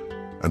attic,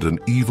 and an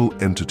evil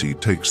entity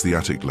takes the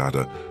attic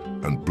ladder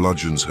and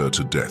bludgeons her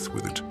to death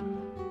with it.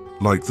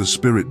 Like the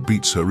spirit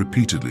beats her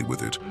repeatedly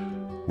with it.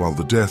 While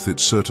the death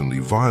is certainly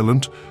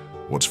violent,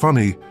 what's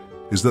funny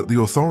is that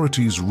the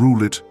authorities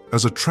rule it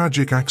as a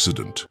tragic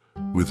accident,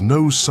 with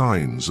no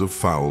signs of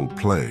foul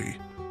play.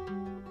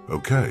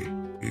 Okay,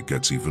 it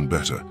gets even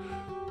better.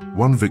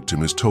 One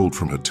victim is told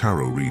from her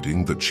tarot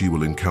reading that she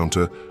will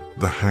encounter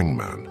the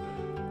hangman.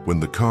 When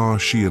the car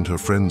she and her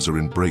friends are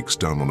in breaks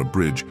down on a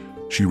bridge,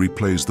 she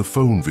replays the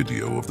phone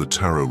video of the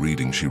tarot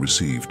reading she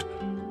received.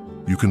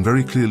 You can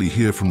very clearly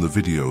hear from the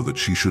video that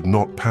she should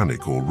not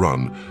panic or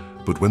run,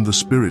 but when the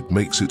spirit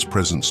makes its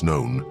presence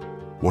known,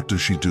 what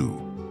does she do?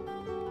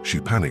 She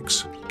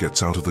panics,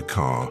 gets out of the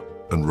car,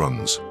 and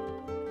runs.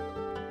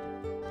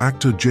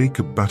 Actor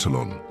Jacob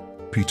Batalon,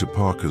 Peter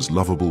Parker's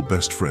lovable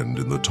best friend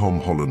in the Tom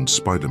Holland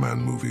Spider-Man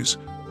movies,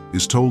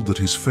 is told that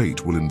his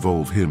fate will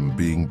involve him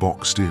being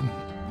boxed in.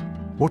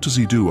 What does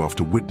he do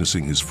after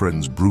witnessing his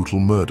friend's brutal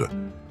murder?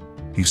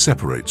 He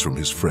separates from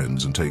his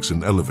friends and takes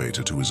an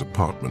elevator to his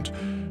apartment.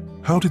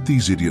 How did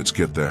these idiots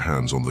get their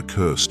hands on the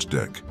cursed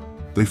deck?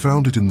 They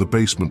found it in the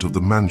basement of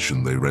the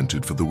mansion they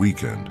rented for the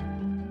weekend.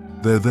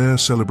 They're there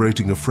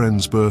celebrating a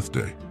friend's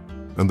birthday,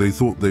 and they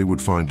thought they would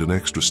find an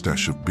extra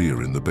stash of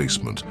beer in the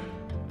basement,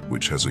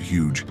 which has a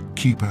huge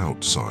 "Keep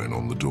Out" sign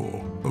on the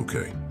door.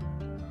 Okay.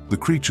 The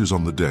creatures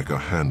on the deck are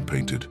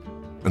hand-painted,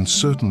 and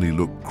certainly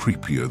look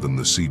creepier than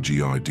the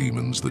CGI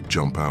demons that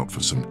jump out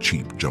for some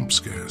cheap jump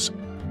scares.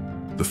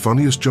 The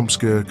funniest jump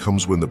scare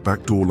comes when the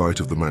back door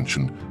light of the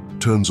mansion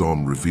turns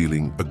on,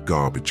 revealing a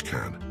garbage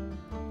can.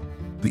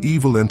 The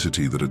evil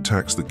entity that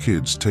attacks the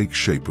kids takes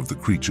shape of the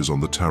creatures on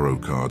the tarot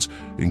cards,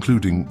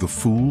 including the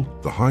Fool,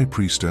 the High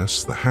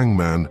Priestess, the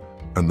Hangman,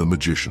 and the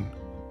Magician.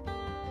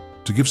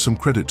 To give some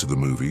credit to the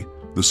movie,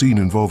 the scene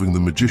involving the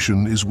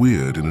Magician is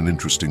weird in an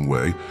interesting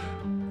way.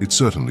 It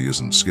certainly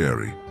isn't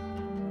scary.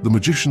 The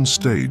Magician's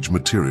stage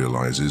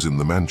materializes in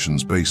the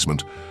mansion's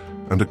basement,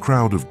 and a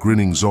crowd of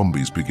grinning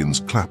zombies begins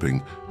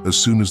clapping as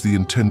soon as the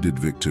intended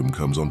victim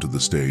comes onto the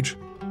stage.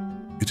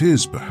 It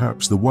is,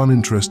 perhaps, the one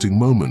interesting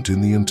moment in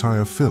the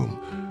entire film.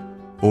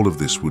 All of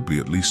this would be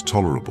at least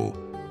tolerable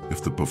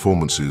if the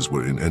performances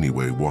were in any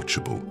way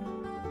watchable.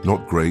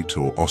 Not great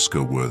or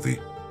Oscar-worthy,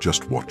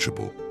 just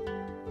watchable.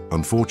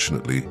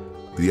 Unfortunately,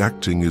 the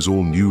acting is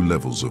all new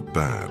levels of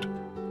bad.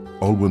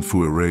 Olwen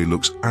Fouéré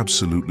looks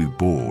absolutely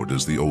bored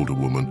as the older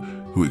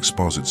woman who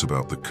exposits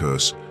about the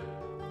curse,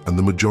 and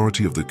the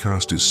majority of the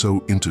cast is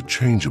so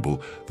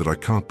interchangeable that I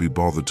can't be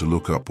bothered to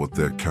look up what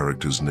their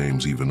characters'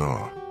 names even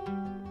are.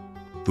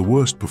 The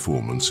worst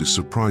performance is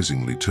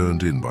surprisingly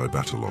turned in by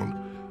Batalon.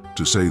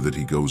 To say that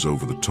he goes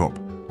over the top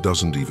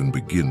doesn't even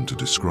begin to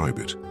describe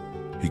it.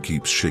 He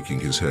keeps shaking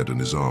his head and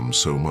his arms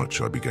so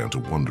much I began to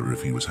wonder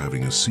if he was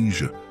having a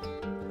seizure.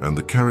 And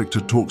the character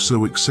talks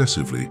so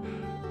excessively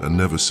and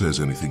never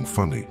says anything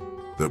funny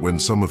that when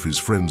some of his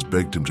friends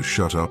begged him to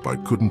shut up, I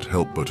couldn't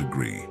help but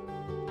agree.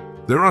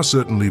 There are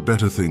certainly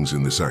better things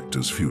in this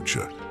actor's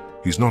future.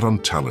 He's not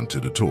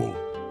untalented at all.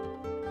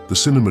 The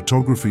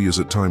cinematography is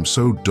at times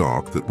so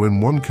dark that when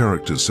one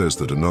character says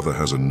that another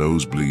has a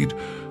nosebleed,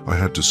 I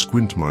had to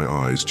squint my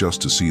eyes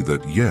just to see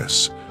that,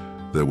 yes,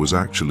 there was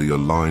actually a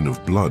line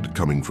of blood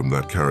coming from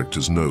that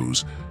character's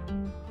nose.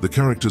 The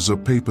characters are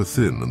paper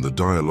thin and the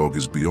dialogue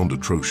is beyond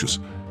atrocious.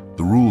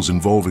 The rules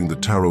involving the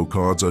tarot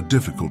cards are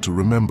difficult to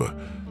remember.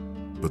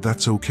 But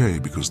that's okay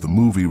because the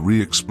movie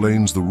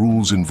re-explains the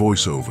rules in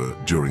voiceover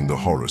during the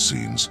horror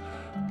scenes.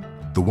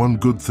 The one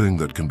good thing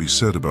that can be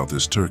said about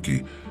this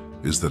turkey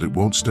is that it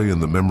won't stay in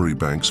the memory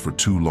banks for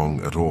too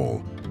long at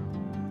all.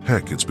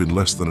 Heck, it's been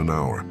less than an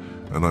hour,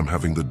 and I'm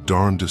having the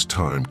darndest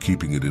time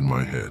keeping it in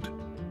my head.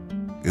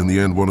 In the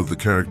end, one of the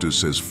characters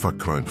says, "Fuck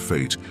kind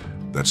fate."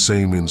 That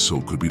same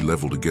insult could be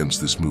leveled against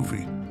this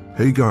movie.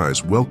 Hey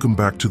guys, welcome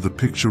back to the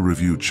Picture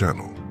Review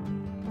channel.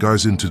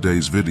 Guys, in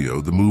today's video,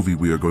 the movie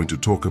we are going to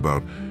talk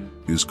about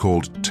is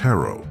called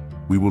Tarot.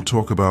 We will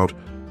talk about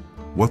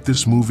what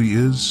this movie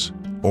is,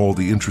 all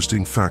the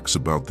interesting facts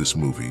about this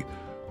movie.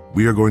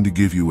 We are going to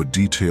give you a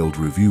detailed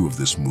review of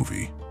this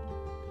movie,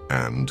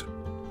 and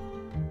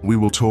we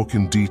will talk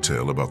in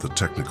detail about the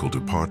technical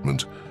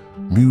department,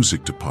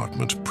 music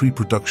department,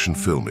 pre-production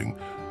filming,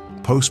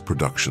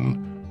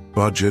 post-production,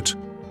 budget,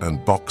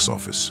 and box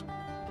office.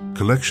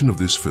 Collection of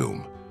this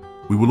film.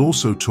 We will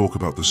also talk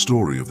about the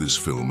story of this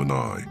film, and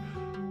I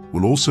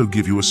will also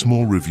give you a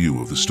small review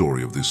of the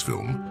story of this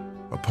film.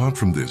 Apart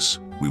from this,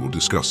 we will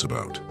discuss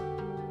about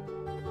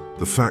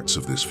the facts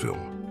of this film,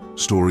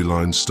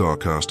 storyline, star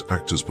cast,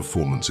 actors'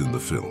 performance in the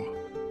film,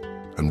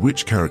 and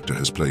which character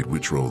has played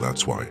which role.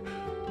 That's why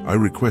I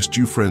request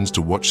you friends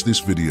to watch this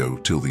video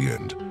till the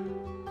end.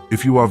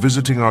 If you are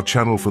visiting our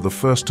channel for the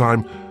first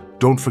time,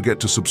 don't forget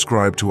to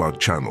subscribe to our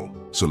channel.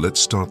 So let's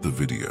start the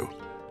video.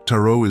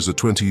 Tarot is a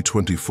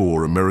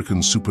 2024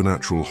 American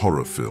supernatural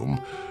horror film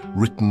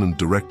written and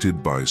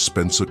directed by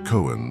Spenser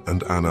Cohen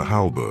and Anna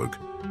Halberg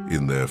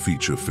in their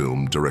feature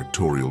film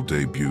directorial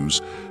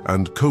debuts,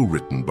 and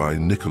co-written by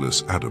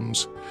Nicholas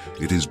Adams.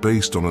 It is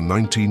based on a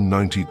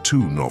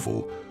 1992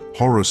 novel,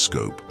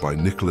 Horrorscope, by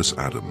Nicholas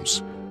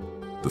Adams.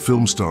 The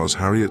film stars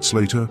Harriet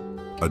Slater,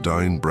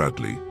 Adain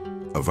Bradley,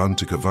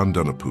 Avantika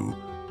Vandanapu,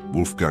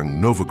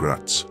 Wolfgang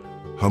Novogratz,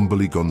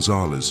 Humberly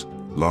González,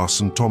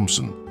 Larsen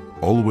Thompson,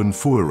 Olwen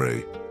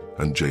Fouéré,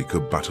 and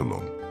Jacob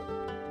Batalon.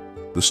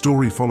 The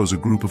story follows a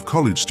group of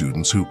college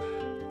students who,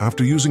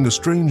 after using a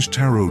strange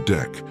tarot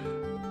deck,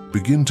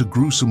 begin to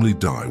gruesomely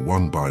die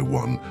one by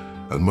one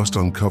and must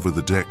uncover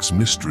the deck's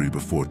mystery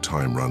before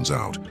time runs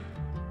out.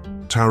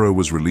 Tarot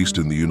was released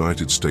in the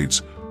United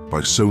States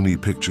by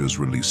Sony Pictures,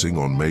 releasing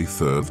on May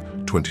 3,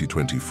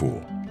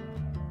 2024.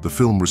 The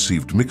film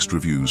received mixed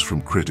reviews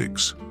from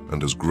critics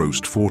and has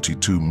grossed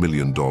 $42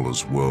 million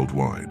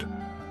worldwide.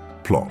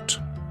 Plot.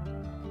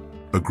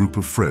 A group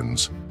of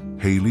friends,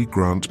 Haley,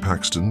 Grant,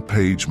 Paxton,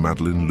 Paige,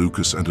 Madeline,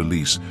 Lucas, and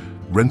Elise,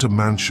 rent a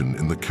mansion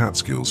in the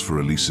Catskills for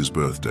Elise's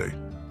birthday.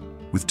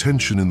 With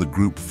tension in the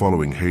group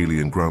following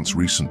Haley and Grant's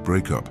recent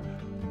breakup,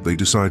 They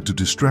decide to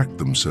distract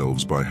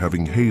themselves by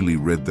having Haley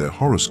read their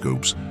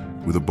horoscopes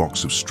with a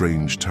box of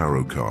strange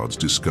tarot cards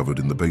discovered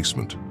in the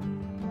basement.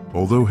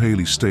 Although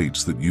Haley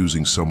states that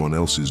using someone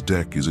else's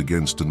deck is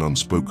against an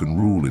unspoken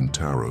rule in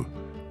tarot,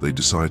 they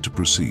decide to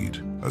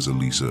proceed, as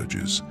Elise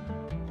urges.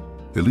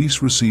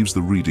 Elise receives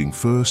the reading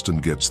first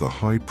and gets the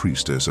High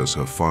Priestess as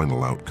her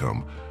final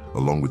outcome,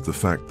 along with the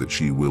fact that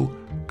she will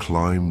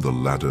climb the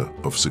ladder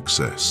of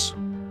success.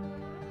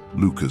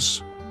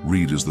 Lucas,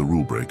 read as the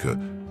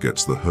rulebreaker,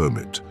 gets the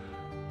Hermit,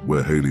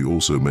 where Haley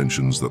also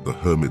mentions that the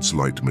Hermit's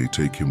light may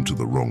take him to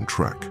the wrong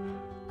track.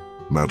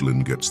 Madeline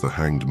gets the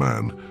Hanged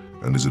Man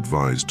and is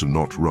advised to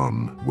not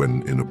run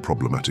when in a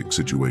problematic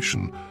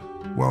situation,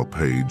 while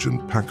Paige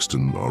and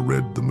Paxton are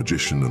read the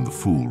Magician and the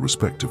Fool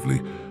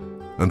respectively,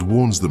 and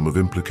warns them of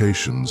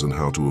implications and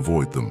how to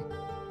avoid them.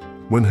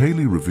 When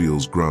Haley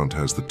reveals Grant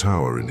has the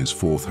tower in his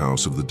 4th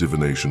house of the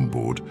divination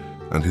board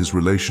and his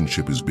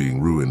relationship is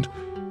being ruined,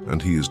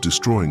 and he is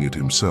destroying it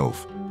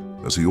himself,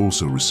 as he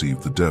also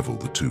received the devil,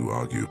 the two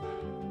argue,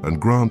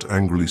 and Grant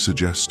angrily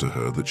suggests to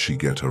her that she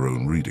get her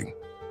own reading.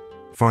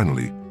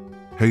 Finally,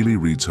 Haley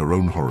reads her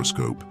own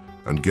horoscope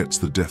and gets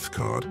the death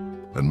card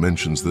and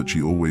mentions that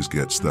she always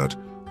gets that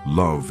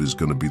love is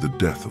going to be the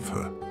death of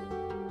her.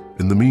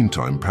 In the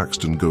meantime,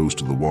 Paxton goes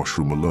to the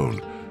washroom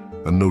alone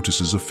and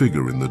notices a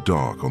figure in the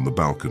dark on the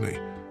balcony,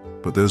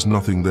 but there's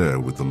nothing there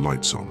with the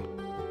lights on.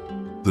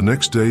 The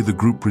next day, the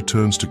group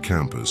returns to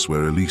campus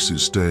where Elise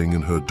is staying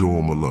in her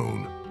dorm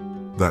alone.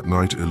 That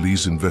night,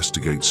 Elise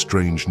investigates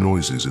strange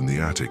noises in the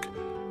attic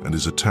and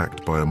is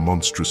attacked by a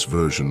monstrous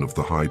version of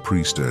the High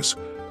Priestess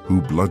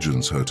who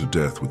bludgeons her to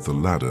death with the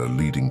ladder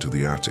leading to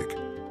the attic.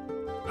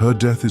 Her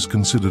death is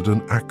considered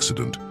an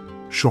accident,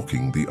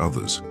 shocking the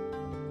others.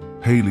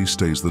 Haley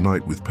stays the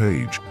night with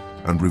Paige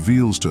and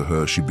reveals to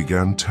her she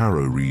began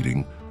tarot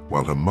reading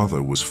while her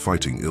mother was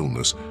fighting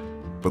illness,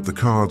 but the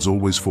cards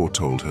always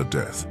foretold her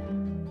death.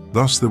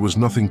 Thus, there was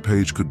nothing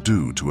Paige could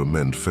do to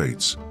amend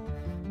fates.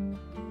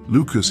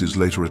 Lucas is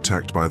later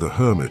attacked by the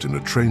Hermit in a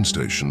train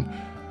station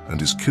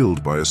and is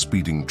killed by a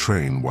speeding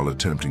train while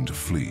attempting to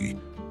flee.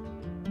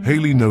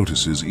 Haley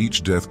notices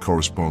each death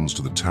corresponds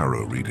to the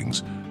tarot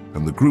readings,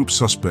 and the group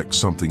suspects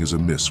something is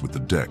amiss with the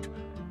deck,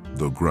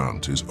 though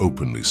Grant is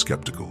openly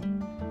skeptical.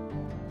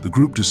 The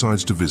group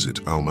decides to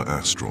visit Alma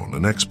Astron,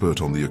 an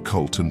expert on the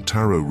occult and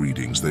tarot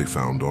readings they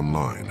found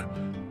online.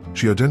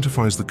 She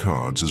identifies the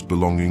cards as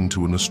belonging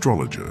to an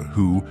astrologer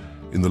who,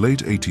 in the late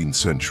 18th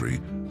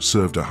century,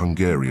 served a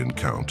Hungarian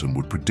count and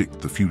would predict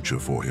the future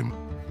for him.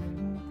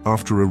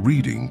 After a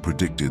reading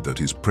predicted that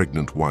his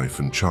pregnant wife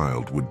and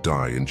child would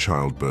die in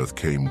childbirth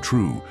came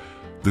true,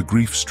 the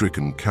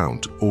grief-stricken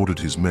count ordered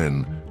his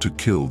men to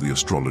kill the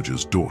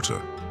astrologer's daughter.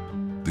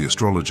 The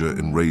astrologer,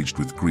 enraged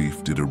with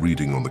grief, did a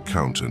reading on the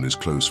count and his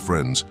close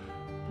friends,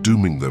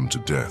 dooming them to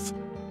death,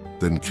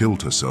 then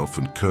killed herself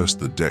and cursed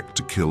the deck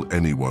to kill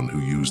anyone who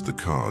used the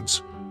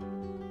cards.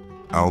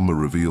 Alma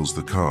reveals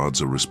the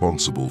cards are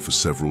responsible for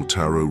several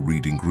tarot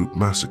reading group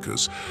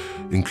massacres,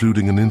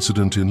 including an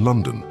incident in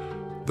London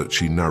that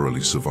she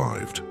narrowly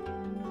survived.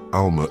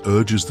 Alma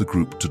urges the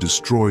group to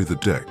destroy the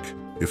deck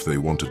if they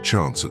want a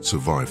chance at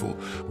survival,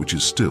 which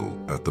is still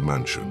at the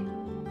mansion.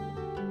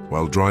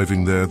 While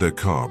driving there, their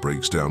car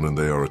breaks down and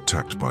they are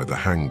attacked by the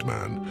Hanged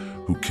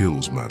Man, who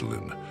kills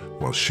Madeline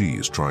while she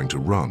is trying to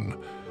run,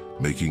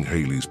 making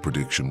Haley's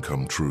prediction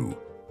come true.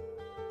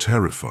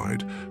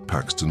 Terrified,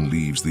 Paxton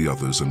leaves the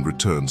others and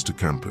returns to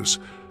campus,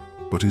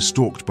 but is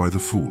stalked by the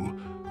Fool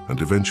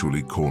and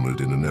eventually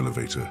cornered in an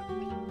elevator.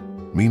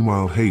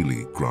 Meanwhile,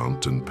 Haley,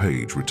 Grant, and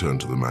Paige return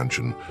to the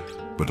mansion,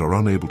 but are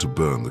unable to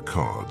burn the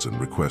cards and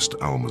request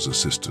Alma's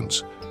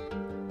assistance.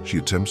 She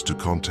attempts to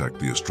contact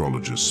the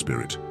astrologer's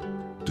spirit.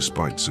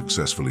 Despite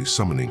successfully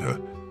summoning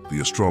her, the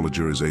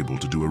astrologer is able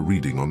to do a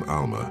reading on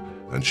Alma,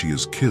 and she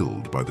is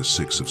killed by the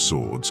Six of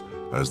Swords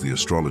as the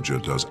astrologer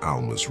does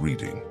Alma's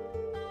reading.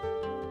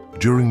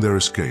 During their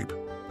escape,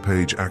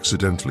 Paige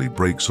accidentally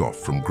breaks off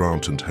from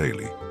Grant and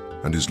Haley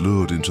and is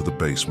lured into the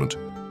basement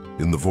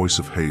in the voice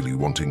of Haley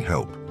wanting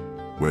help,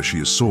 where she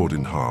is sawed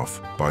in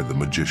half by the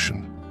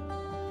Magician.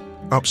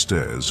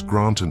 Upstairs,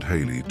 Grant and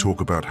Haley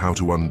talk about how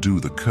to undo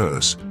the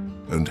curse,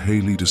 and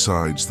Haley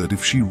decides that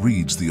if she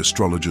reads the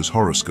astrologer's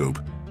horoscope,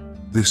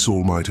 this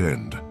all might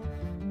end.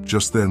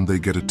 Just then they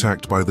get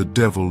attacked by the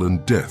devil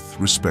and death,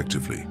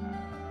 respectively.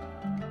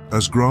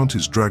 As Grant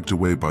is dragged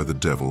away by the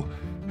devil,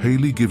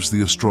 Haley gives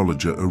the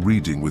astrologer a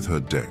reading with her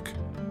deck,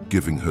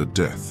 giving her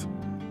death.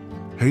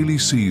 Haley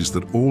sees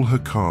that all her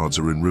cards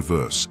are in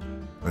reverse,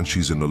 and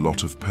she's in a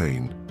lot of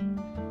pain.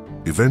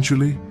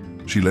 Eventually,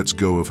 she lets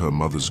go of her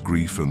mother's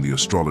grief and the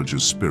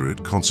astrologer's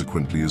spirit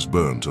consequently is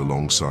burnt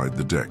alongside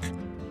the deck.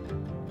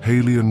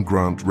 Haley and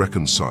Grant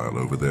reconcile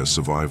over their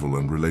survival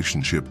and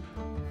relationship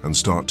and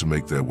start to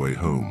make their way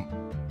home.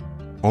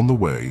 On the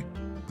way,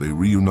 they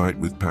reunite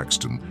with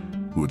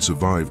Paxton, who had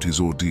survived his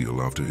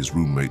ordeal after his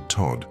roommate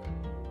Todd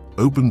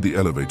opened the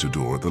elevator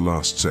door at the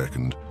last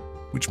second,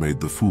 which made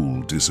the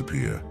Fool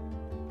disappear.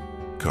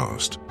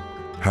 Cast: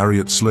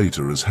 Harriet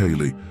Slater as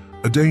Haley,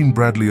 Adain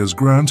Bradley as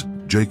Grant,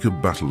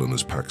 Jacob Batalon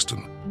as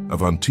Paxton,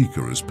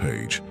 Avantika as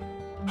Paige,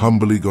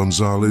 Humberly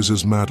González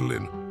as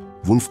Madeline,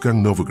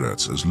 Wolfgang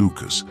Novogratz as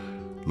Lucas,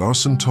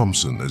 Larsen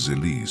Thompson as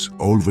Elise,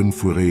 Olwen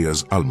Fouéré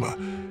as Alma.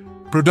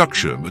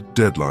 Production at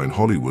Deadline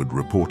Hollywood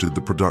reported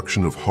the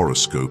production of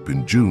Horrorscope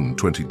in June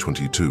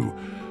 2022,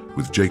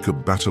 with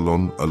Jacob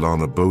Batalon,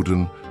 Alana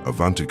Bowden,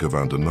 Avantika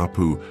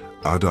Vandanapu,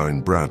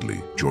 Adain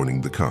Bradley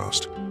joining the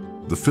cast.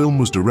 The film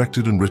was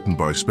directed and written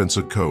by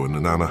Spenser, Cohen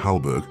and Anna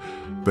Halberg,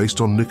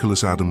 based on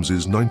Nicholas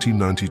Adams's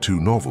 1992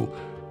 novel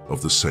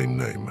of the same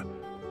name.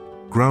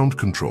 Ground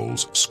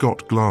controls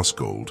Scott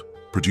Glassgold,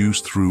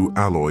 produced through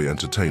Alloy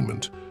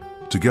Entertainment,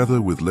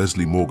 together with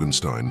Leslie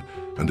Morgenstein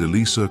and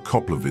Elisa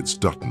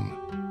Koplowitz-Dutton.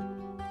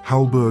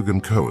 Halberg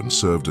and Cohen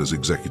served as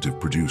executive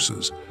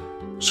producers.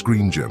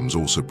 Screen Gems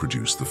also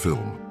produced the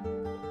film.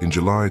 In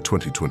July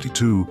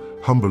 2022,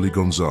 Humberly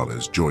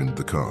González joined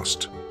the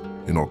cast.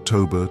 In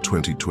October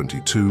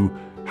 2022,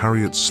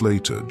 Harriet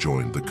Slater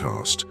joined the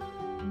cast.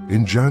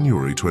 In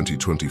January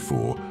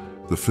 2024,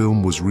 the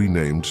film was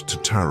renamed to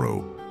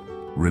Tarot.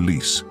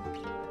 Release.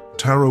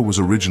 Tarot was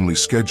originally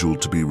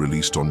scheduled to be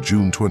released on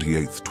June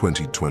 28,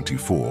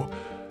 2024,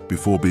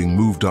 before being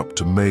moved up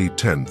to May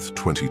 10,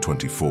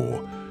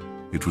 2024.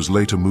 It was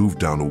later moved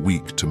down a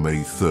week to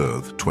May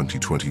 3,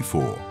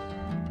 2024.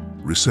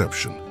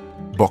 Reception.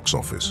 Box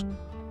office.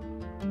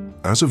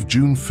 As of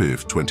June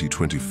 5,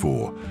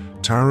 2024,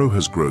 Tarot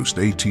has grossed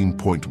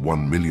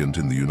 $18.1 million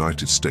in the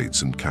United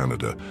States and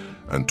Canada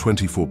and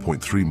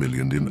 $24.3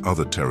 million in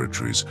other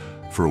territories,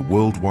 for a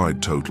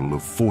worldwide total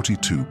of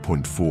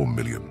 $42.4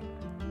 million.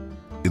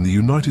 In the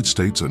United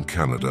States and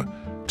Canada,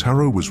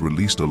 Tarot was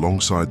released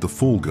alongside The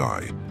Fall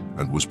Guy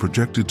and was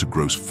projected to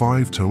gross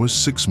 $5 to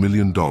 $6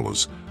 million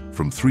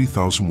from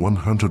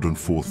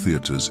 3,104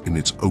 theaters in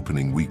its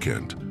opening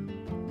weekend.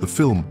 The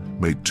film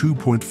made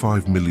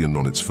 $2.5 million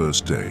on its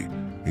first day,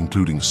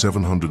 including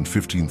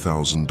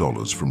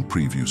 $715,000 from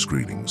preview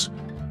screenings.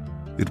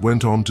 It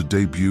went on to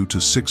debut to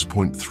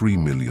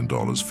 $6.3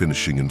 million,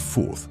 finishing in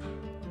fourth.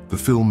 The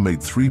film made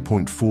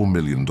 $3.4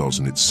 million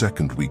in its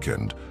second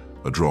weekend,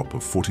 a drop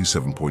of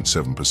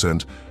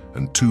 47.7%,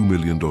 and $2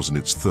 million in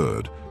its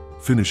third,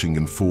 finishing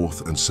in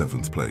fourth and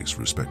seventh place,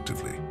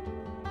 respectively.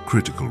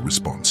 Critical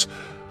response.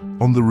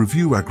 On the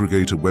review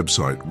aggregator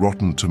website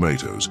Rotten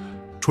Tomatoes,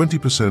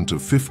 20%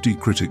 of 50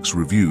 critics'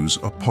 reviews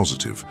are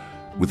positive,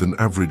 with an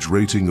average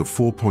rating of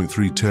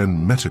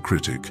 4.310.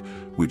 Metacritic,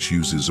 which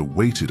uses a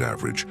weighted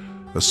average,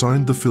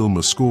 assigned the film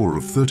a score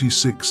of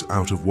 36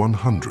 out of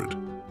 100,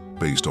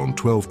 based on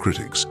 12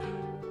 critics,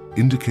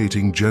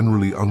 indicating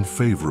generally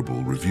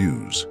unfavorable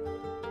reviews.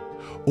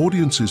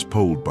 Audiences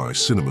polled by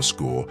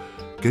CinemaScore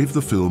gave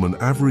the film an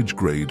average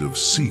grade of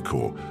C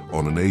Corps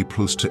on an A+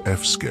 to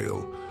F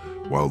scale,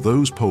 while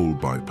those polled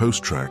by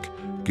PostTrack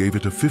gave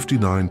it a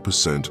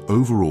 59%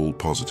 overall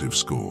positive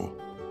score.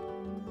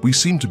 We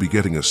seem to be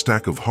getting a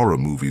stack of horror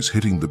movies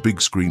hitting the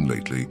big screen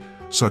lately,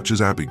 such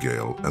as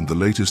Abigail, and the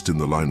latest in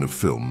the line of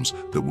films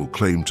that will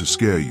claim to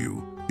scare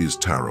you is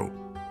Tarot.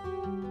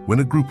 When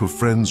a group of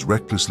friends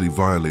recklessly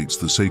violates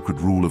the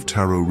sacred rule of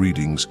tarot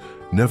readings,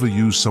 never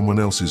use someone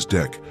else's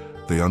deck,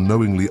 they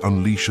unknowingly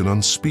unleash an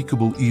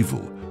unspeakable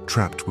evil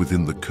trapped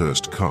within the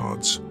cursed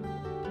cards.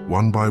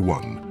 One by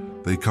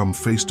one, they come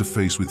face to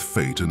face with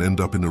fate and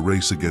end up in a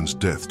race against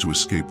death to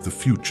escape the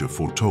future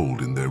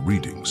foretold in their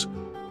readings.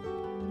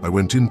 I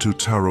went into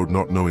Tarot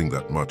not knowing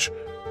that much,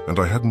 and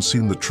I hadn't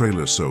seen the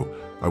trailer, so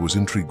I was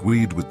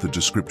intrigued with the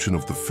description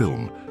of the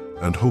film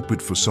and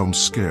hoped for some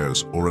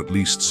scares, or at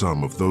least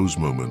some of those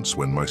moments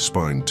when my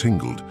spine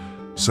tingled.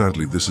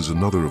 Sadly, this is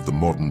another of the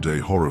modern-day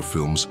horror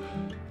films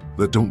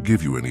that don't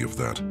give you any of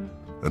that,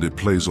 and it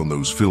plays on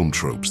those film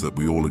tropes that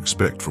we all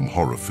expect from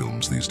horror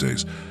films these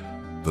days.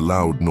 The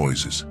loud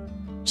noises,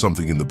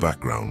 something in the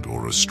background,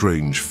 or a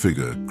strange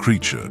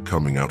creature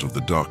coming out of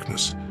the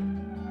darkness.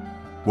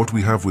 What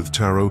we have with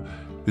Tarot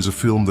is a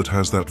film that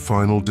has that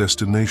Final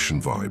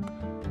Destination vibe.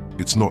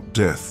 It's not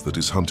death that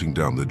is hunting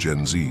down the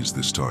Gen Zs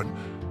this time,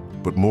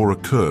 but more a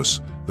curse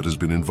that has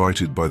been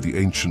invited by the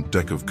ancient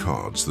deck of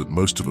cards that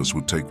most of us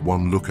would take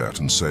one look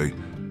at and say,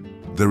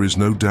 there is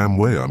no damn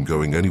way I'm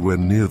going anywhere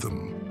near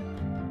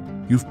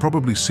them. You've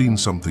probably seen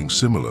something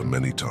similar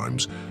many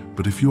times,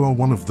 but if you are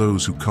one of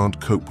those who can't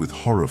cope with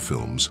horror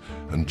films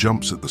and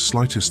jumps at the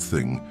slightest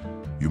thing,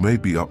 you may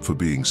be up for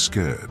being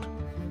scared.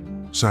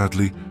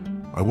 Sadly,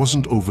 I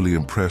wasn't overly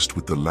impressed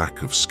with the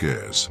lack of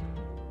scares.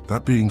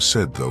 That being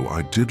said, though,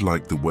 I did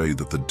like the way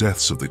that the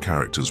deaths of the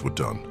characters were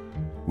done,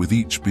 with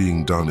each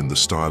being done in the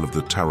style of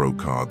the tarot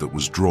card that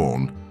was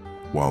drawn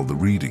while the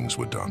readings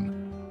were done.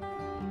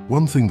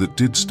 One thing that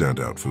did stand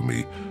out for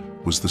me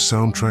was the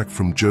soundtrack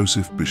from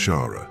Joseph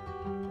Bishara.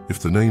 If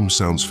the name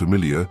sounds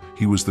familiar,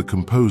 he was the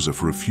composer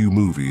for a few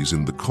movies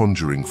in the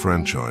Conjuring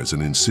franchise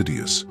and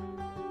Insidious.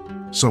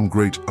 Some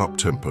great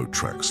up-tempo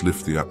tracks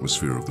lift the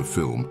atmosphere of the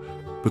film,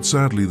 but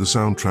sadly the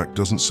soundtrack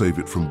doesn't save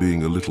it from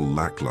being a little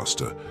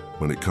lackluster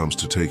when it comes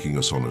to taking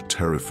us on a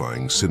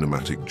terrifying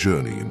cinematic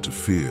journey into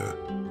fear.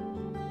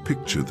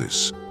 Picture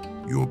this: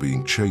 you're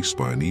being chased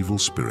by an evil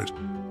spirit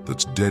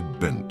that's dead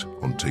bent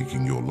on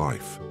taking your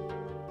life.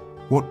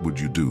 What would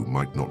you do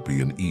might not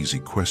be an easy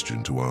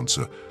question to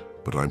answer,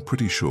 but I'm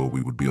pretty sure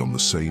we would be on the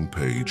same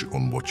page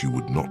on what you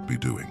would not be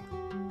doing.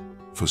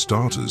 For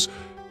starters,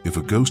 if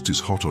a ghost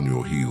is hot on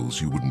your heels,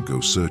 you wouldn't go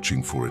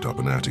searching for it up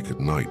an attic at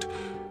night.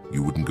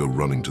 You wouldn't go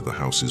running to the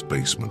house's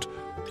basement.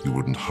 You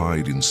wouldn't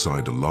hide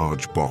inside a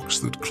large box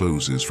that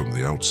closes from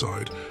the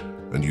outside.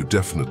 And you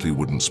definitely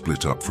wouldn't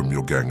split up from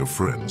your gang of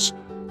friends.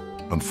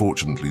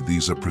 Unfortunately,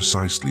 these are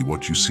precisely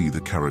what you see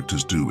the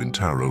characters do in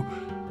Tarot,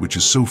 which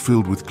is so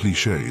filled with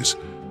cliches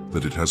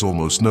that it has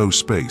almost no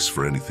space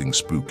for anything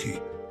spooky.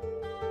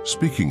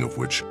 Speaking of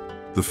which,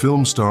 the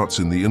film starts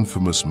in the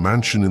infamous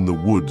mansion in the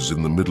woods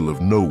in the middle of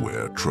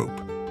nowhere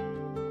trope.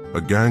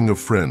 A gang of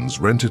friends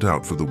rent it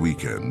out for the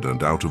weekend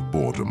and, out of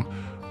boredom,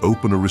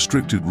 open a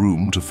restricted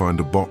room to find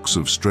a box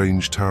of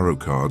strange tarot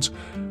cards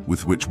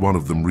with which one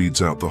of them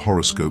reads out the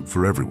horoscope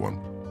for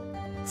everyone.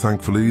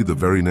 Thankfully, the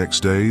very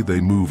next day,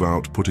 they move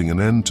out, putting an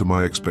end to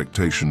my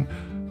expectation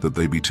that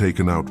they be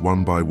taken out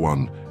one by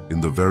one in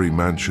the very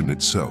mansion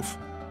itself.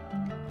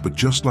 But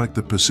just like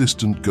the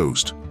persistent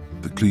ghost,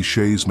 the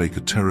cliches make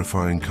a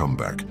terrifying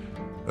comeback,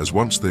 as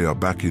once they are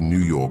back in New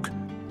York,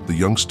 the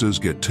youngsters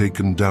get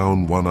taken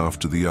down one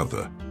after the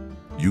other.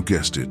 You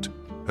guessed it,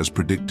 as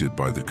predicted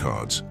by the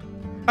cards.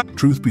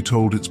 Truth be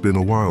told, it's been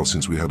a while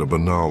since we had a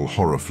banal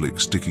horror flick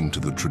sticking to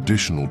the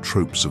traditional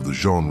tropes of the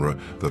genre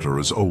that are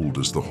as old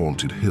as the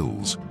haunted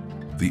hills.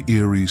 The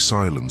eerie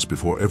silence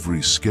before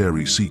every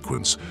scary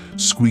sequence,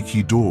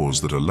 squeaky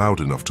doors that are loud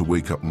enough to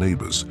wake up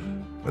neighbors,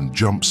 and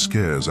jump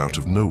scares out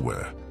of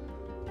nowhere.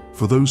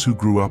 For those who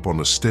grew up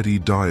on a steady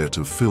diet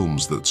of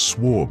films that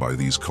swore by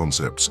these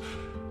concepts,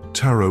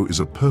 Tarot is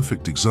a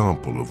perfect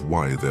example of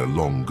why they're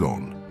long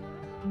gone.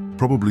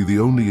 Probably the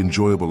only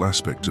enjoyable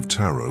aspect of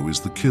Tarot is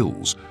the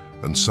kills,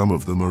 and some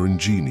of them are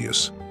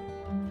ingenious.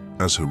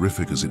 As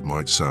horrific as it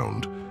might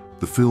sound,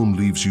 the film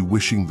leaves you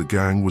wishing the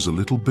gang was a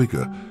little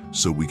bigger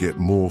so we get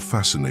more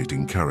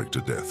fascinating character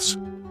deaths.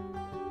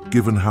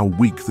 Given how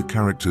weak the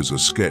characters are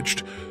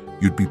sketched,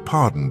 you'd be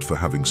pardoned for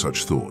having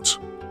such thoughts.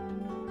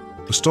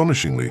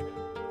 Astonishingly,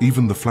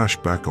 even the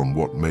flashback on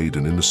what made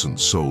an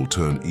innocent soul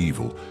turn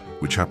evil,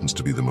 which happens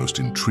to be the most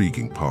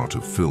intriguing part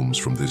of films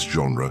from this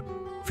genre,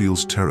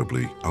 feels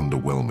terribly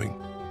underwhelming.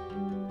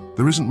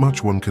 There isn't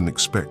much one can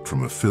expect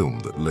from a film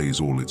that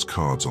lays all its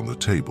cards on the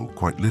table,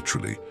 quite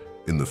literally,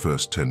 in the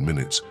first 10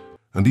 minutes,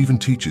 and even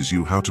teaches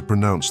you how to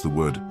pronounce the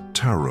word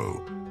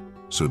tarot,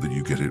 so that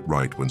you get it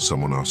right when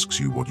someone asks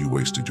you what you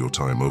wasted your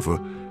time over.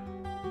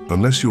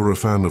 Unless you're a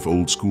fan of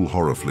old-school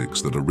horror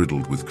flicks that are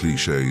riddled with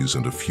cliches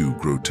and a few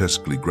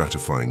grotesquely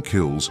gratifying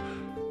kills,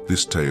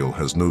 this tale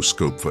has no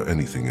scope for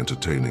anything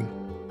entertaining.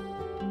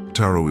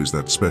 Tarot is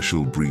that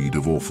special breed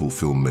of awful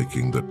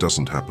filmmaking that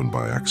doesn't happen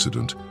by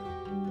accident.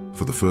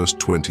 For the first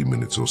 20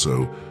 minutes or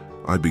so,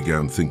 I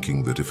began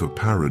thinking that if a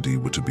parody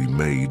were to be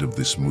made of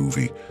this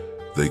movie,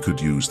 they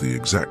could use the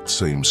exact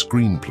same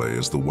screenplay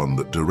as the one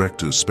that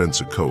directors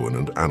Spenser Cohen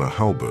and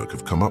Halberg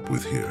have come up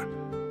with here.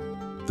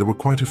 There were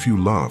quite a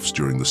few laughs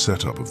during the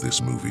setup of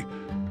this movie,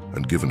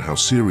 and given how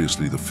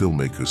seriously the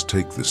filmmakers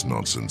take this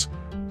nonsense,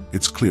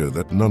 it's clear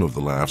that none of the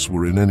laughs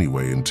were in any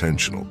way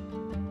intentional.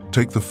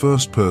 Take the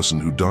first person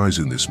who dies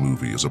in this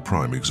movie as a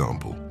prime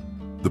example.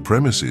 The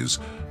premise is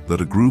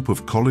that a group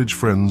of college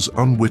friends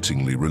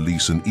unwittingly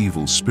release an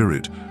evil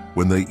spirit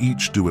when they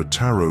each do a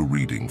tarot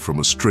reading from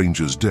a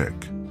stranger's deck,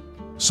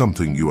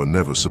 something you are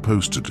never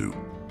supposed to do.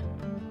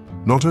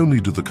 Not only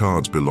do the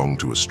cards belong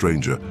to a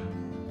stranger,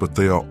 but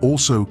they are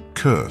also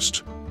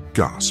cursed.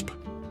 Gasp.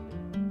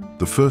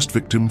 The first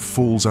victim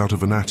falls out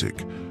of an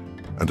attic,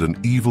 and an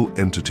evil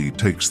entity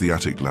takes the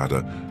attic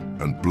ladder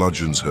and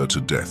bludgeons her to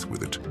death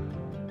with it.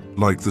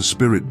 Like the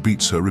spirit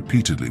beats her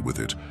repeatedly with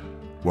it.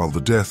 While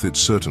the death is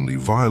certainly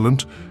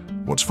violent,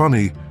 what's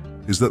funny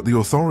is that the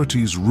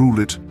authorities rule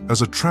it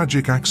as a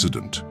tragic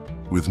accident,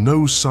 with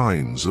no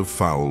signs of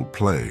foul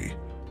play.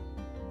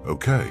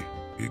 Okay,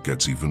 it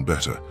gets even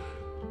better.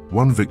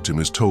 One victim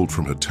is told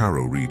from her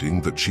tarot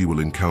reading that she will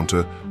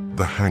encounter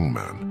the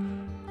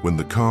hangman. When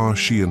the car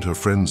she and her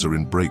friends are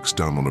in breaks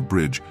down on a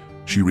bridge,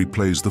 she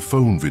replays the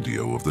phone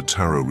video of the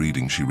tarot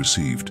reading she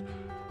received.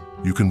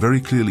 You can very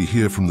clearly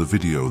hear from the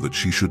video that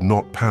she should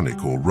not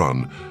panic or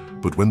run,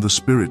 but when the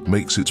spirit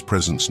makes its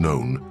presence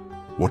known,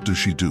 what does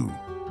she do?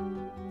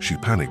 She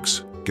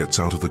panics, gets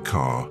out of the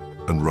car,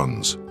 and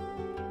runs.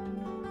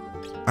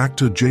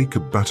 Actor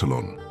Jacob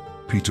Batalon,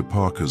 Peter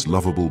Parker's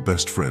lovable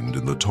best friend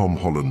in the Tom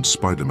Holland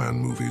Spider-Man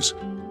movies,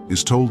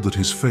 is told that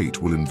his fate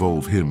will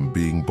involve him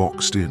being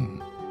boxed in.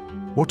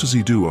 What does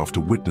he do after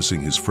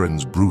witnessing his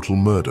friend's brutal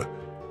murder?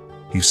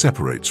 He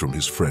separates from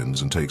his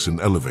friends and takes an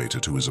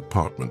elevator to his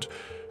apartment.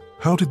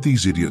 How did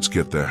these idiots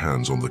get their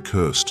hands on the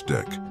cursed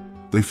deck?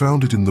 They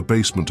found it in the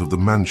basement of the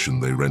mansion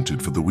they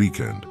rented for the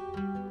weekend.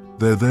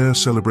 They're there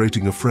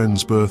celebrating a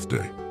friend's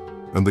birthday,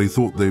 and they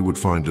thought they would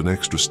find an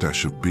extra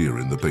stash of beer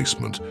in the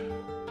basement,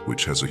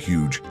 which has a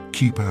huge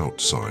 "Keep Out"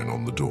 sign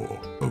on the door.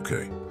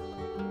 Okay.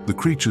 The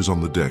creatures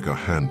on the deck are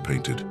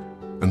hand-painted,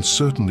 and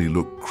certainly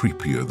look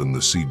creepier than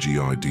the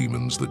CGI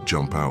demons that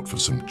jump out for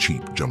some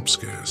cheap jump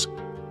scares.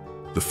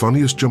 The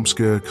funniest jump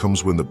scare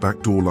comes when the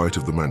back door light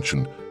of the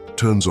mansion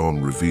turns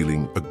on,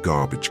 revealing a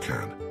garbage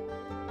can.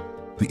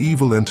 The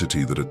evil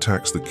entity that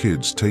attacks the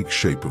kids takes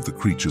shape of the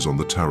creatures on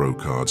the tarot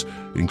cards,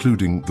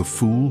 including the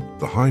Fool,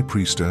 the High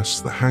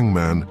Priestess, the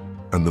Hangman,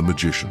 and the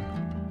Magician.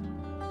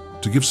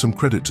 To give some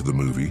credit to the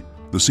movie,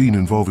 the scene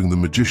involving the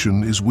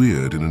Magician is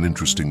weird in an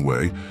interesting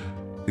way.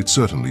 It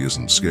certainly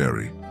isn't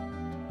scary.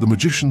 The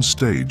Magician's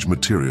stage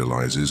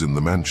materializes in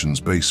the mansion's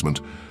basement,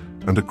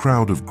 and a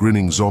crowd of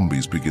grinning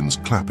zombies begins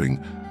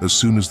clapping as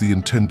soon as the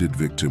intended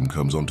victim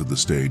comes onto the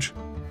stage.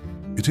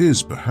 It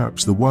is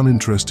perhaps the one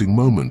interesting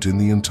moment in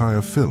the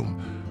entire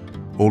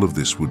film. All of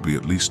this would be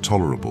at least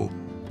tolerable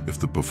if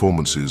the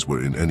performances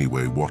were in any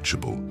way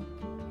watchable.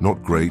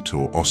 Not great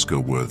or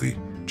Oscar-worthy,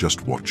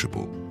 just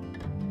watchable.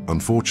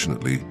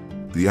 Unfortunately,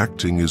 the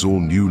acting is all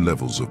new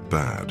levels of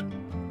bad.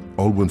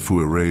 Olwen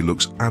Fouéré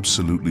looks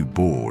absolutely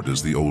bored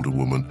as the older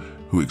woman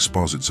who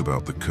exposits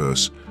about the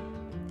curse,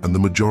 and the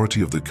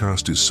majority of the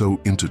cast is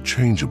so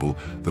interchangeable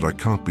that I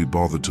can't be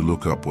bothered to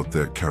look up what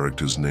their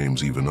characters'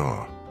 names even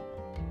are.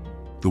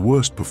 The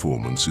worst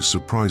performance is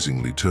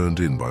surprisingly turned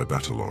in by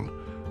Batalon.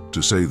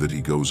 To say that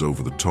he goes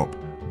over the top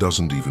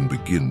doesn't even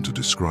begin to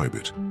describe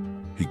it.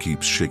 He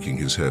keeps shaking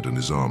his head and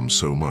his arms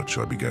so much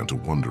I began to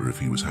wonder if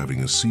he was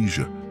having a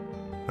seizure.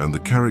 And the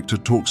character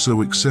talks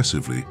so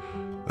excessively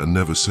and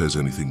never says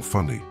anything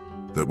funny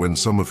that when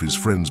some of his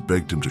friends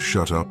begged him to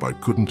shut up, I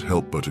couldn't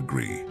help but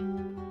agree.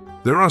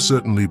 There are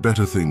certainly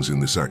better things in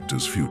this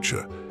actor's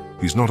future.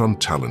 He's not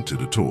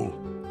untalented at all.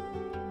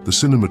 The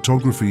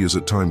cinematography is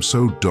at times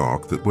so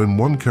dark that when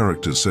one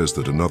character says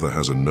that another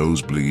has a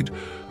nosebleed,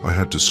 I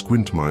had to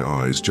squint my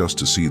eyes just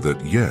to see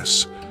that,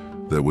 yes,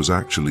 there was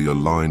actually a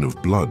line of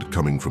blood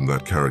coming from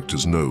that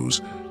character's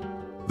nose.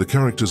 The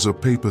characters are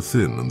paper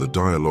thin and the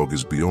dialogue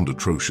is beyond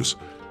atrocious.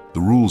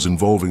 The rules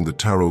involving the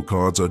tarot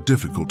cards are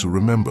difficult to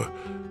remember.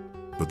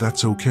 But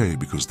that's okay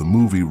because the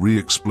movie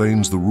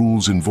re-explains the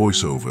rules in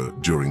voiceover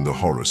during the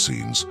horror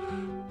scenes.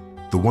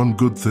 The one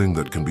good thing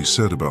that can be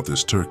said about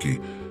this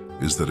turkey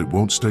is that it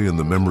won't stay in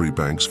the memory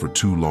banks for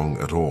too long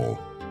at all.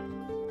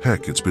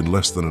 Heck, it's been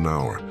less than an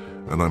hour,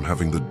 and I'm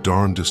having the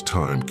darndest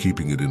time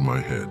keeping it in my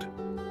head.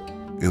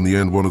 In the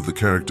end, one of the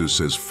characters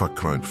says, "Fuck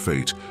kind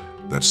fate."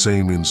 That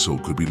same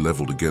insult could be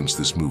leveled against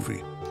this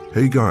movie.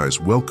 Hey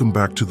guys, welcome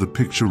back to the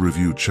Picture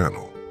Review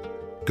channel.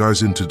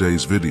 Guys, in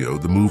today's video,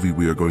 the movie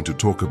we are going to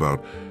talk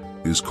about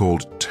is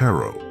called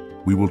Tarot.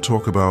 We will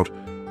talk about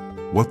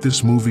what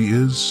this movie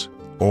is,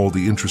 all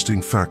the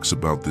interesting facts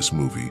about this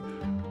movie.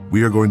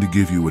 We are going to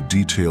give you a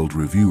detailed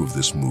review of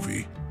this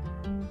movie,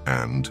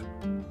 and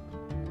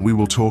we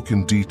will talk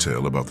in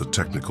detail about the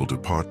technical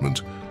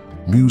department,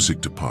 music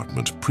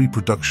department,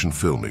 pre-production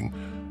filming,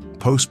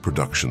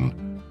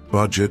 post-production,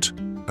 budget,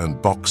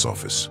 and box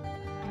office.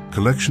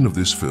 Collection of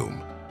this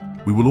film.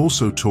 We will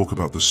also talk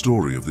about the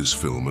story of this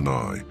film, and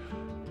I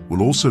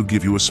will also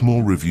give you a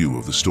small review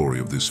of the story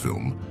of this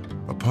film.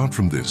 Apart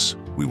from this,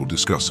 we will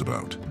discuss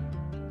about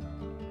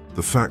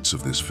the facts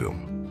of this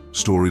film,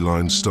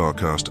 storyline, star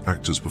cast,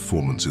 actors'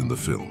 performance in the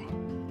film,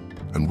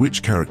 and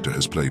which character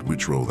has played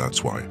which role.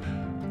 That's why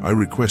I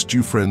request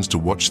you friends to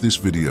watch this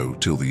video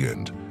till the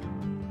end.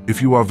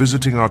 If you are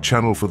visiting our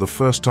channel for the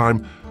first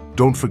time,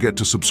 don't forget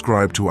to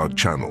subscribe to our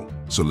channel.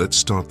 So let's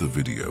start the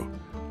video.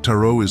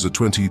 Tarot is a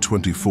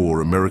 2024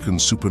 American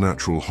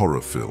supernatural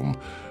horror film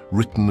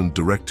written and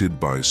directed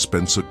by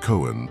Spenser,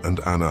 Cohen,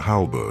 and Anna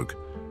Halberg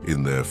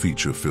in their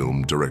feature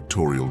film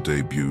directorial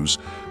debuts,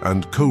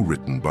 and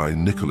co-written by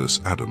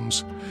Nicholas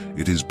Adams.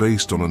 It is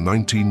based on a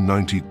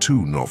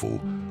 1992 novel,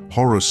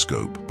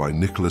 Horrorscope, by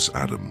Nicholas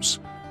Adams.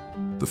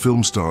 The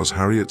film stars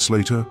Harriet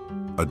Slater,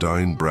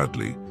 Adain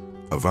Bradley,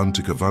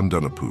 Avantika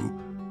Vandanapu,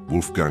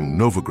 Wolfgang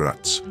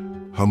Novogratz,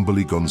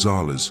 Humberly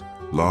González,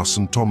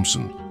 Larsen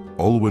Thompson,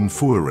 Olwen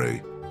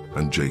Fouéré,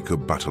 and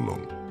Jacob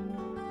Batalon.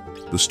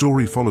 The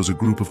story follows a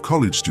group of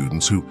college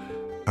students who,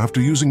 after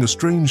using a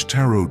strange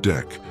tarot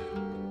deck,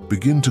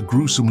 begin to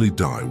gruesomely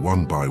die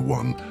one by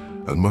one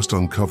and must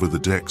uncover the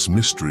deck's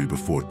mystery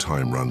before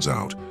time runs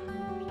out.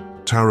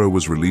 Tarot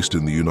was released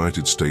in the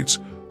United States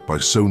by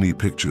Sony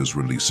Pictures,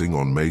 releasing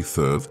on May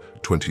 3rd,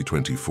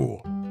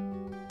 2024.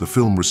 The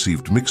film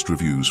received mixed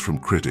reviews from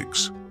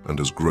critics and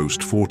has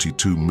grossed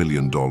 $42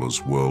 million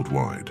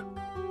worldwide.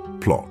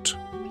 Plot.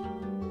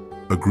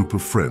 A group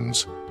of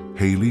friends,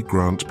 Haley,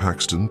 Grant,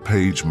 Paxton,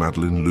 Paige,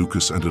 Madeline,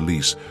 Lucas, and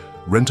Elise,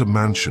 rent a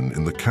mansion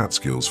in the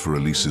Catskills for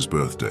Elise's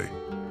birthday.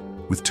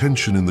 With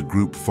tension in the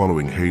group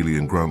following Haley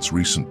and Grant's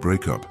recent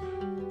breakup,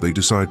 they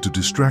decide to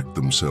distract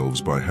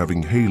themselves by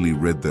having Haley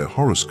read their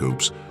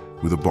horoscopes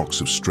with a box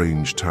of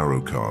strange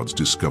tarot cards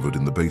discovered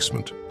in the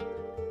basement.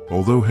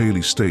 Although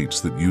Haley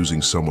states that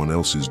using someone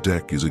else's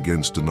deck is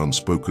against an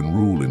unspoken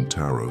rule in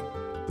tarot,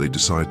 they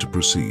decide to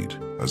proceed,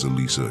 as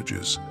Elise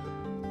urges.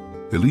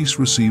 Elise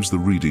receives the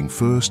reading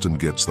first and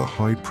gets the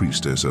High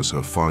Priestess as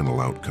her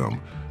final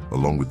outcome,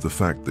 along with the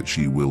fact that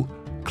she will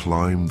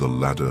climb the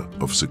ladder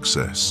of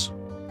success.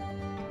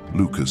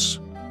 Lucas,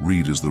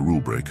 read as the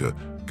rule-breaker,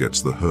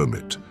 gets the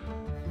Hermit,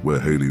 where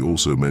Haley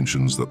also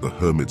mentions that the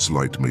Hermit's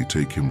light may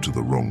take him to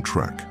the wrong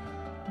track.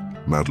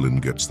 Madeline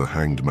gets the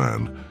hanged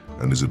man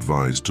and is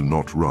advised to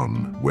not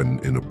run when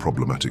in a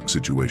problematic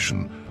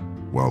situation,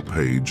 while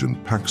Page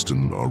and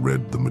Paxton are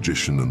read The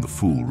Magician and the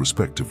Fool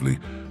respectively,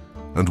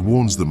 and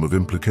warns them of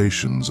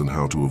implications and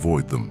how to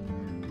avoid them.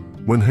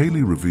 When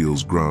Haley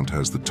reveals Grant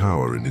has the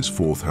tower in his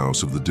fourth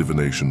house of the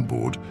divination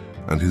board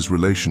and his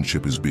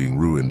relationship is being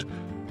ruined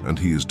and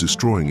he is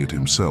destroying it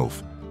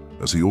himself,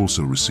 as he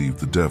also received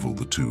the devil,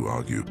 the two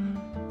argue,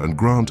 and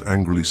Grant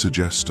angrily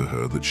suggests to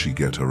her that she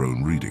get her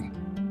own reading.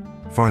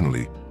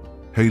 Finally,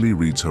 Haley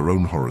reads her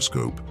own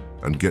horoscope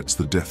and gets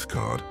the death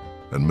card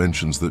and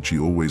mentions that she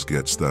always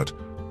gets that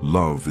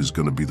love is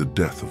going to be the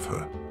death of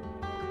her.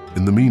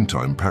 In the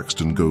meantime,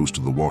 Paxton goes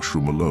to the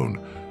washroom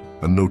alone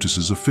and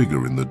notices a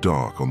figure in the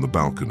dark on the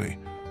balcony,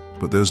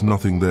 but there's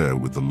nothing there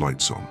with the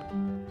lights on.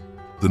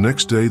 The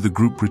next day, the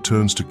group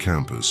returns to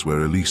campus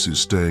where Elise is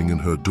staying in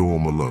her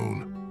dorm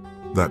alone.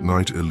 That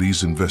night,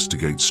 Elise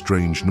investigates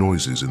strange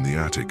noises in the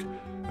attic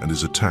and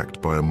is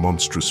attacked by a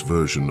monstrous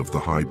version of the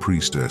High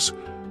Priestess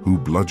who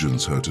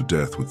bludgeons her to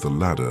death with the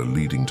ladder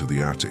leading to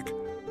the attic.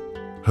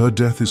 Her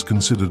death is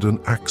considered an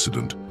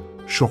accident,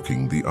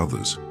 shocking the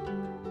others.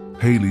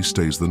 Haley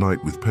stays the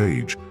night with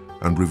Paige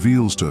and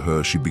reveals to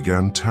her she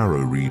began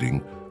tarot reading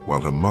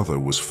while her mother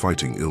was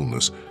fighting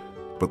illness,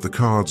 but the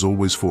cards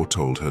always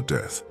foretold her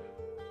death.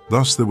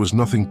 Thus, there was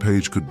nothing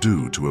Paige could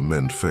do to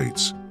amend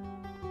fates.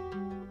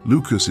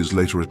 Lucas is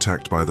later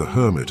attacked by the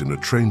Hermit in a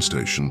train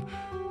station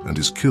and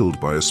is killed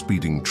by a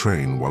speeding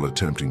train while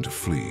attempting to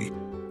flee.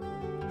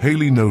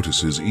 Haley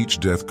notices each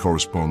death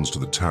corresponds to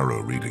the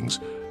tarot readings,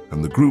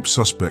 and the group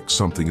suspects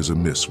something is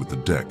amiss with the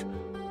deck,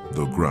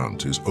 though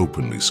Grant is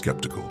openly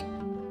skeptical.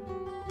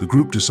 The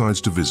group decides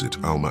to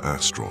visit Alma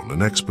Astron,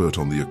 an expert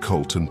on the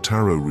occult and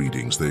tarot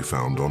readings they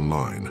found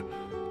online.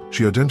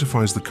 She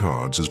identifies the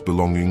cards as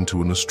belonging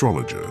to an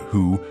astrologer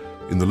who,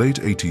 in the late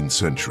 18th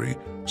century,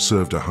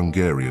 served a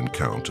Hungarian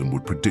count and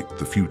would predict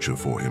the future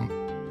for him.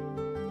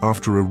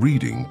 After a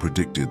reading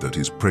predicted that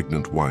his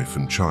pregnant wife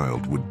and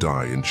child would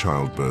die in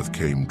childbirth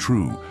came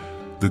true,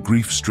 the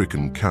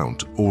grief-stricken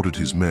count ordered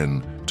his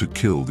men to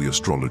kill the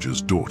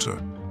astrologer's daughter.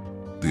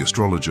 The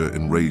astrologer,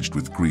 enraged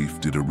with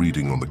grief, did a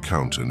reading on the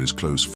count and his close